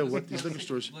idea what these liquor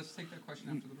stores. Let's take that question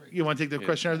after the break. You want to take that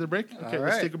question after the break? Okay, All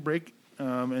let's right. take a break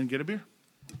and get a beer.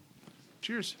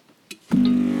 Cheers.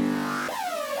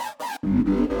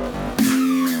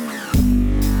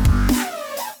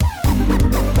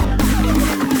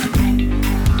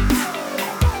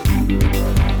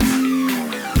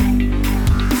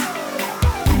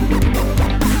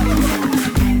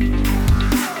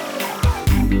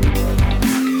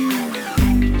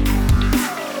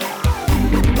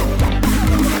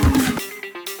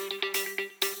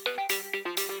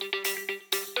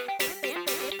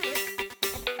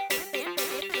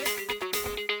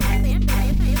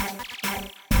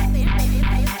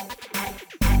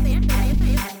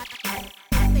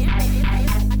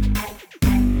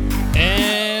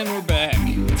 And we're back.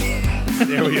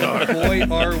 There we are. Boy,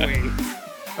 are we.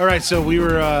 All right, so we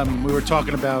were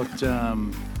talking about.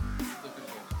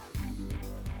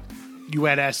 You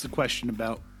had asked the question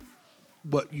about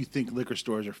what you think liquor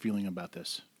stores are feeling about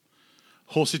this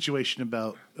whole situation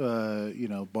about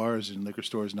bars and liquor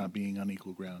stores not being on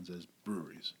equal grounds as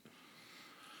breweries.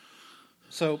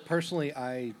 So, personally,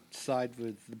 I side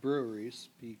with the breweries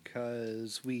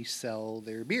because we sell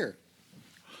their beer.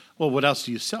 Well, what else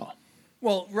do you sell?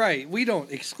 Well, right. We don't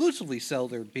exclusively sell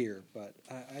their beer, but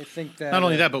I think that... Not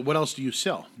only that, but what else do you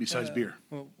sell besides beer?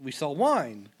 Well, we sell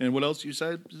wine. And what else do you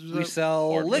sell? We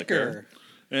sell Hard liquor.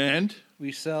 And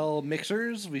We sell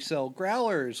mixers. We sell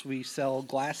growlers. We sell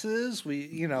glasses.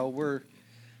 We're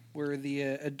the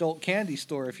adult candy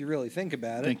store if you really think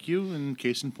about it. thank you, and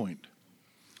case in point.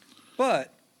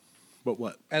 But But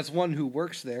what? as one who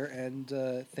works there and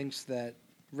thinks that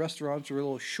restaurants are a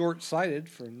little short-sighted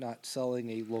for not selling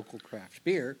a local craft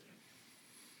beer,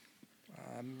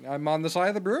 I'm on the side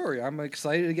of the brewery. I'm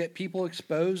excited to get people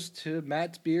exposed to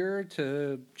Matt's beer,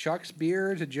 to Chuck's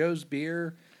beer, to Joe's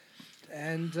beer.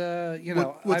 And,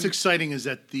 What's exciting is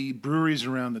that the breweries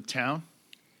around the town,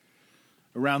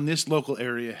 around this local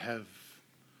area, have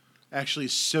actually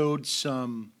sowed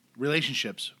some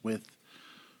relationships with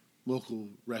local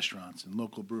restaurants and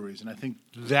local breweries. And I think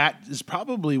that is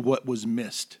probably what was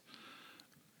missed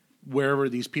wherever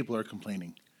these people are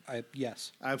complaining.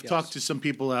 Yes. I've Yes. talked to some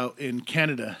people out in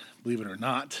Canada, believe it or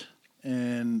not,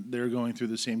 and they're going through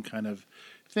the same kind of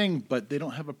thing, but they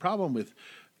don't have a problem with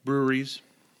breweries,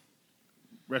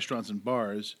 restaurants, and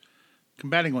bars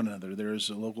combating one another. There's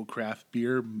a local craft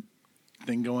beer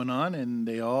thing going on, and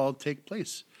they all take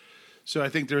place. So I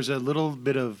think there's a little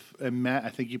bit of, and Matt, I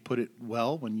think you put it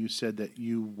well when you said that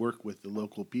you work with the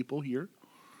local people here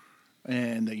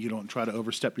and that you don't try to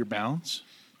overstep your bounds.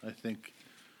 I think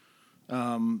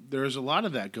there's a lot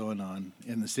of that going on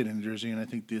in the state of New Jersey, and I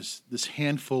think this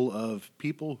handful of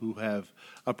people who have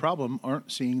a problem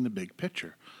aren't seeing the big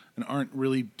picture and aren't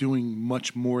really doing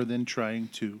much more than trying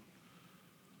to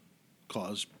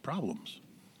cause problems.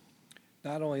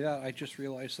 Not only that, I just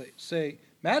realized that, say,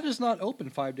 Matt is not open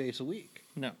 5 days a week.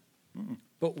 No.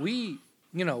 But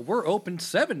we're open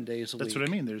 7 days a week. That's what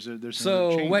I mean. There's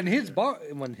So change when there.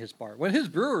 when his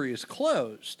brewery is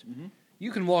closed,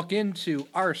 you can walk into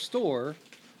our store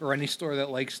or any store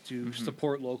that likes to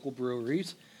support local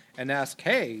breweries and ask,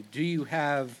 "Hey, do you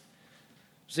have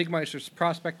Zigmeister's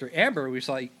Prospector Amber?" We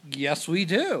say, like, "Yes, we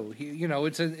do.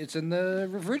 It's in the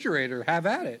refrigerator. Have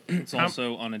at it." It's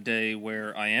also on a day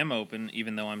where I am open,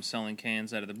 even though I'm selling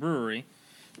cans out of the brewery.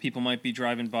 People might be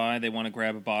driving by. They want to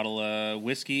grab a bottle of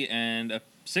whiskey and a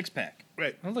 6-pack.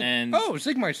 Right. I'm like, And-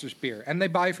 Zigmeister's beer, and they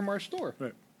buy from our store.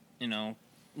 Right.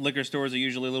 Liquor stores are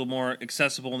usually a little more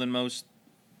accessible than most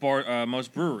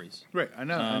breweries. Right. I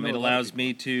know. It allows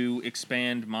me to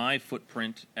expand my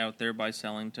footprint out there by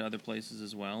selling to other places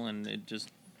as well, and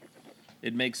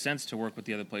it makes sense to work with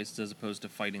the other places as opposed to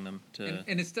fighting them to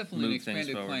And it's definitely an move things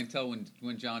expanded forward. clientele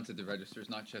when John's at the registers,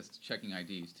 not just checking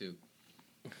IDs too.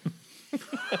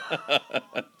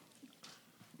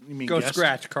 You mean Go guest?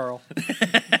 scratch, Carl.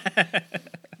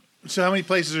 So how many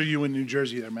places are you in New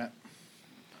Jersey there, Matt?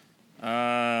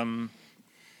 I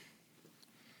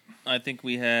think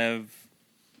we have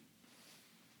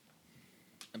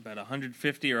about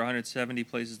 150 or 170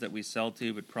 places that we sell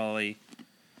to, but probably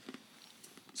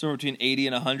somewhere between 80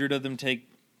 and 100 of them take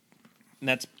And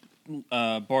that's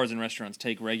bars and restaurants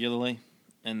take regularly.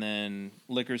 And then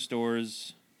liquor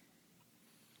stores,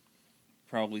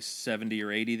 probably 70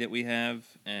 or 80 that we have,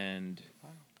 and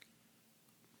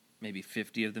maybe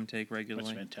 50 of them take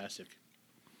regularly. That's fantastic.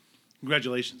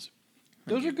 Congratulations.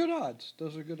 Those are good odds.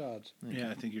 Yeah,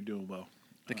 I think you're doing well.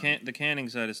 The canning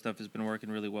side of stuff has been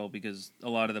working really well because a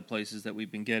lot of the places that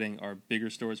we've been getting are bigger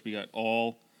stores. We got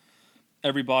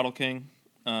every Bottle King,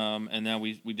 and now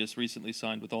we just recently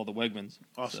signed with all the Wegmans.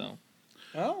 Awesome.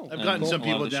 Oh, I've gotten some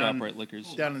people down ShopRite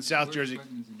liquors. down in South Jersey.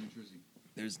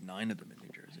 There's 9 of them in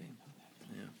New Jersey.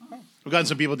 We've gotten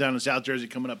some people down in South Jersey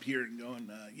coming up here and going,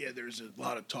 there's a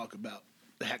lot of talk about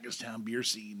the Hackettstown beer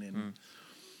scene, and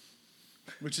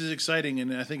which is exciting,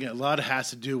 and I think a lot has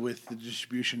to do with the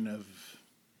distribution of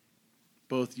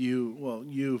both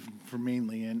you for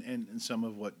mainly, and some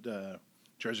of what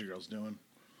Jersey Girl's doing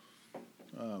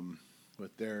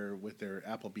with their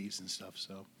Applebee's and stuff.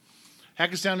 So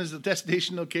Hackettstown is the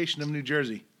destination location of New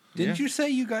Jersey. Didn't you say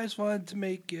you guys wanted to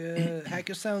make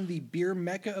Hackettstown the beer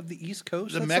mecca of the East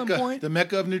Coast The at Mecca, some point? the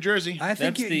Mecca of New Jersey. I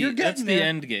think you're that's getting the there.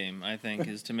 end game. I think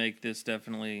is to make this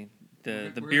definitely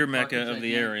the beer mecca of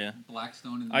the area.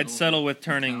 Blackstone. I'd settle with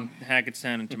turning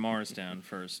Hackettstown into Morristown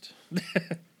first.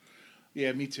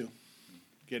 Yeah, me too.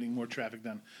 Getting more traffic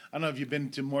done. I don't know if you've been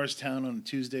to Morristown on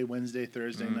Tuesday, Wednesday,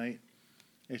 Thursday night.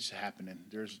 It's happening.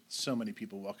 There's so many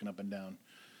people walking up and down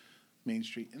Main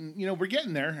Street, and we're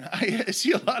getting there. I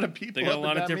see a lot of people. They got a up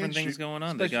lot and of down different Main things Street. going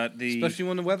on. They got especially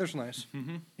when the weather's nice.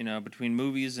 between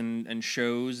movies and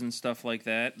shows and stuff like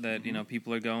that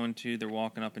people are going to. They're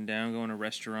walking up and down, going to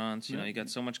restaurants. You got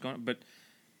so much going on. But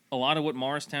a lot of what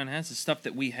Morristown has is stuff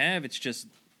that we have. It's just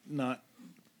Not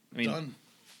done.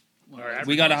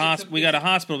 we got a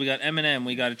hospital, we got M&M,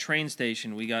 we got a train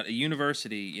station, we got a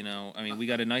university. We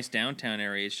got a nice downtown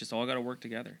area. It's just all got to work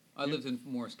together. I lived in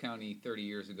Morris County 30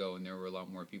 years ago, and there were a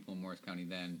lot more people in Morris County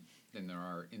then than there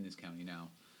are in this county now,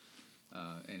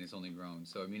 and it's only grown.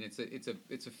 So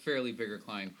it's a fairly bigger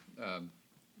client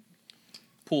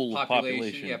Pool of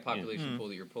population. Yeah, population pool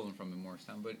that you're pulling from in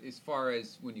Morristown. But as far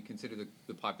as when you consider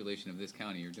the population of this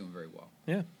county, you're doing very well.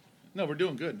 Yeah. No, we're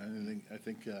doing good. I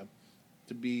think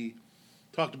to be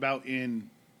talked about in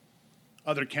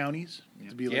other counties,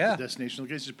 to be like the destination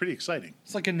location, is pretty exciting.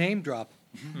 It's like a name drop.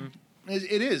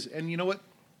 It is, and you know what?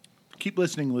 Keep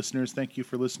listening, listeners. Thank you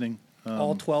for listening.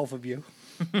 All 12 of you.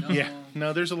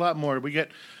 No, there's a lot more. We're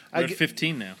at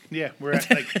 15 now. Yeah, we're at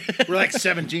we're like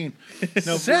 17.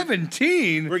 No,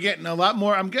 17. We're getting a lot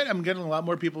more. I'm getting a lot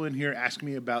more people in here asking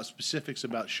me about specifics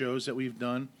about shows that we've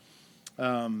done,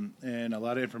 and a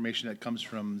lot of information that comes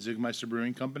from Zigmeister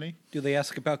Brewing Company. Do they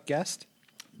ask about guest?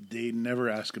 They never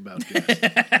ask about guests.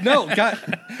 No, God.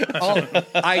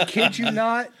 I kid you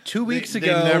not. 2 weeks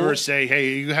ago. They never say,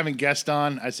 hey, are you having guests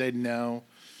on? I say no.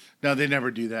 No, they never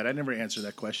do that. I never answer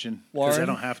that question because I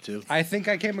don't have to. I think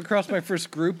I came across my first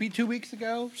groupie 2 weeks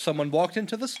ago. Someone walked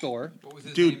into the store. What was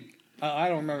his Dude. name? I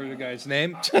don't remember the guy's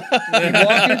name. He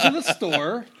walked into the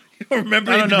store.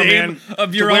 Remember I don't the know, name man.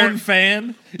 of your own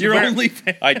fan? Your only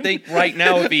fan? I think right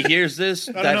now, if he hears this,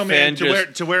 that know, man.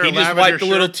 fan To wear he a just lavender wiped a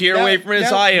little shirt. tear away from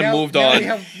his eye and moved on.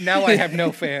 Now I have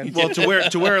no fan. Well,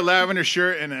 to wear a lavender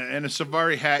shirt and a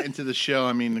safari hat into the show,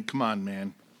 I mean, come on,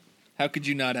 man. How could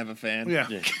you not have a fan? Yeah.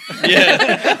 So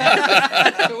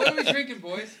what are we drinking,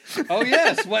 boys? Oh,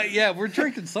 yes. Well, yeah, we're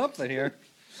drinking something here.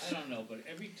 I don't know, but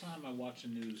every time I watch the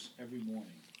news every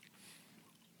morning,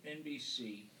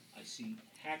 NBC, I see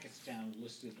Hackettstown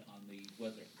listed on the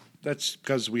weather. That's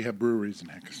because we have breweries in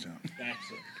Hackettstown.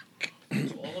 That's it.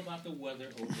 It's all about the weather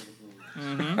over the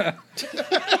brewery.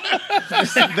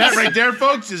 That right there,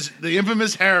 folks, is the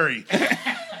infamous Harry.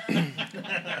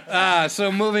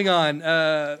 So moving on.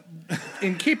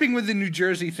 In keeping with the New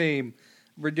Jersey theme,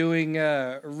 we're doing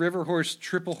River Horse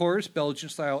Triple Horse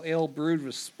Belgian-style ale brewed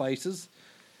with spices.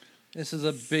 This is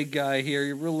a big guy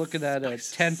here. We're looking at a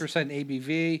 10%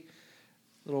 ABV.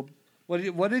 Little.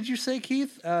 What did you say,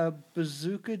 Keith?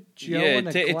 Bazooka Joe in a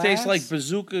it glass? tastes like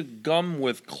bazooka gum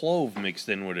with clove mixed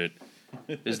in with it.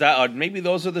 Is that maybe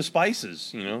those are the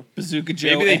spices? Bazooka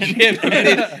Joe.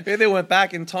 Maybe they went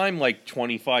back in time like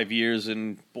 25 years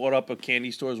and bought up a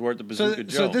candy store's worth of Bazooka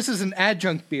Joe. So this is an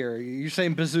adjunct beer. You're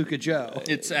saying Bazooka Joe.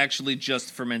 It's actually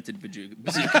just fermented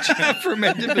Bazooka Joe.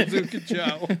 Fermented Bazooka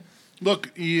Joe.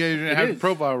 Look, you have a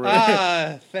profile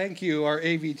right. Thank you, our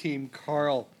AV team,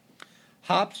 Carl.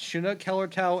 Hops, Chinook,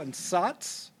 Hellertau, and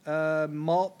Satz.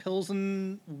 Malt,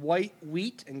 Pilsen, white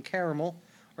wheat, and caramel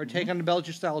are taken on the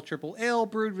Belgian-style triple ale,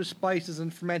 brewed with spices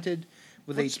and fermented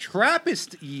with a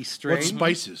Trappist yeast strain. What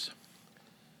spices?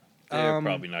 They're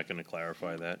probably not going to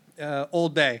clarify that.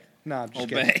 Old Bay. No, I'm just Old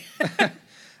kidding. Bay.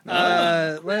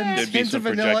 Lends There'd be hints of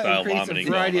some vanilla projectile and creates a vomiting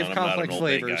variety of going on. I'm not an complex old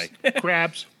day flavors. guy.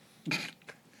 Crabs,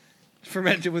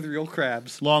 Fermented with real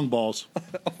crabs. long balls.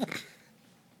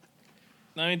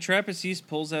 I mean, Trappist yeast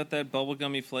pulls out that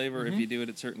bubblegummy flavor if you do it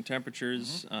at certain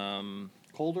temperatures.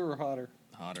 Colder or hotter?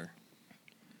 Hotter.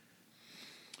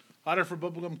 Hotter for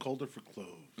bubblegum, colder for clove.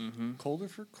 Colder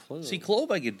for clove. See, clove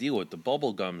I could deal with. The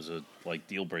bubble gum's a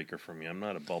deal breaker for me. I'm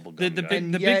not a bubble The gum guy.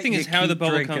 big yet thing you is how the keep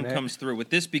bubble drinking gum it. comes through. With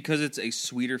this, because it's a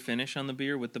sweeter finish on the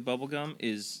beer with the bubble gum,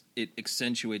 is it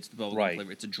accentuates the bubble gum Right.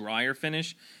 flavor. It's a drier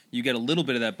finish. You get a little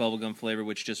bit of that bubble gum flavor,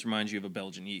 which just reminds you of a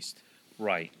Belgian yeast.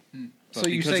 Right. So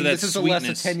you're because of saying that this is a less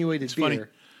sweetness- attenuated It's funny. beer?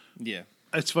 Yeah.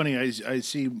 It's funny. I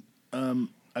see.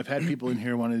 I've had people in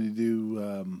here wanting to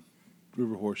do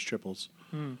River Horse triples,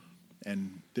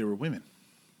 and they were women.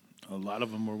 A lot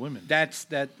of them were women. That's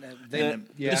that.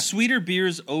 The sweeter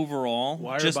beers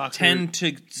overall just Weyerbacher- tend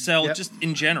to sell Yep. just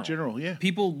in general. Yeah.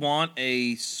 People want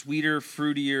a sweeter,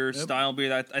 fruitier style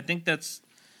beer. I think that's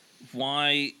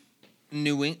why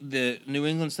the New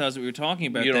England styles that we were talking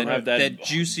about, You don't have that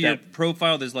juicier that-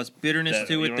 profile. There's less bitterness that-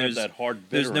 to you it. don't have There's that hard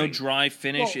there's no bittering. dry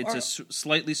finish. Well, It's a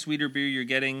slightly sweeter beer. You're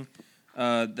getting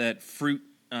that fruit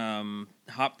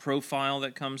hop profile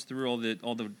that comes through all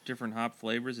the different hop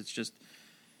flavors. It's just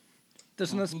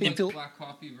doesn't that Who speak likes to? black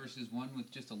coffee versus one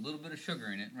with just a little bit of sugar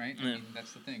in it, right? I Yeah. mean,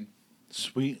 that's the thing.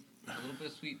 Sweet, A little bit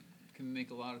of sweet can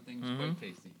make a lot of things quite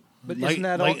tasty. But light, isn't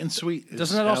that light all, and sweet.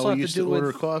 doesn't that also how have we to used do order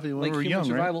with coffee when like we were human young,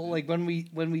 right? survival? Like when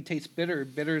we taste bitter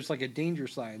is like a danger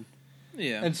sign,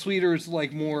 yeah. and sweeter is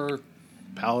like more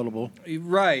Palatable.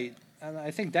 right. And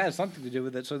I think that has something to do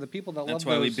with it. So the people that That's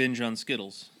love why we those, binge on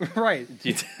Skittles. right?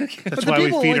 That's But why the we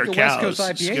people feed like our the cows. West Coast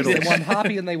IPAs, Skittles. they want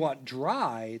hoppy and they want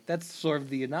dry. That's sort of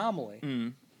the anomaly.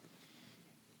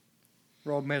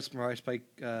 We're all mesmerized by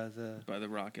By the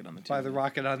rocket on the TV. by the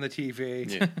rocket on the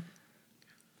TV. Yeah.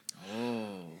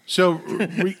 So,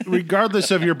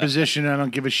 regardless of your position, I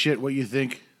don't give a shit what you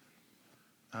think.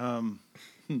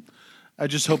 I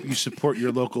just hope you support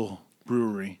your local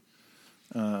brewery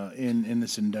in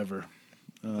this endeavor.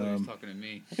 I thought he was talking to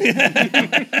me.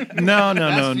 No,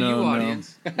 That's for you,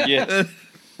 audience. Yeah.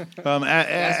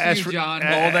 As for you, for John.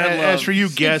 All that as love. for you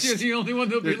Since you're guests, the only one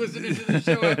that'll be listening to the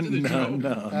show after the show.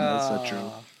 no, that's not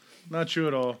true. Not true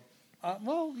at all.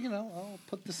 Well, I'll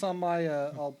put this on my.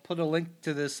 I'll put a link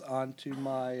to this onto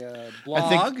my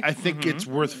blog. I think it's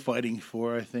worth fighting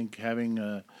for. I think having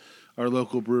our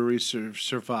local breweries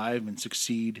survive and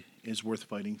succeed is worth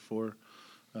fighting for.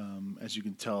 As you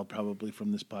can tell, probably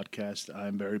from this podcast,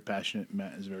 I'm very passionate.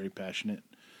 Matt is very passionate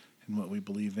in what we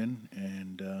believe in,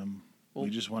 and we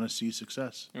just want to see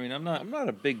success. I mean, I'm not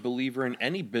a big believer in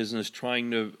any business trying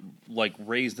to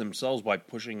raise themselves by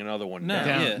pushing another one No.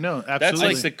 down. Yeah. No, absolutely. That's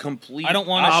like the complete I don't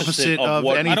want opposite of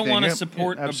what anything. I don't want to Yep.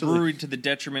 support Yeah, a absolutely. brewery to the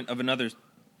detriment of another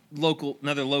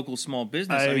local small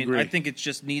business. I mean, agree. I think it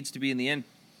just needs to be in the end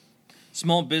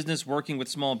small business working with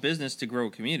small business to grow a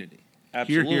community.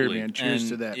 absolutely. Here, man. Cheers And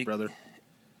to that, it- brother.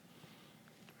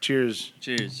 Cheers.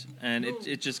 Cheers. And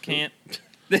it just can't.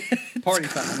 party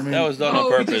time. That was done on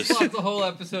We purpose. just lost the whole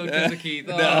episode because of Keith.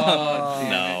 Oh,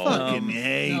 No. Fucking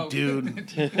hey, no.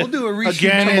 dude. We'll do a reshoot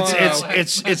Again, tomorrow.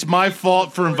 it's my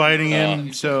fault for inviting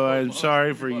him, so I'm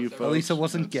sorry for you folks. At least it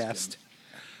wasn't guest.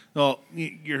 Well,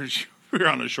 you're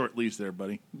on a short lease there,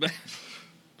 buddy. But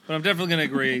I'm definitely going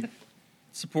to agree.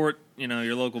 Support,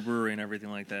 your local brewery and everything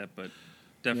like that. But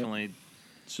definitely,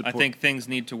 Support. I think things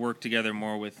need to work together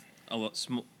more with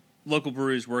local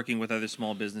breweries working with other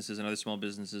small businesses and other small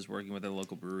businesses working with other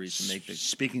local breweries to make the.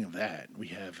 Speaking of that, we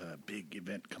have a big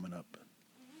event coming up.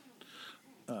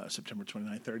 September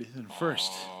 29th, 30th, and 1st.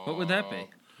 What would that be?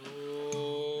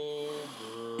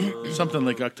 Something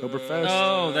like Oktoberfest.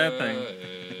 Oh, that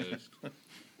thing.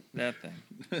 That thing.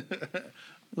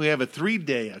 We have a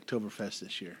 3-day Oktoberfest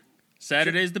this year.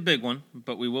 Saturday's the big one,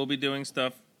 but we will be doing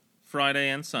stuff Friday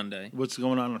and Sunday. What's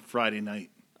going on Friday night?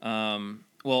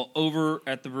 Well, over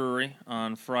at the brewery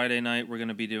on Friday night, we're going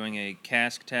to be doing a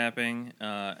cask tapping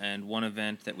and one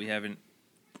event that we haven't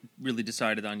really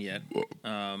decided on yet.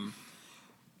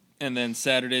 And then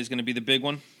Saturday is going to be the big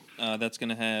one. That's going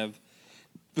to have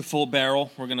the full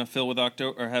barrel. We're going to fill with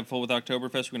have full with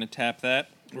Oktoberfest. We're going to tap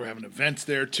that. We're having events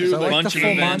there too. Is that like Bunch the of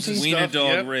full events, Monty Wiener stuff?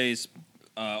 Dog Yep. race,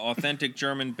 authentic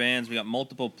German bands. We got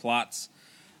multiple plots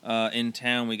in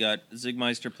town. We got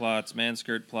Zigmeister plots,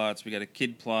 Manskirt plots. We got a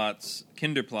Kinder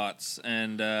plots,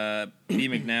 and B.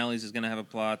 McNally's is going to have a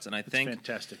plots. And I think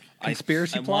Fantastic.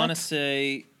 Conspiracy I want to plots?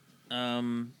 say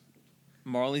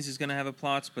Marley's is going to have a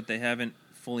plots, but they haven't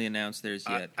fully announced theirs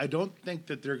yet. I don't think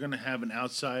that they're going to have an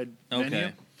outside Okay.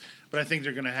 venue, but I think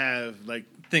they're going to have like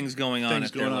things going on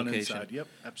at their location. Inside. Yep,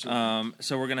 absolutely.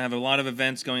 So we're going to have a lot of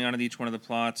events going on at each one of the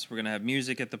plots. We're going to have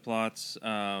music at the plots.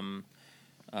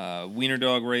 Wiener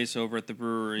dog race over at the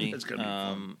brewery. It's going to be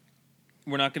fun.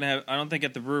 We're not going to have. I don't think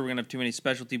at the brewery we're going to have too many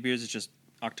specialty beers. It's just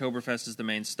Oktoberfest is the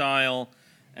main style,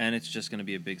 and it's just going to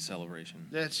be a big celebration.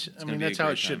 That's how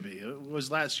it should be. It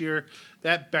was last year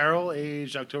that barrel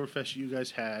aged Oktoberfest you guys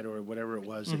had, or whatever it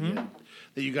was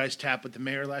that you guys tapped with the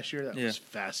mayor last year. That was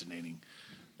fascinating.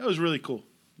 That was really cool.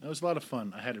 That was a lot of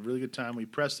fun. I had a really good time. We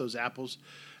pressed those apples,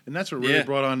 and that's what really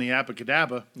brought on the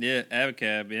Abacadabra. Yeah,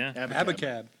 Abacab. Yeah,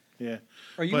 Abacab. Yeah.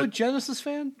 Are you a Genesis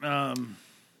fan?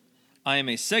 I am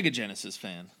a Sega Genesis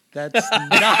fan. That's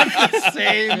not the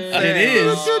same thing. It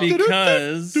is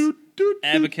because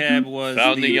Abacab was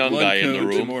Found the the young blood guy in the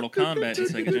code to room. Mortal Kombat in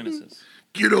Sega Genesis.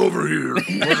 Get over here,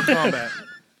 Mortal Kombat.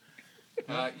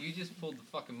 You just pulled the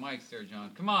fucking mics there, John.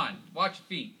 Come on, watch your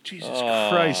feet. Jesus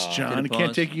Christ, John! I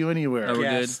can't take you anywhere. Oh, we're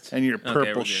good. And your Okay, purple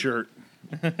we're good. shirt.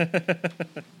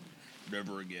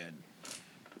 Never again.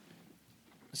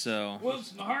 So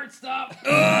Whoops, my heart stopped.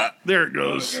 There it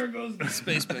goes. There goes the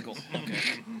Space Pickle.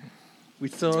 Okay. We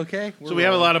still okay? So we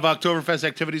have a lot of Oktoberfest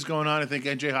activities going on. I think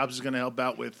NJ Hobbs is going to help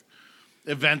out with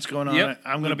events going on. Yep.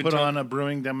 I'm going We've to been put on a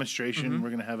brewing demonstration. We're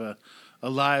going to have a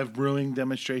live brewing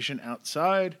demonstration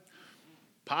outside,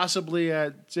 possibly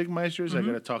at Zigmeister's. I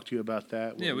got to talk to you about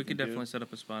that. what Yeah, we could can do. definitely set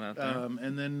up a spot out there.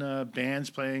 And then bands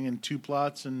playing in 2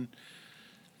 plots and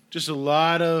just a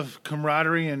lot of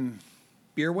camaraderie and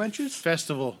beer wenches.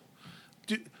 festival.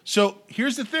 So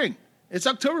here's the thing. It's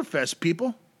Oktoberfest,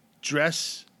 people.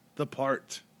 Dress the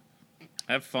part.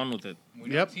 Have fun with it. We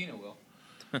know Yep. Tina will.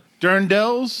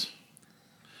 Dirndls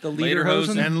The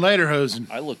Lederhosen. Lederhosen. and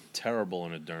Lederhosen. I look terrible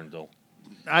in a dirndl.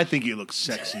 I think you look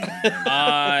sexy.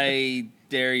 I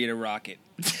dare you to rock it.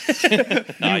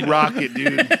 You rock it,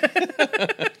 dude.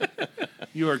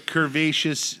 You are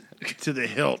curvaceous to the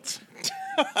hilt.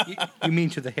 You mean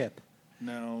to the hip?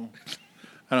 No,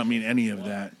 I don't mean any of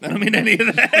that. I don't mean any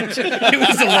of that. It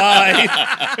was a lie.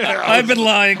 I've been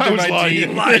lying to my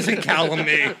team. Lies and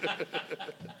calumny.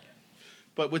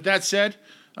 But with that said,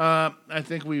 I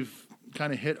think we've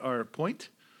kind of hit our point.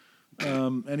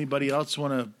 Anybody else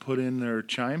want to put in their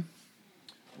chime?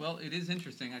 Well, it is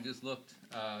interesting. I just looked.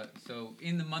 So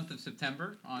in the month of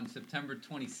September, on September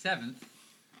 27th,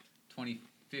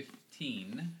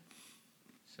 2015,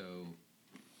 so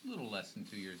a little less than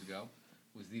 2 years ago,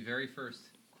 was the very first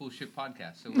Cool Shit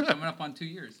podcast. So we're coming up on 2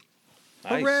 years.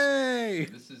 Nice. Hooray!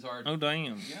 This is our Oh,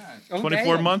 damn. yeah. Oh,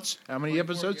 24 damn. months? How many 24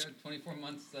 episodes? yeah, 24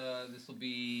 months. This will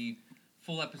be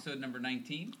full episode number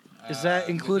 19. Is that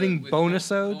with including with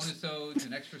bonus-odes? Bonus-odes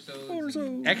and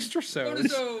extra-sodes. Extra soda.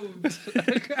 Bonus-odes.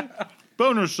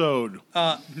 Bonus-ode.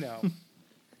 No.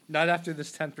 Not after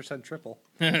this 10% triple.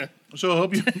 So I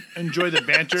hope you enjoy the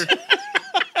banter.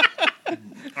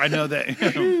 I know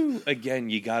that. Again,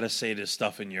 you got to say this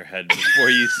stuff in your head before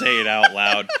you say it out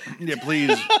loud. Yeah,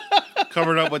 please.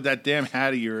 Cover it up with that damn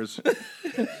hat of yours.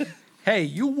 Hey,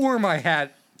 you wore my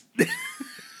hat.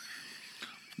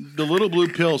 The little blue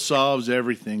pill solves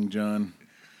everything, John.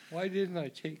 Why didn't I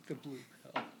take the blue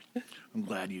pill? I'm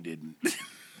glad you didn't.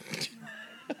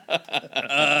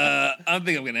 I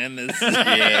think I'm going to end this.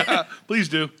 Yeah. Please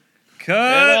do. Cut.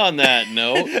 And on that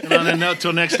note, And on that note,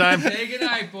 till next time. Say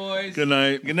goodnight, boys. Good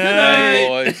night. Good night.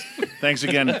 boys. Thanks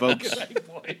again, folks.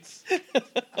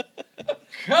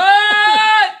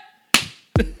 Cut!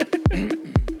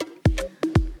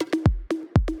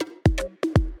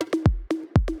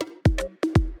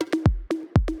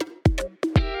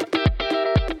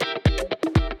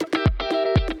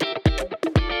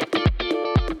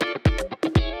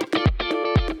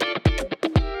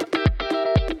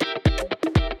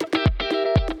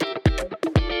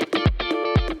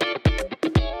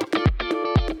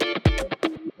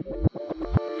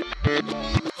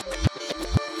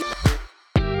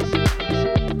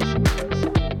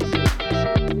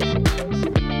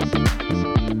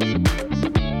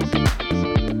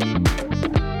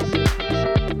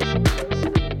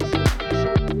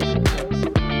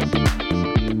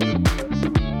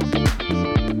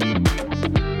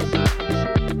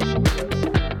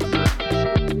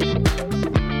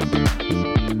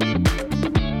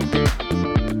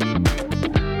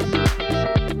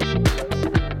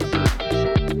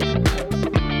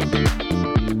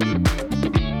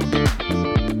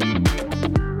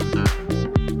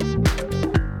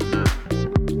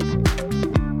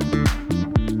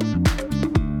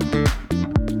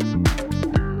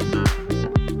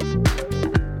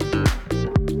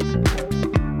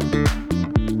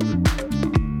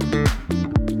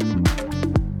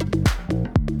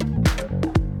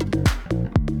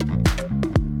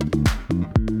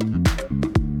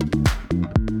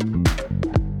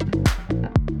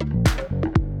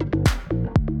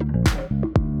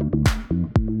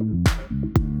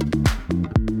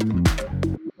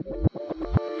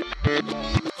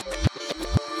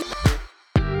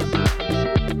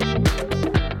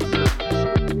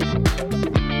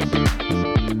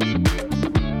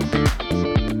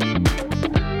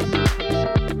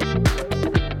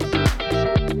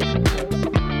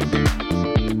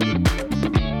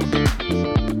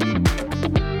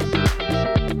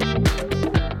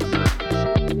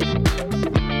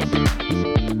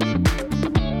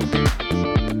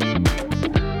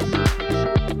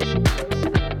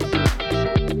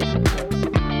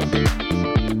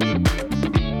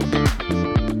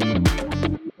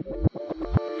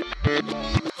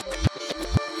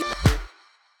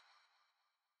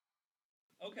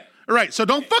 All right, so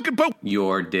don't fucking put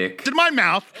Your dick. in my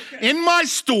mouth in my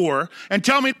store and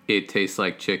tell me It tastes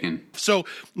like chicken. So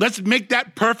let's make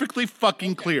that perfectly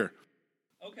fucking clear.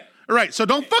 All right, so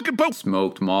don't fucking put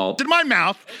Smoked malt. in my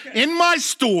mouth in my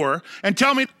store and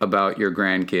tell me About your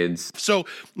grandkids. So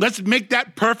let's make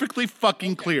that perfectly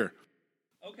fucking clear.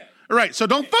 All right, so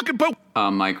don't fucking put A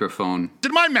microphone.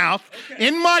 in my mouth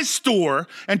in my store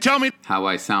and tell me How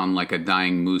I sound like a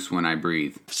dying moose when I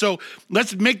breathe. So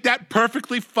let's make that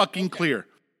perfectly fucking clear.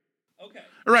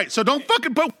 All right, so don't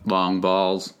fucking put Long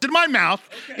balls. in my mouth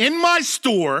in my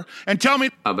store and tell me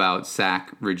About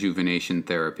sac rejuvenation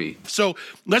therapy. So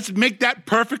let's make that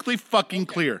perfectly fucking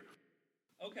clear.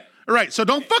 All right, so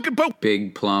don't fucking put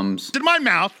Big plums. in my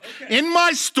mouth in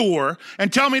my store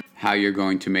and tell me How you're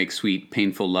going to make sweet,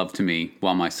 painful love to me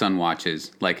while my son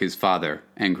watches, like his father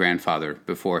and grandfather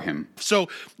before him. So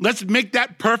let's make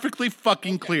that perfectly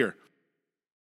fucking clear.